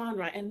of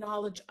genre and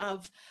knowledge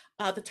of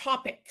the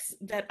topics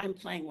that I'm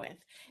playing with.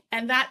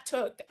 And that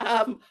took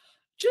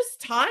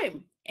just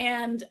time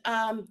and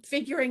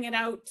figuring it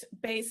out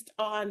based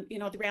on, you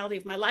know, the reality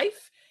of my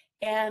life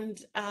and,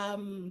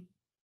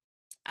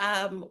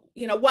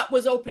 you know, what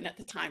was open at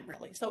the time,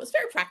 really. So it was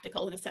very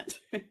practical in a sense.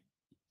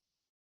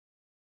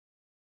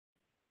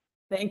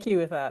 Thank you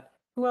with that.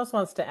 Who else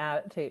wants to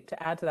add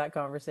to that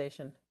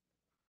conversation?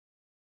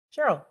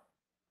 Cheryl.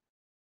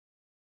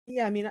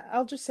 Yeah, I mean,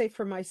 I'll just say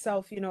for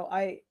myself, you know,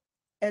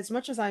 as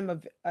much as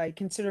I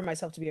consider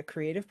myself to be a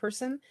creative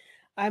person,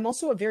 I'm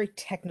also a very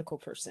technical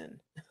person.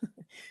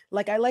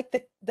 Like I like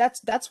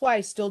that's why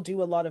I still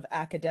do a lot of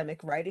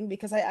academic writing,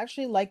 because I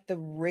actually like the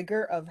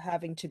rigor of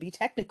having to be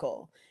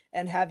technical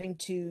and having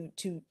to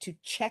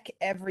check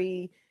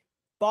every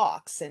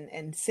box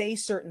and say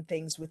certain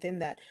things within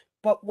that.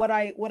 But what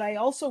I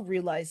also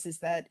realize is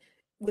that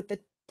with the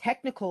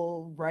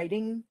technical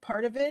writing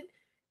part of it,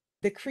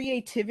 the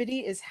creativity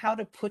is how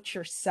to put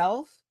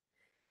yourself,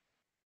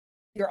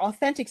 your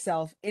authentic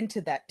self, into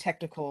that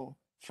technical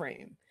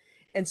frame.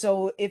 And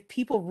so if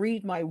people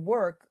read my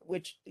work,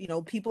 which, you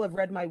know, people have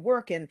read my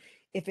work, and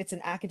if it's an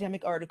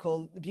academic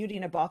article, Beauty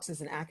in a Box is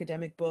an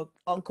academic book,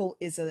 Uncle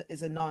is a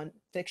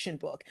nonfiction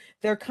book.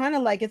 They're kind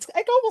of like, it's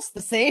like almost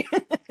the same.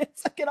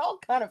 It's like it all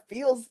kind of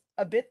feels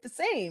a bit the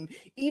same,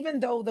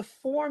 even though the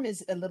form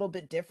is a little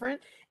bit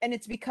different. And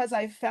it's because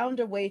I found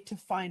a way to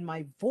find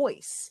my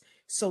voice.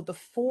 So the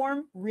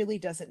form really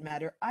doesn't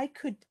matter. I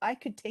could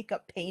take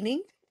up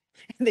painting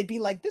and they'd be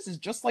like, this is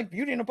just like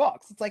Beauty in a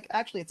Box. It's like,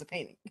 actually, it's a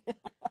painting.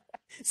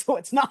 So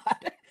it's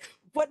not.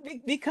 But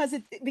because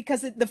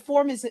the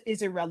form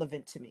is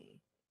irrelevant to me.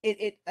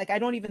 It like, I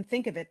don't even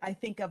think of it. I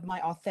think of my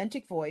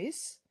authentic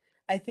voice.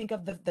 I think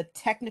of the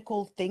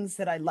technical things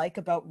that I like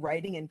about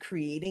writing and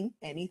creating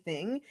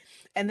anything.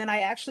 And then I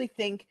actually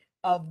think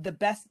of the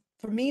best,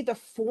 for me, the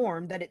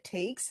form that it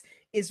takes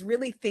is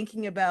really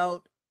thinking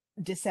about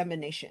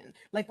dissemination.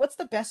 Like, what's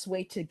the best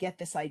way to get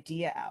this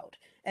idea out?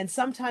 And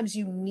sometimes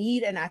you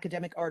need an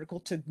academic article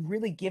to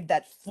really give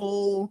that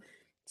full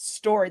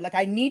story. Like,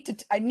 I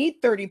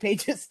need 30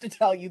 pages to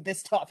tell you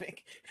this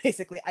topic.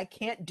 Basically, I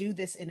can't do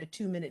this in a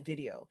 2-minute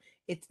video.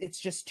 It's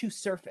just too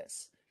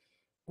surface.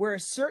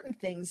 Whereas certain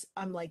things,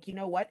 I'm like, you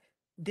know what?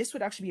 This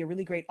would actually be a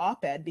really great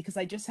op-ed, because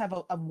I just have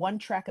a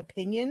one-track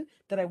opinion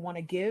that I want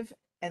to give,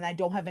 and I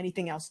don't have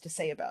anything else to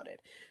say about it.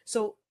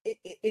 So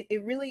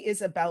it really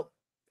is about,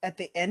 at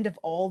the end of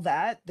all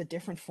that, the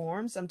different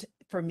forms,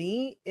 for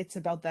me, it's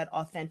about that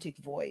authentic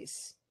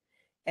voice.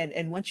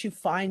 And once you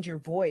find your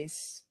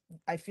voice,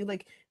 I feel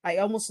like I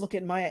almost look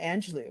at Maya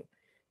Angelou,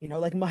 you know,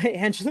 like Maya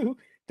Angelou,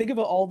 think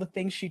about all the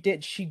things she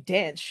did. She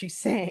danced, she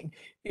sang,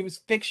 it was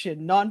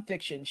fiction,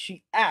 nonfiction,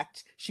 she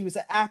was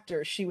an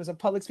actor, she was a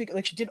public speaker,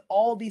 like she did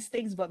all these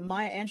things, but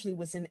Maya Angelou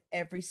was in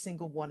every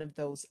single one of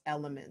those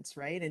elements,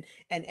 right?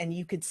 And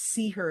you could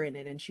see her in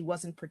it, and she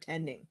wasn't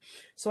pretending.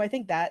 So I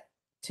think that,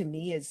 to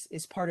me,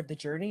 is part of the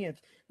journey of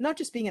not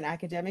just being an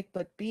academic,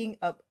 but being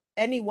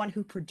anyone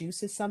who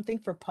produces something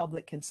for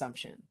public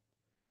consumption.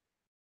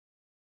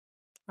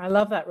 I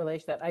love that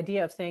that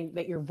idea of saying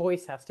that your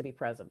voice has to be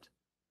present.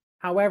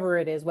 However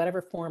it is,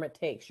 whatever form it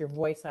takes, your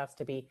voice has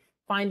to be,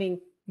 finding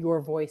your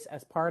voice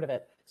as part of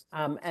it.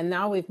 And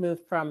now we've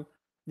moved from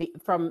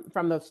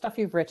the stuff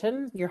you've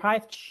written, your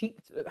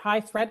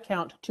high thread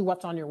count, to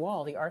what's on your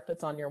wall, the art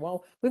that's on your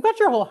wall. We've got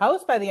your whole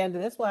house by the end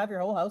of this. We'll have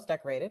your whole house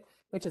decorated,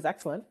 which is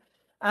excellent.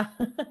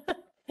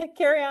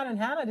 Carrianne and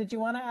Hannah, did you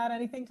want to add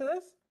anything to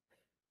this?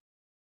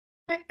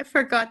 I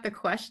forgot the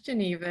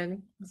question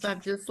even. So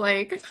I'm just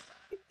like,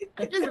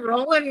 I'm just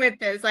rolling with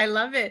this. I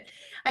love it.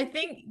 I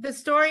think the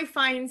story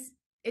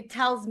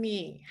tells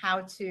me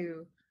how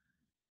to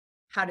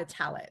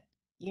tell it,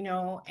 you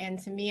know, and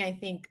to me, I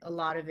think a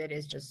lot of it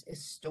is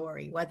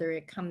story, whether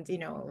it comes, you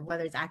know,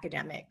 whether it's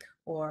academic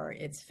or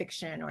it's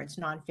fiction or it's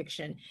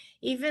nonfiction,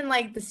 even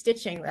like the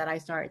stitching that I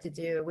started to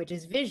do, which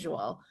is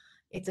visual,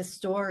 it's a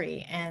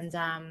story. And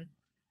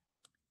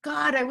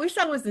God, I wish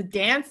I was a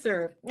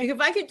dancer. Like, if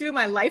I could do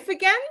my life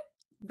again,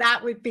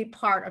 that would be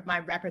part of my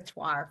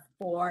repertoire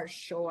for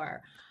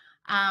sure.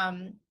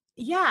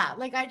 Yeah,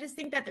 like I just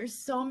think that there's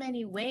so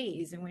many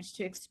ways in which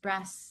to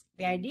express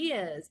the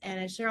ideas. And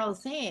as Cheryl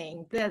is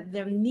saying,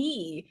 the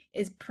me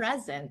is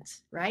present,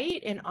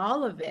 right? In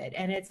all of it.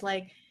 And it's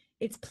like,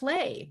 it's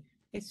play.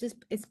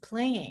 It's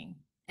playing.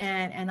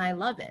 And I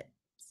love it.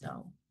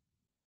 So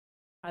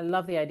I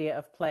love the idea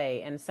of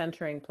play and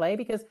centering play,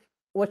 because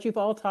what you've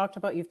all talked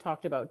about, you've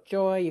talked about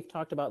joy, you've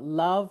talked about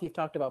love, you've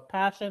talked about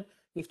passion,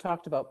 you've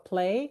talked about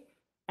play.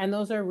 And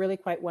those are really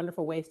quite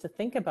wonderful ways to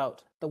think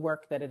about the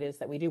work that it is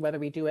that we do, whether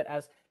we do it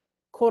as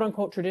quote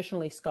unquote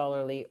traditionally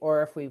scholarly,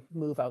 or if we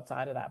move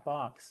outside of that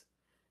box.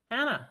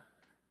 Hannah,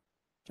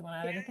 do you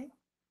want to add anything?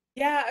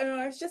 Yeah,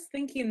 I was just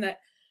thinking that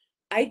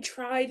I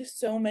tried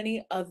so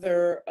many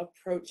other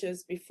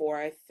approaches before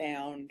I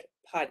found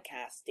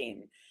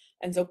podcasting.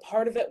 And so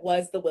part of it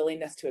was the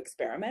willingness to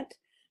experiment,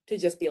 to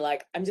just be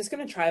like, I'm just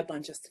going to try a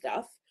bunch of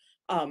stuff.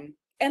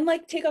 And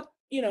like take up,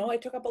 I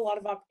took up a lot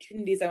of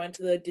opportunities. I went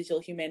to the Digital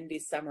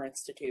Humanities Summer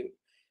Institute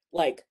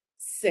like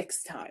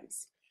 6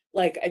 times.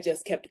 Like I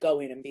just kept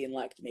going and being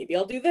like, maybe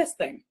I'll do this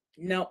thing.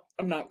 No,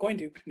 I'm not going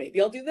to.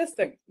 Maybe I'll do this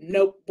thing.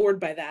 Nope, bored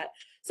by that.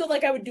 So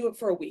like I would do it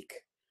for a week.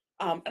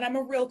 And I'm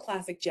a real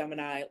classic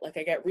Gemini. Like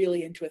I get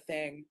really into a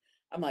thing.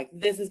 I'm like,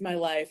 this is my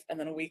life. And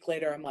then a week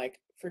later, I'm like,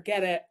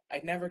 forget it.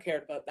 I never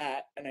cared about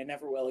that. And I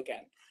never will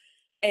again.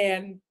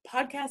 And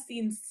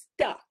podcasting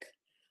stuck.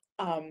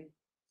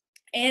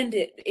 And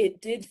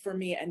it did for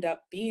me end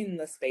up being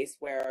the space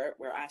where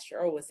as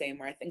Cheryl was saying,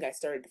 where I think I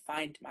started to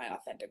find my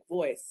authentic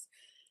voice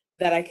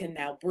that I can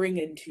now bring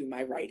into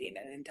my writing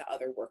and into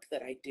other work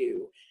that I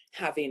do,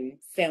 having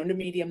found a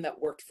medium that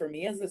worked for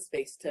me as a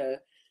space to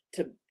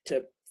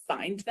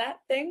find that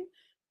thing.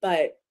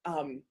 But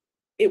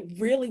it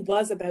really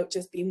was about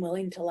just being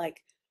willing to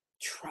like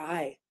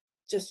try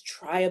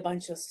a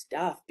bunch of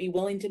stuff, be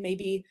willing to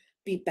maybe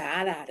be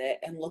bad at it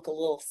and look a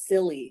little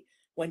silly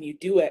when you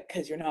do it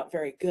because you're not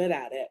very good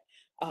at it.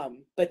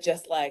 But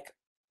just like,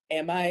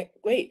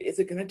 is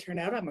it going to turn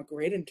out I'm a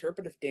great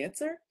interpretive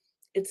dancer?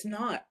 It's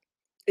not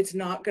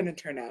going to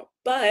turn out,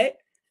 but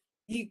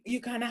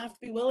you kind of have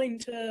to be willing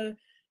to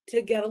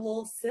get a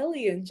little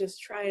silly and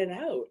just try it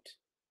out.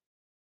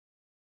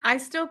 I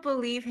still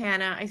believe,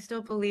 Hannah, I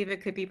still believe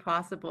it could be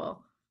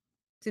possible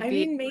to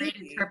be a great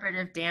maybe.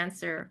 interpretive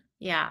dancer.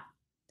 Yeah.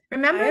 I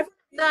Remember have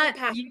that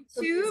passion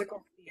for YouTube?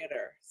 musical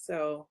theater,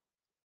 so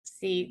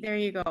See, there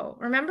you go.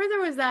 Remember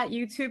there was that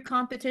YouTube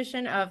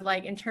competition of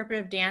like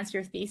interpretive dance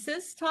your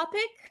thesis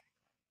topic?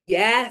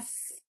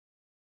 yes.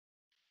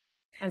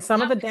 And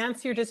some of the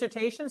dance your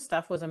dissertation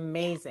stuff was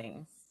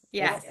amazing.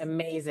 Yes. It's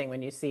amazing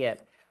when you see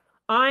it.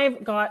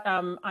 I've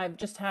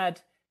just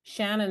had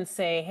Shannon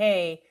say,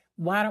 hey,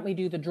 why don't we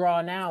do the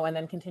draw now and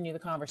then continue the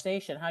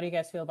conversation? How do you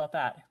guys feel about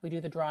that? We do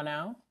the draw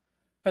now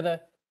for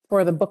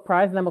the book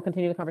prize, and then we'll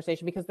continue the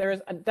conversation, because there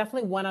is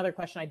definitely one other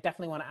question I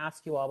definitely want to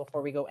ask you all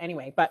before we go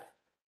anyway. But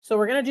so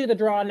we're going to do the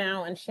draw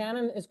now, and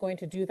Shannon is going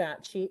to do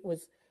that. She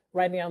was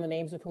writing down the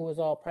names of who was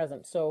all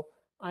present. So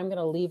I'm going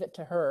to leave it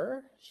to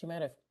her. She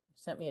might have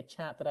sent me a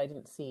chat that I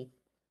didn't see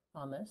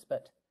on this,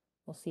 but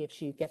we'll see if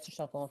she gets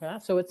herself going for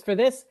that. So it's for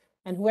this,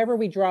 and whoever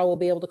we draw will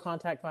be able to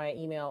contact via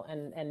email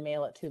and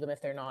mail it to them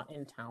if they're not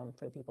in town,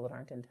 for the people that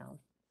aren't in town.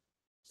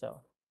 So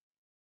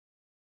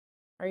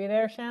are you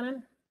there,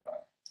 Shannon?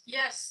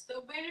 Yes,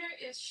 the winner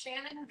is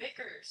Shannon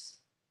Vickers.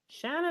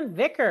 Shannon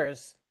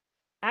Vickers.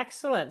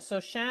 Excellent. So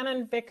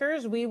Shannon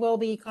Vickers, we will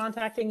be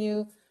contacting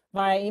you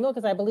via email,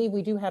 because I believe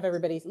we do have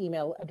everybody's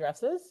email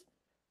addresses.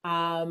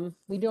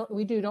 We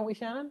do, don't we,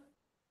 Shannon?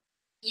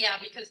 Yeah,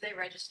 because they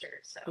registered.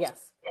 So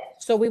Yes.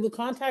 So we will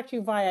contact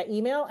you via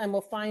email, and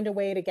we'll find a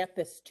way to get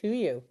this to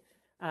you.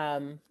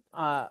 And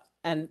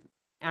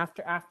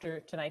after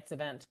tonight's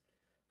event.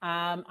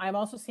 I'm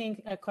also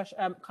seeing a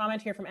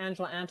comment here from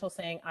Angela Antle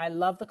saying, I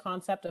love the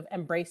concept of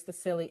embrace the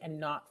silly and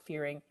not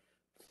fearing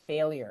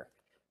failure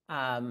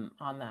on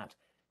that.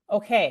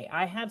 Okay,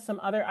 I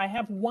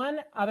have one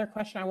other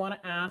question I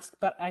want to ask,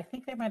 but I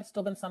think there might have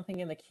still been something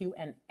in the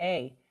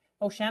Q&A.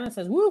 Oh, Shannon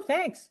says, woo,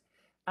 thanks.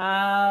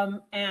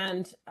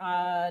 And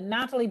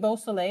Natalie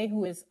Beausoleil,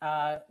 who is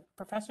a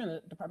professor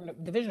in the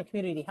Division of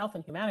Community Health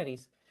and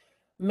Humanities,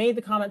 made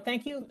the comment,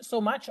 thank you so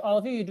much, all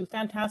of you. You do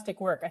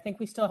fantastic work. I think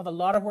we still have a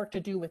lot of work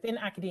to do within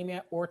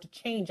academia, or to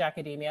change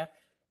academia,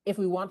 if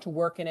we want to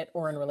work in it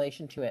or in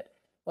relation to it.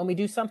 When we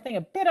do something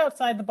a bit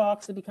outside the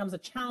box, it becomes a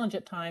challenge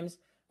at times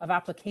of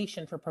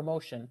application for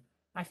promotion.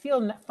 I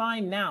feel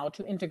fine now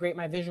to integrate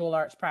my visual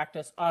arts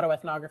practice,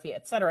 autoethnography,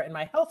 etc. in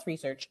my health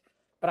research,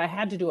 but I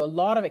had to do a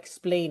lot of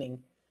explaining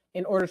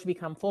in order to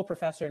become full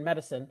professor in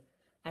medicine,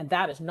 and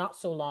that is not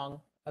so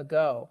long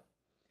ago.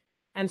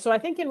 And so I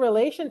think in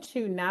relation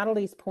to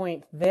Natalie's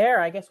point there,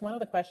 I guess one of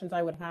the questions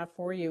I would have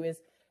for you is,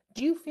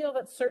 do you feel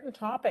that certain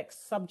topics,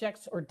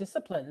 subjects, or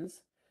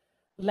disciplines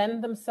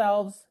lend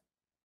themselves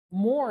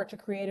more to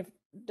creative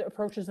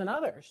approaches than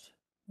others?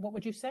 What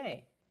would you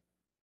say?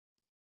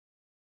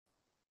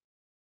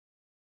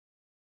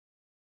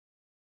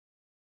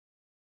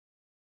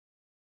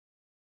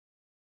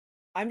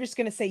 I'm just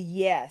going to say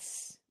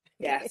yes.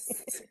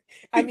 Yes.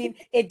 I mean,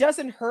 it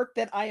doesn't hurt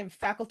that I am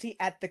faculty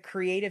at the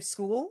creative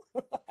school.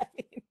 I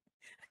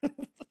mean,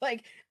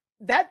 like,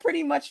 that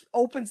pretty much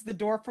opens the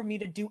door for me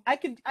to do. I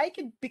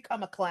could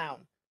become a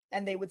clown,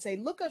 and they would say,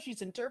 look how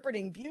she's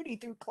interpreting beauty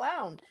through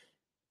clown.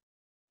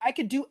 I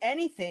could do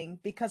anything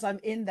because I'm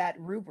in that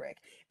rubric.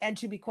 And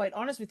to be quite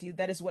honest with you,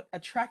 that is what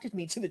attracted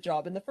me to the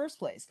job in the first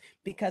place,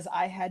 because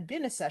I had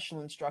been a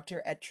sessional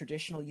instructor at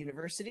traditional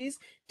universities,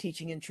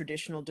 teaching in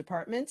traditional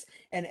departments.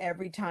 And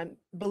every time,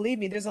 believe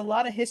me, there's a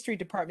lot of history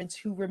departments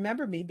who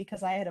remember me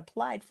because I had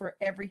applied for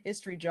every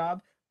history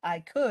job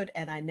I could,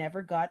 and I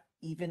never got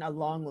even a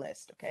long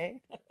list.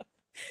 Okay.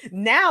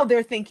 Now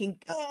they're thinking,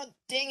 oh,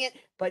 dang it,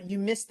 but you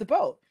missed the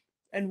boat.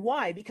 And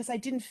why? Because I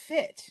didn't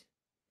fit.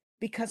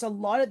 because a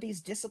lot of these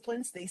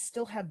disciplines, they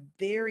still have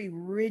very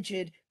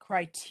rigid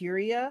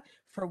criteria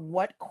for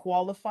what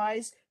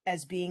qualifies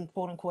as being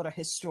quote unquote a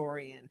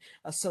historian,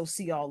 a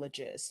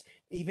sociologist,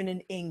 even in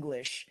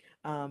English,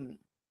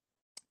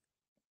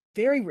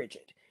 very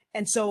rigid.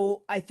 And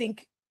so I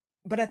think,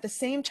 but at the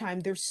same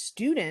time, the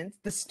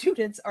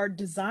students are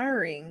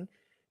desiring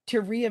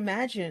to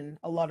reimagine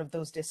a lot of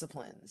those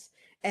disciplines.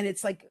 And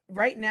it's like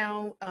right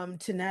now,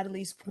 to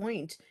Natalie's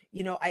point,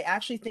 I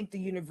actually think the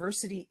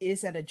university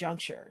is at a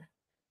juncture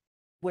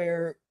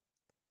where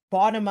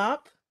bottom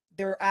up,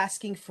 they're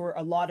asking for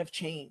a lot of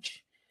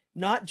change,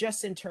 not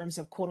just in terms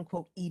of quote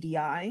unquote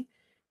EDI,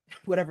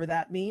 whatever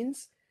that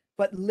means,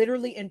 but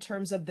literally in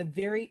terms of the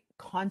very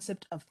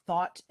concept of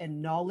thought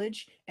and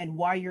knowledge and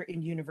why you're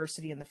in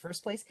university in the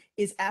first place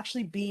is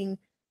actually being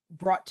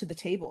brought to the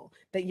table.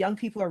 That young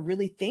people are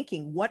really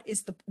thinking,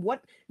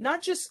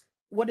 not just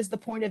what is the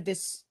point of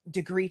this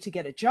degree to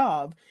get a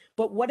job,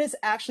 but what is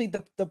actually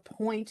the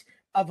point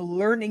of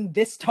learning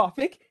this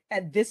topic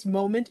at this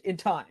moment in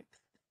time?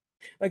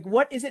 Like,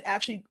 what is it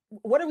actually,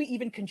 what are we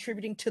even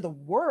contributing to the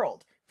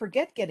world?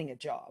 Forget getting a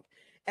job.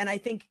 And I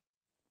think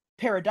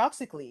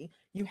paradoxically,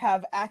 you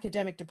have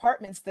academic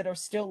departments that are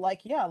still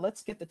like, yeah,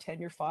 let's get the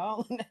tenure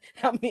file.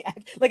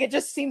 Like, it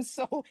just seems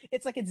so,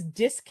 it's like it's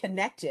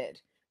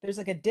disconnected. There's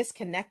like a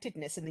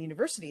disconnectedness in the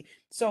university.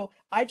 So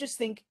I just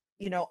think,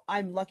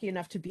 I'm lucky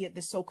enough to be at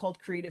this so-called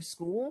creative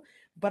school,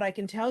 but I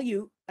can tell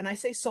you, and I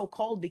say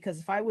so-called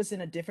because if I was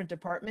in a different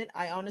department,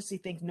 I honestly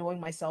think, knowing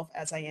myself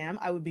as I am,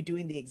 I would be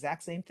doing the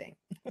exact same thing.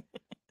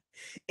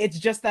 It's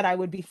just that I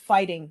would be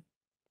fighting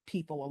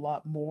people a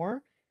lot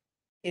more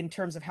in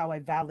terms of how I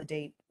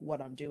validate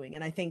what I'm doing.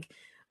 And I think,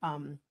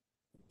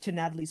 to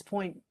Natalie's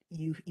point,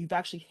 you've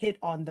actually hit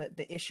on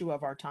the issue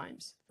of our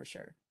times for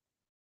sure.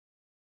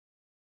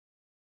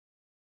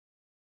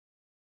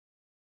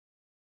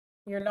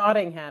 You're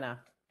nodding, Hannah.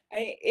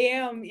 I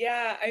am,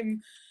 yeah,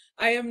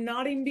 I am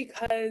nodding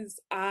because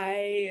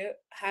I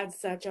had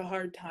such a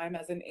hard time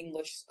as an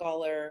English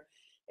scholar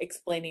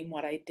explaining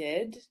what I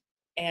did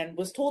and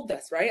was told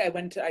this, right?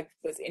 I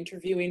was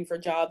interviewing for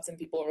jobs and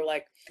people were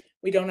like,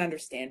 we don't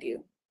understand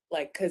you.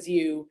 Like, cause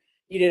you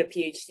did a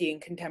PhD in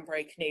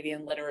contemporary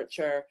Canadian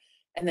literature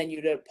and then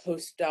you did a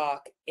postdoc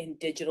in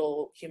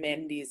digital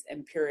humanities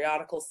and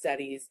periodical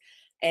studies.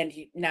 And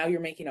now you're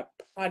making a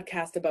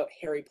podcast about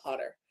Harry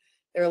Potter.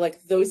 They're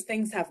like, those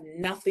things have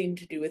nothing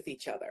to do with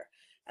each other.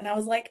 And I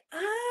was like,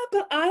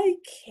 but I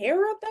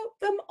care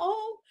about them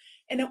all.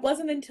 And it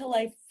wasn't until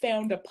I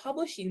found a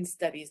publishing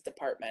studies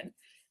department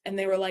and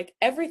they were like,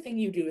 everything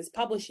you do is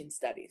publishing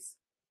studies.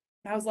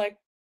 And I was like,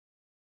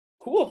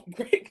 cool,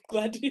 great,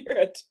 glad to hear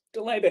it,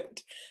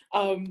 delighted.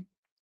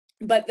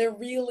 But they're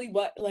really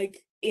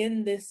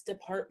in this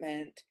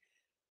department,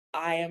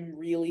 I am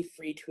really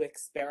free to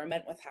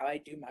experiment with how I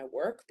do my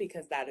work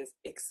because that is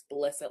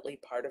explicitly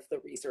part of the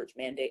research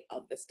mandate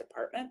of this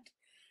department.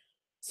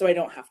 So I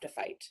don't have to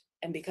fight.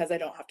 And because I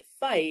don't have to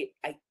fight,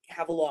 I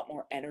have a lot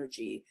more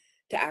energy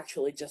to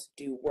actually just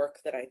do work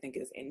that I think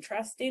is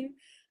interesting,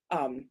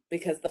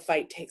 because the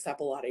fight takes up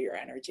a lot of your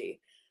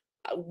energy,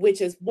 which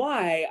is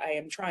why I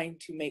am trying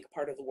to make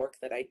part of the work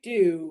that I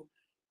do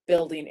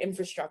building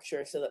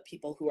infrastructure so that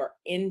people who are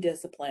in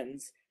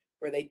disciplines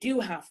where they do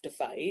have to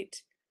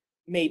fight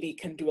maybe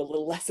can do a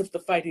little less of the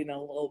fighting and a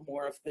little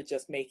more of the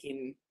just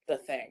making the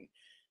thing.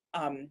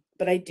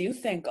 But I do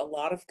think a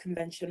lot of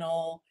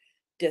conventional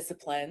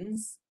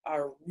disciplines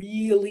are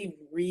really,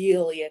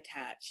 really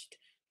attached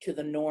to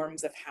the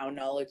norms of how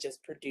knowledge is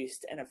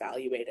produced and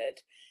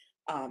evaluated,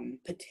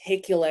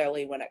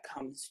 particularly when it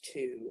comes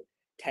to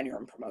tenure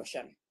and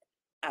promotion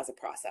as a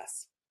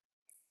process.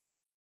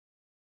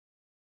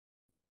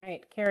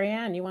 Right.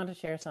 Carrianne, you want to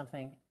share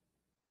something?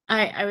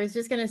 I was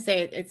just going to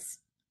say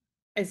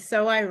it's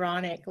so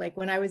ironic. Like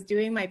when I was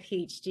doing my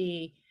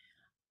PhD,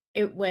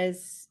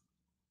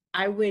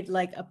 I would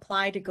like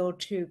apply to go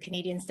to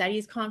Canadian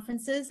Studies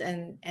conferences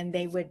and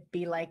they would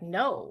be like,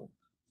 no,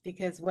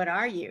 because what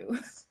are you?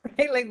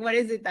 Right? Like, what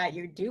is it that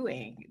you're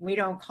doing? We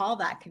don't call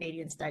that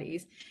Canadian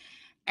Studies.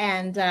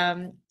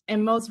 And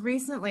most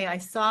recently I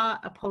saw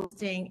a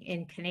posting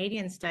in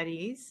Canadian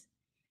Studies,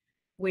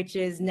 which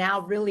is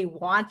now really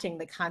wanting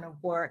the kind of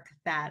work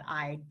that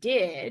I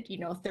did,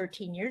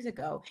 13 years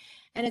ago.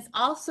 And it's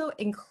also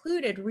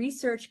included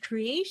research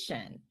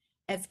creation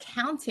as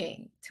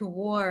counting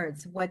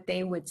towards what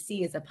they would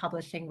see as a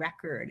publishing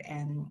record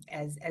and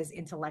as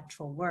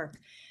intellectual work.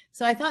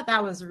 So I thought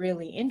that was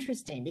really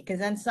interesting because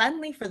then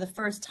suddenly for the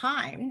first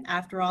time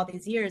after all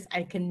these years,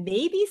 I can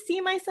maybe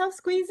see myself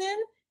squeeze in,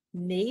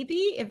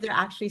 maybe if they're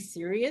actually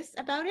serious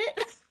about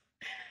it,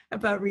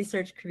 about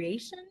research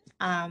creation.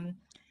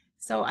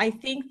 So I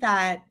think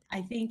what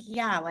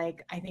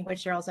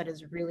Cheryl said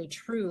is really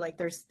true. Like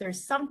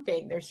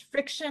there's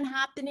friction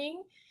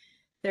happening.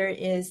 There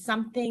is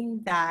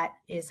something that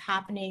is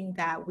happening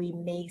that we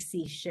may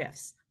see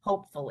shifts,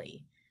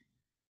 hopefully,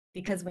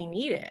 because we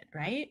need it,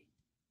 right?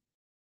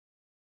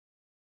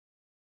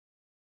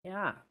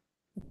 Yeah.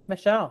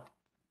 Michelle.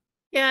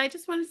 Yeah, I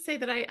just want to say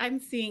that I'm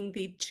seeing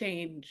the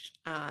change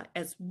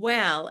as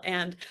well.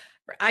 And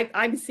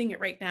I'm seeing it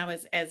right now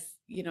as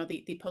you know,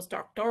 the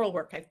postdoctoral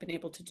work I've been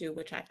able to do,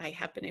 which I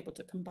have been able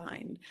to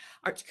combine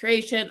arts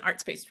creation,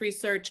 arts-based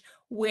research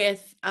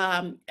with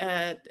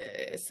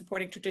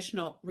supporting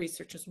traditional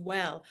research as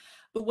well.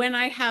 But when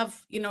I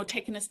have, you know,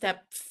 taken a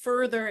step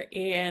further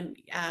in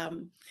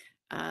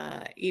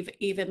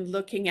even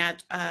looking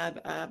at,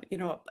 you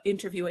know,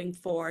 interviewing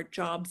for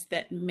jobs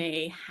that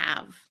may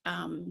have,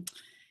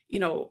 you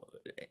know,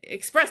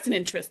 expressed an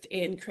interest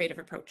in creative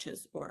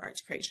approaches or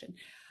arts creation.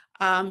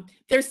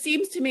 There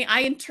seems to me,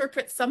 I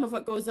interpret some of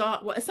what goes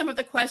on, some of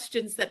the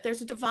questions, that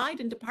there's a divide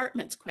in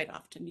departments quite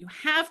often. You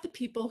have the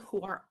people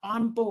who are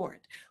on board,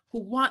 who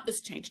want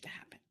this change to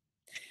happen.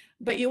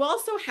 But you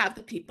also have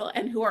the people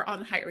and who are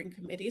on hiring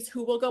committees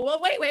who will go,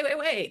 well, wait,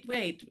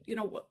 you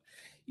know,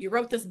 you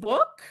wrote this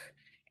book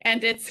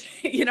and it's,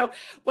 you know,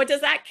 what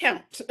does that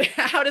count?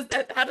 How does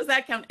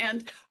that count?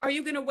 And are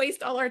you going to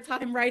waste all our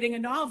time writing a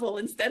novel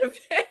instead of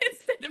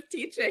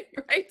teaching,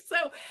 right?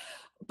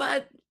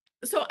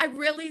 So I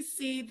really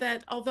see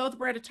that although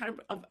we're at a time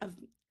of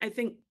I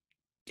think,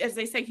 as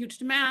they say, huge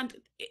demand,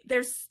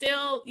 there's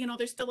still, you know,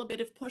 there's still a bit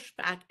of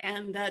pushback,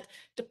 and that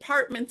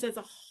departments as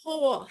a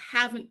whole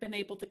haven't been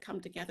able to come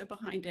together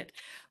behind it.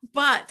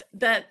 But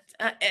that,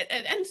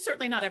 and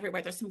certainly not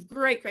everywhere, there's some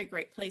great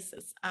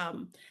places.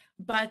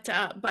 But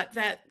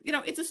that, you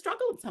know, it's a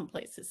struggle in some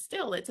places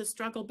still. It's a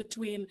struggle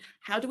between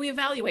how do we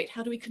evaluate,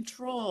 how do we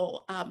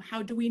control,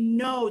 how do we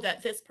know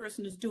that this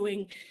person is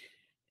doing,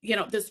 you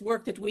know, this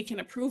work that we can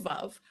approve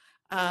of,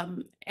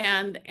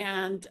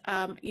 and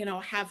you know,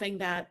 having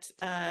that,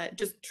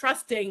 just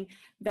trusting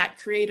that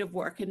creative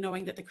work and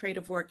knowing that the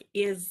creative work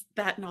is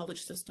that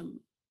knowledge system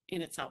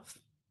in itself.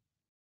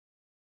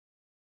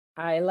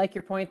 I like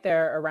your point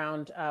there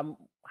around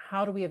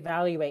how do we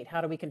evaluate,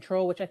 how do we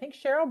control, which I think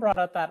Cheryl brought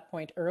up that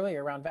point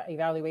earlier around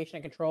evaluation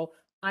and control.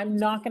 I'm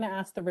not going to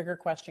ask the rigor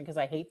question because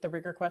I hate the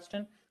rigor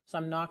question. So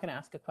I'm not going to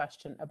ask a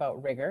question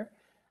about rigor.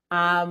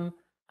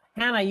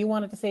 Hannah, you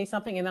wanted to say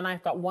something, and then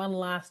I've got one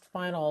last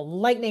final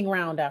lightning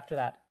round after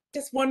that.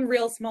 Just one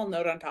real small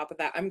note on top of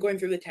that. I'm going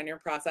through the tenure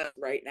process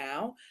right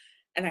now,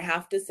 and I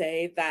have to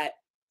say that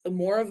the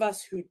more of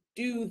us who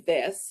do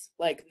this,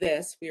 like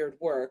this weird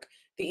work,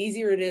 the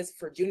easier it is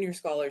for junior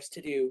scholars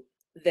to do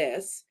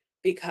this,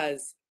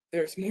 because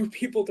there's more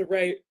people to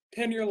write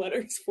tenure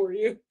letters for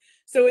you.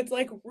 So it's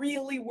like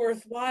really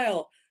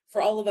worthwhile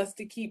for all of us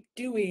to keep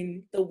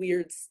doing the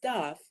weird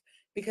stuff,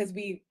 because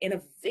we, in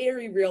a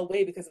very real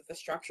way, because of the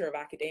structure of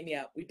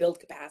academia, we build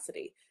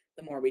capacity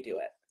the more we do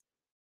it.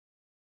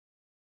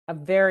 A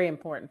very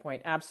important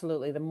point.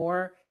 Absolutely. The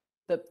more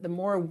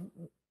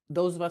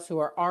those of us who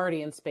are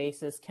already in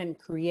spaces can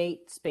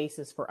create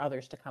spaces for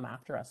others to come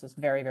after us is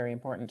very, very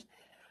important.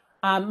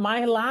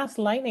 My last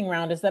lightning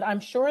round is that I'm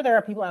sure there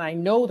are people, and I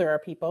know there are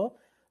people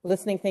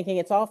listening thinking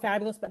it's all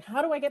fabulous, but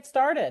how do I get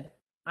started?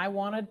 I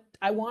want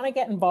to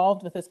get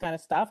involved with this kind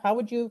of stuff. What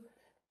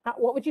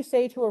would you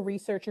say to a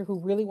researcher who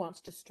really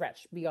wants to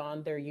stretch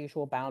beyond their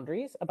usual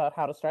boundaries about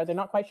how to start? They're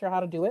not quite sure how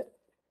to do it.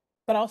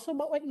 But also,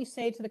 what would you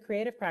say to the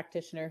creative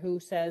practitioner who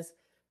says,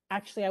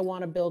 actually, I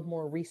want to build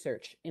more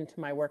research into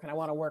my work and I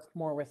want to work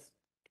more with,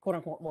 quote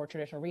unquote, more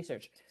traditional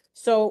research?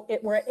 So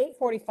we're at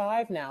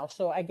 8:45 now.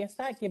 So I guess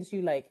that gives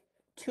you like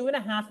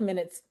 2.5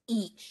 minutes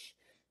each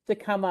to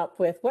come up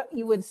with what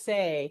you would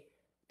say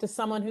to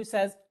someone who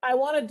says, I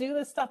want to do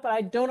this stuff, but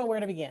I don't know where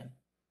to begin.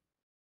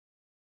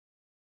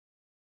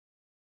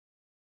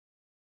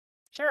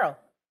 Cheryl.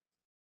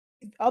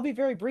 I'll be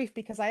very brief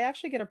because I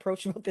actually get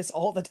approached about this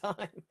all the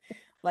time.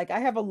 Like, I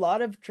have a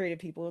lot of creative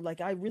people, like,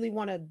 I really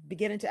want to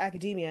get into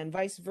academia, and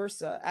vice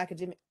versa.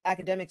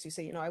 Academics who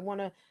say, you know, I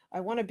want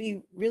to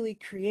be really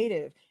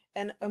creative.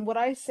 And what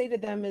I say to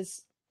them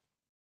is,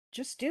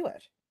 just do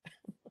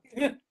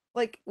it.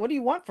 Like, what do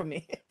you want from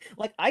me?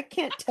 Like, I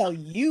can't tell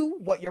you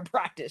what your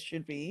practice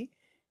should be.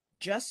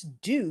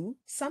 Just do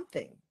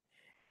something.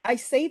 I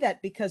say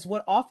that because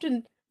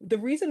the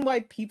reason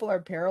why people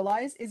are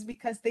paralyzed is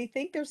because they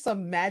think there's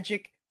some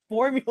magic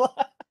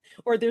formula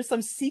or there's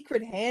some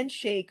secret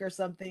handshake or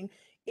something.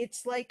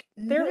 It's like,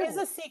 there is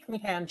a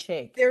secret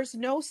handshake. There's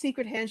no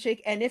secret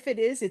handshake. And if it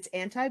is, it's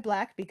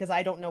anti-Black, because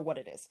I don't know what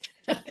it is.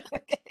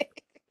 Okay.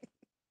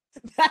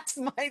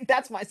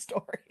 That's my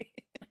story.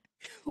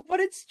 But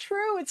it's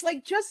true. It's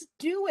like, just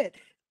do it.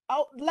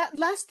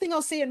 Last thing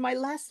I'll say in my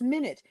last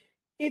minute,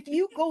 if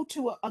you go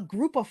to a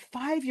group of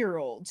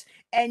 5-year-olds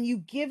and you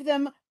give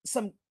them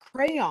some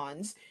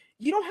crayons,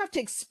 you don't have to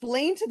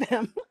explain to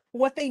them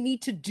what they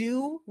need to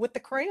do with the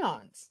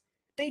crayons.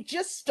 They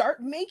just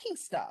start making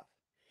stuff.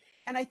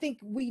 And I think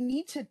we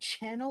need to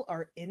channel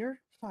our inner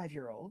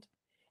 5-year-old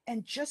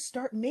and just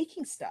start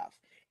making stuff.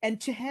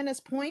 And to Hannah's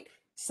point,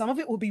 some of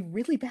it will be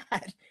really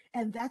bad,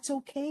 and that's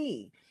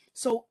okay.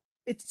 So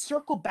it's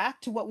circle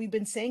back to what we've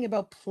been saying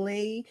about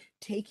play,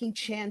 taking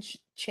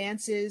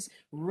chances,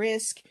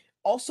 risk,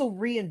 also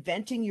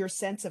reinventing your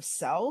sense of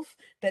self,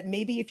 that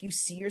maybe if you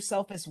see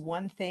yourself as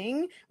one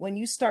thing, when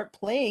you start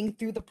playing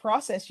through the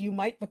process, you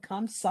might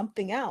become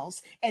something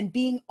else, and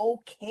being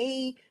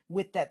okay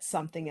with that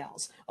something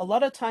else. A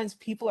lot of times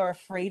people are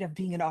afraid of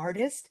being an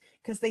artist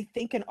because they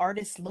think an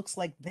artist looks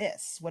like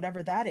this,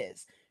 whatever that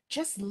is.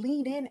 Just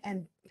lean in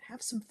and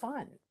have some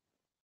fun.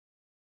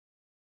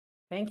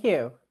 Thank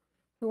you.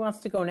 Who wants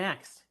to go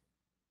next?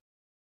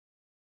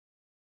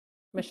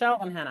 Michelle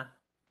and Hannah.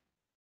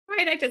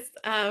 Right,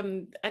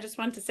 I just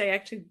wanted to say,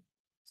 actually,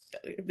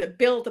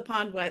 build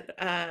upon what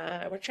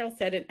Cheryl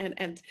said,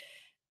 and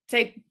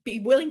say, be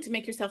willing to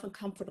make yourself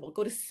uncomfortable.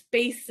 Go to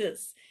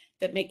spaces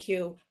that make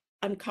you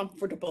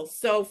uncomfortable.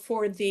 So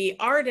for the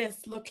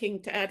artists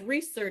looking to add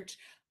research,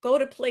 go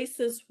to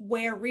places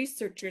where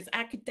researchers,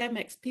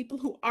 academics, people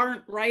who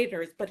aren't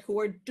writers, but who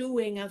are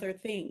doing other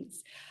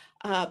things.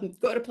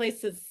 Go to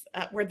places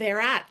where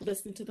they're at,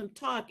 listen to them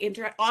talk,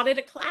 audit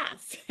a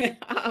class,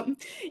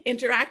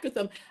 interact with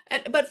them.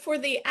 But for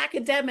the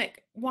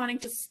academic wanting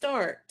to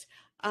start,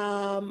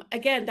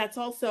 again, that's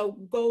also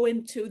go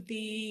into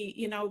the,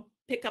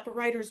 pick up a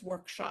writer's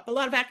workshop. A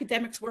lot of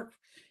academics work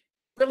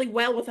really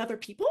well with other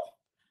people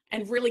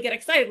and really get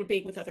excited with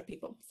being with other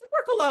people. So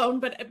work alone,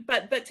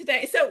 but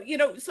today,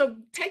 so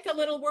take a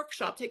little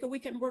workshop, take a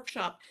weekend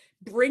workshop,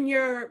 bring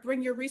your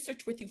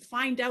research with you,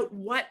 find out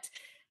what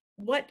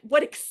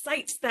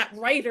excites that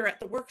writer at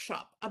the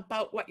workshop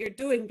about what you're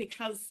doing,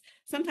 because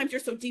sometimes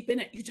you're so deep in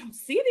it, you don't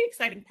see the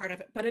exciting part of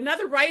it. But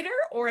another writer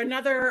or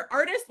another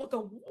artist will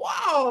go,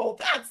 wow,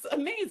 that's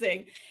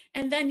amazing.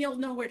 And then you'll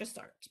know where to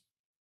start.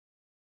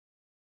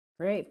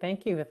 Great,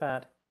 thank you with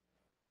that.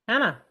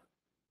 Hannah.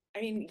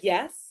 I mean,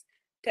 yes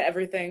to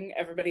everything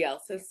everybody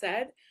else has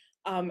said.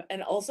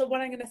 And also what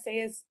I'm going to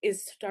say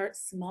is start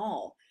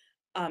small.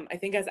 I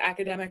think as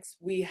academics,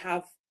 we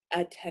have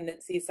a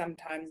tendency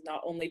sometimes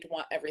not only to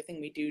want everything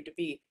we do to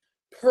be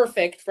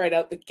perfect right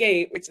out the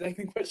gate, which is I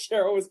think what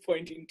Cheryl was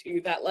pointing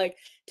to, that like,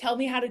 tell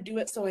me how to do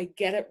it so I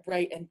get it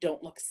right and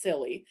don't look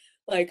silly.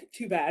 Like,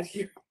 too bad,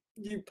 you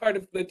part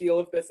of the deal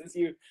of this is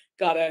you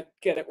gotta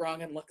get it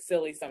wrong and look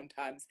silly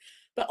sometimes.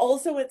 But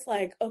also it's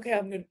like, okay,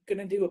 I'm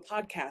gonna do a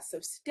podcast. So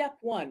step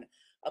one,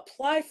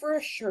 apply for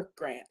a shirk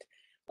grant.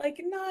 Like,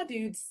 nah,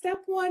 dude,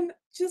 step one,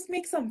 just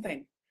make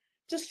something.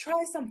 Just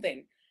try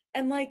something.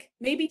 And like,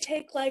 maybe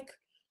take like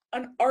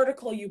an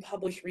article you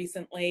published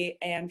recently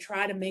and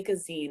try to make a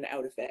zine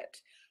out of it.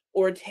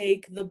 Or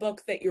take the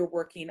book that you're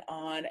working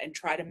on and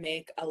try to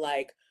make a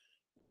like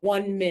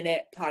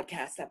 1-minute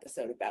podcast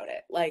episode about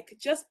it. Like,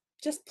 just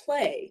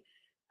play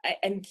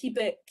and keep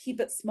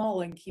it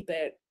small and keep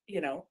it,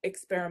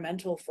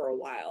 experimental for a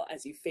while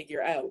as you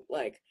figure out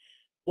like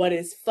what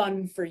is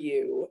fun for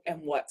you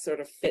and what sort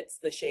of fits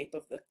the shape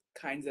of the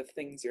kinds of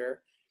things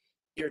you're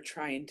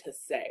trying to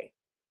say.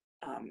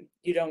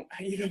 You don't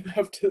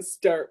have to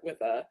start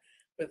with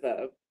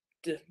a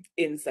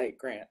insight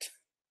grant.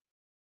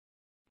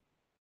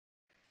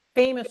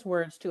 Famous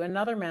words to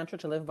another mantra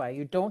to live by.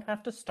 You don't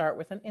have to start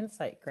with an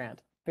insight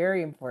grant.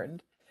 Very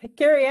important.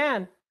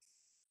 Carrianne.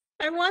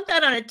 I want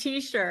that on a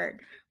t-shirt.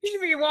 You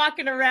should be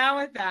walking around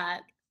with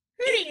that.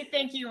 Who do you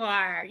think you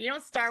are? You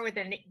don't start with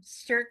a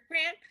shirt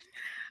grant.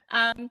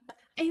 I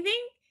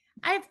think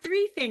I have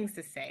 3 things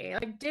to say,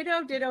 like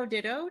ditto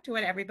to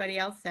what everybody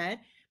else said,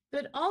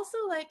 but also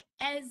like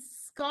as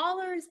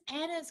scholars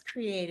and as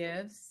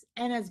creatives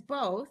and as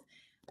both,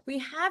 we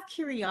have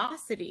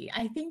curiosity.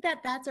 I think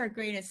that's our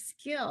greatest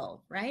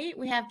skill, right?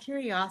 We have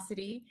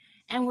curiosity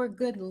and we're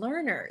good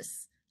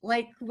learners.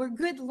 Like, we're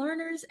good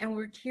learners and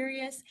we're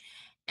curious,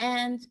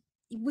 and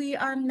we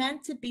are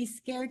meant to be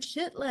scared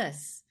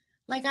shitless.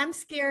 Like, I'm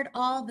scared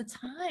all the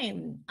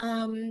time.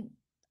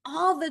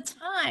 All the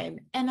time,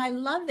 and I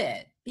love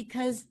it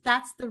because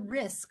that's the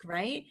risk,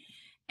 right?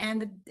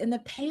 And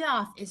the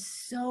payoff is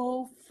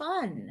so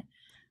fun,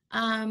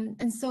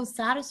 and so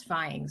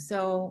satisfying.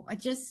 So I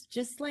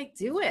just like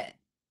do it.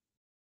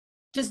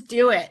 Just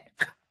do it.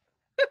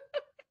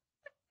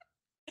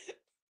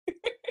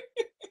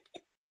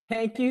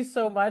 Thank you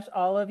so much,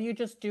 all of you.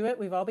 Just do it.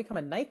 We've all become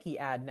a Nike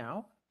ad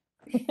now.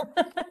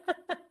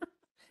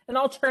 An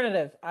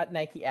alternative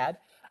Nike ad.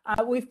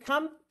 We've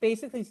come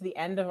basically to the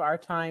end of our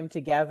time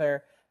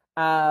together,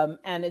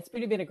 and it's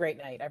really been a great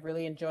night. I've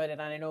really enjoyed it,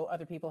 and I know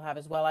other people have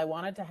as well. I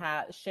wanted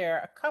to share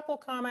a couple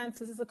comments.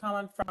 This is a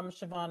comment from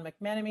Siobhan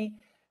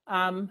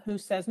McMenemy, who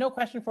says, no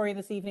question for you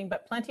this evening,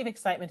 but plenty of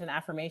excitement and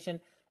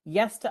affirmation.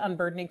 Yes to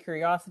unburdening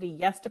curiosity.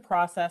 Yes to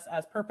process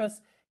as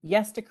purpose.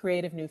 Yes to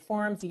creative new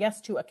forms. Yes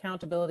to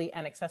accountability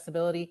and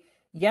accessibility.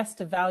 Yes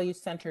to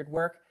value-centered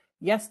work.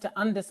 Yes to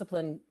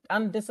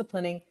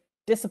undisciplining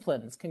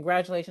disciplines.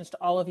 Congratulations to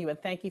all of you, and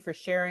thank you for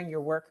sharing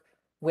your work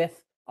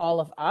with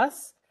all of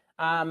us.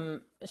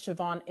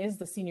 Siobhan is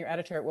the senior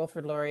editor at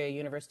Wilfrid Laurier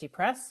University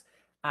Press,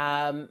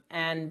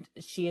 and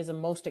she is a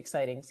most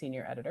exciting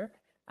senior editor.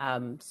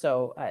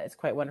 So it's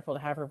quite wonderful to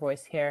have her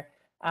voice here.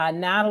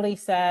 Natalie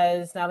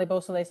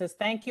Beausoleil says,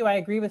 thank you. I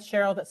agree with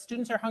Cheryl that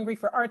students are hungry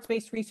for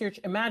arts-based research,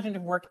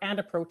 imaginative work, and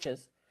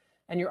approaches.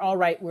 And you're all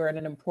right, we're at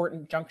an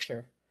important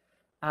juncture.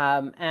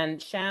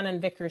 And Shannon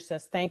Vickers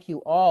says, thank you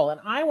all.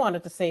 And I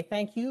wanted to say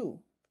thank you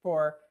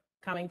for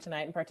coming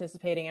tonight and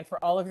participating, and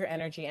for all of your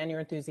energy and your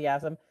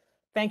enthusiasm.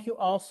 Thank you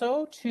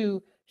also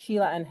to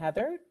Sheila and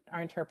Heather,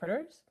 our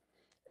interpreters.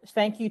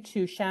 Thank you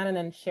to Shannon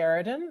and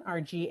Sheridan, our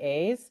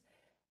GAs.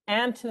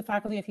 and to the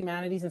Faculty of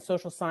Humanities and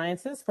Social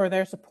Sciences for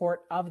their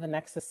support of the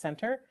Nexus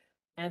Centre.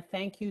 And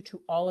thank you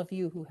to all of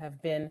you who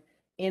have been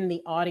in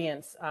the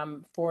audience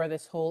for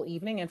this whole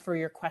evening and for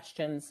your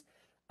questions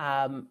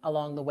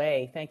along the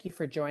way. Thank you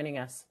for joining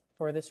us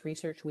for this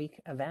Research Week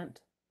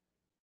event.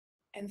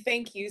 And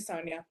thank you,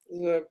 Sonia. It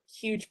was a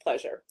huge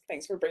pleasure.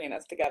 Thanks for bringing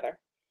us together.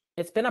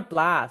 It's been a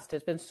blast.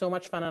 It's been so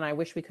much fun, and I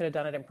wish we could have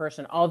done it in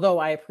person, although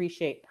I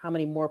appreciate how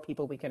many more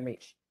people we can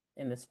reach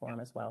in this forum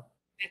as well.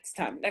 Next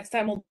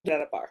time we'll do it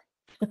at a bar.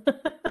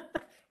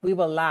 We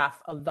will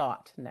laugh a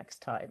lot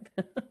next time.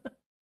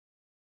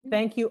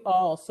 Thank you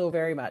all so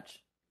very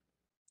much.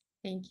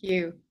 Thank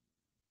you.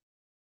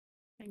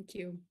 Thank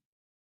you.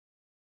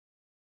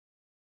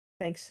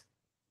 Thanks.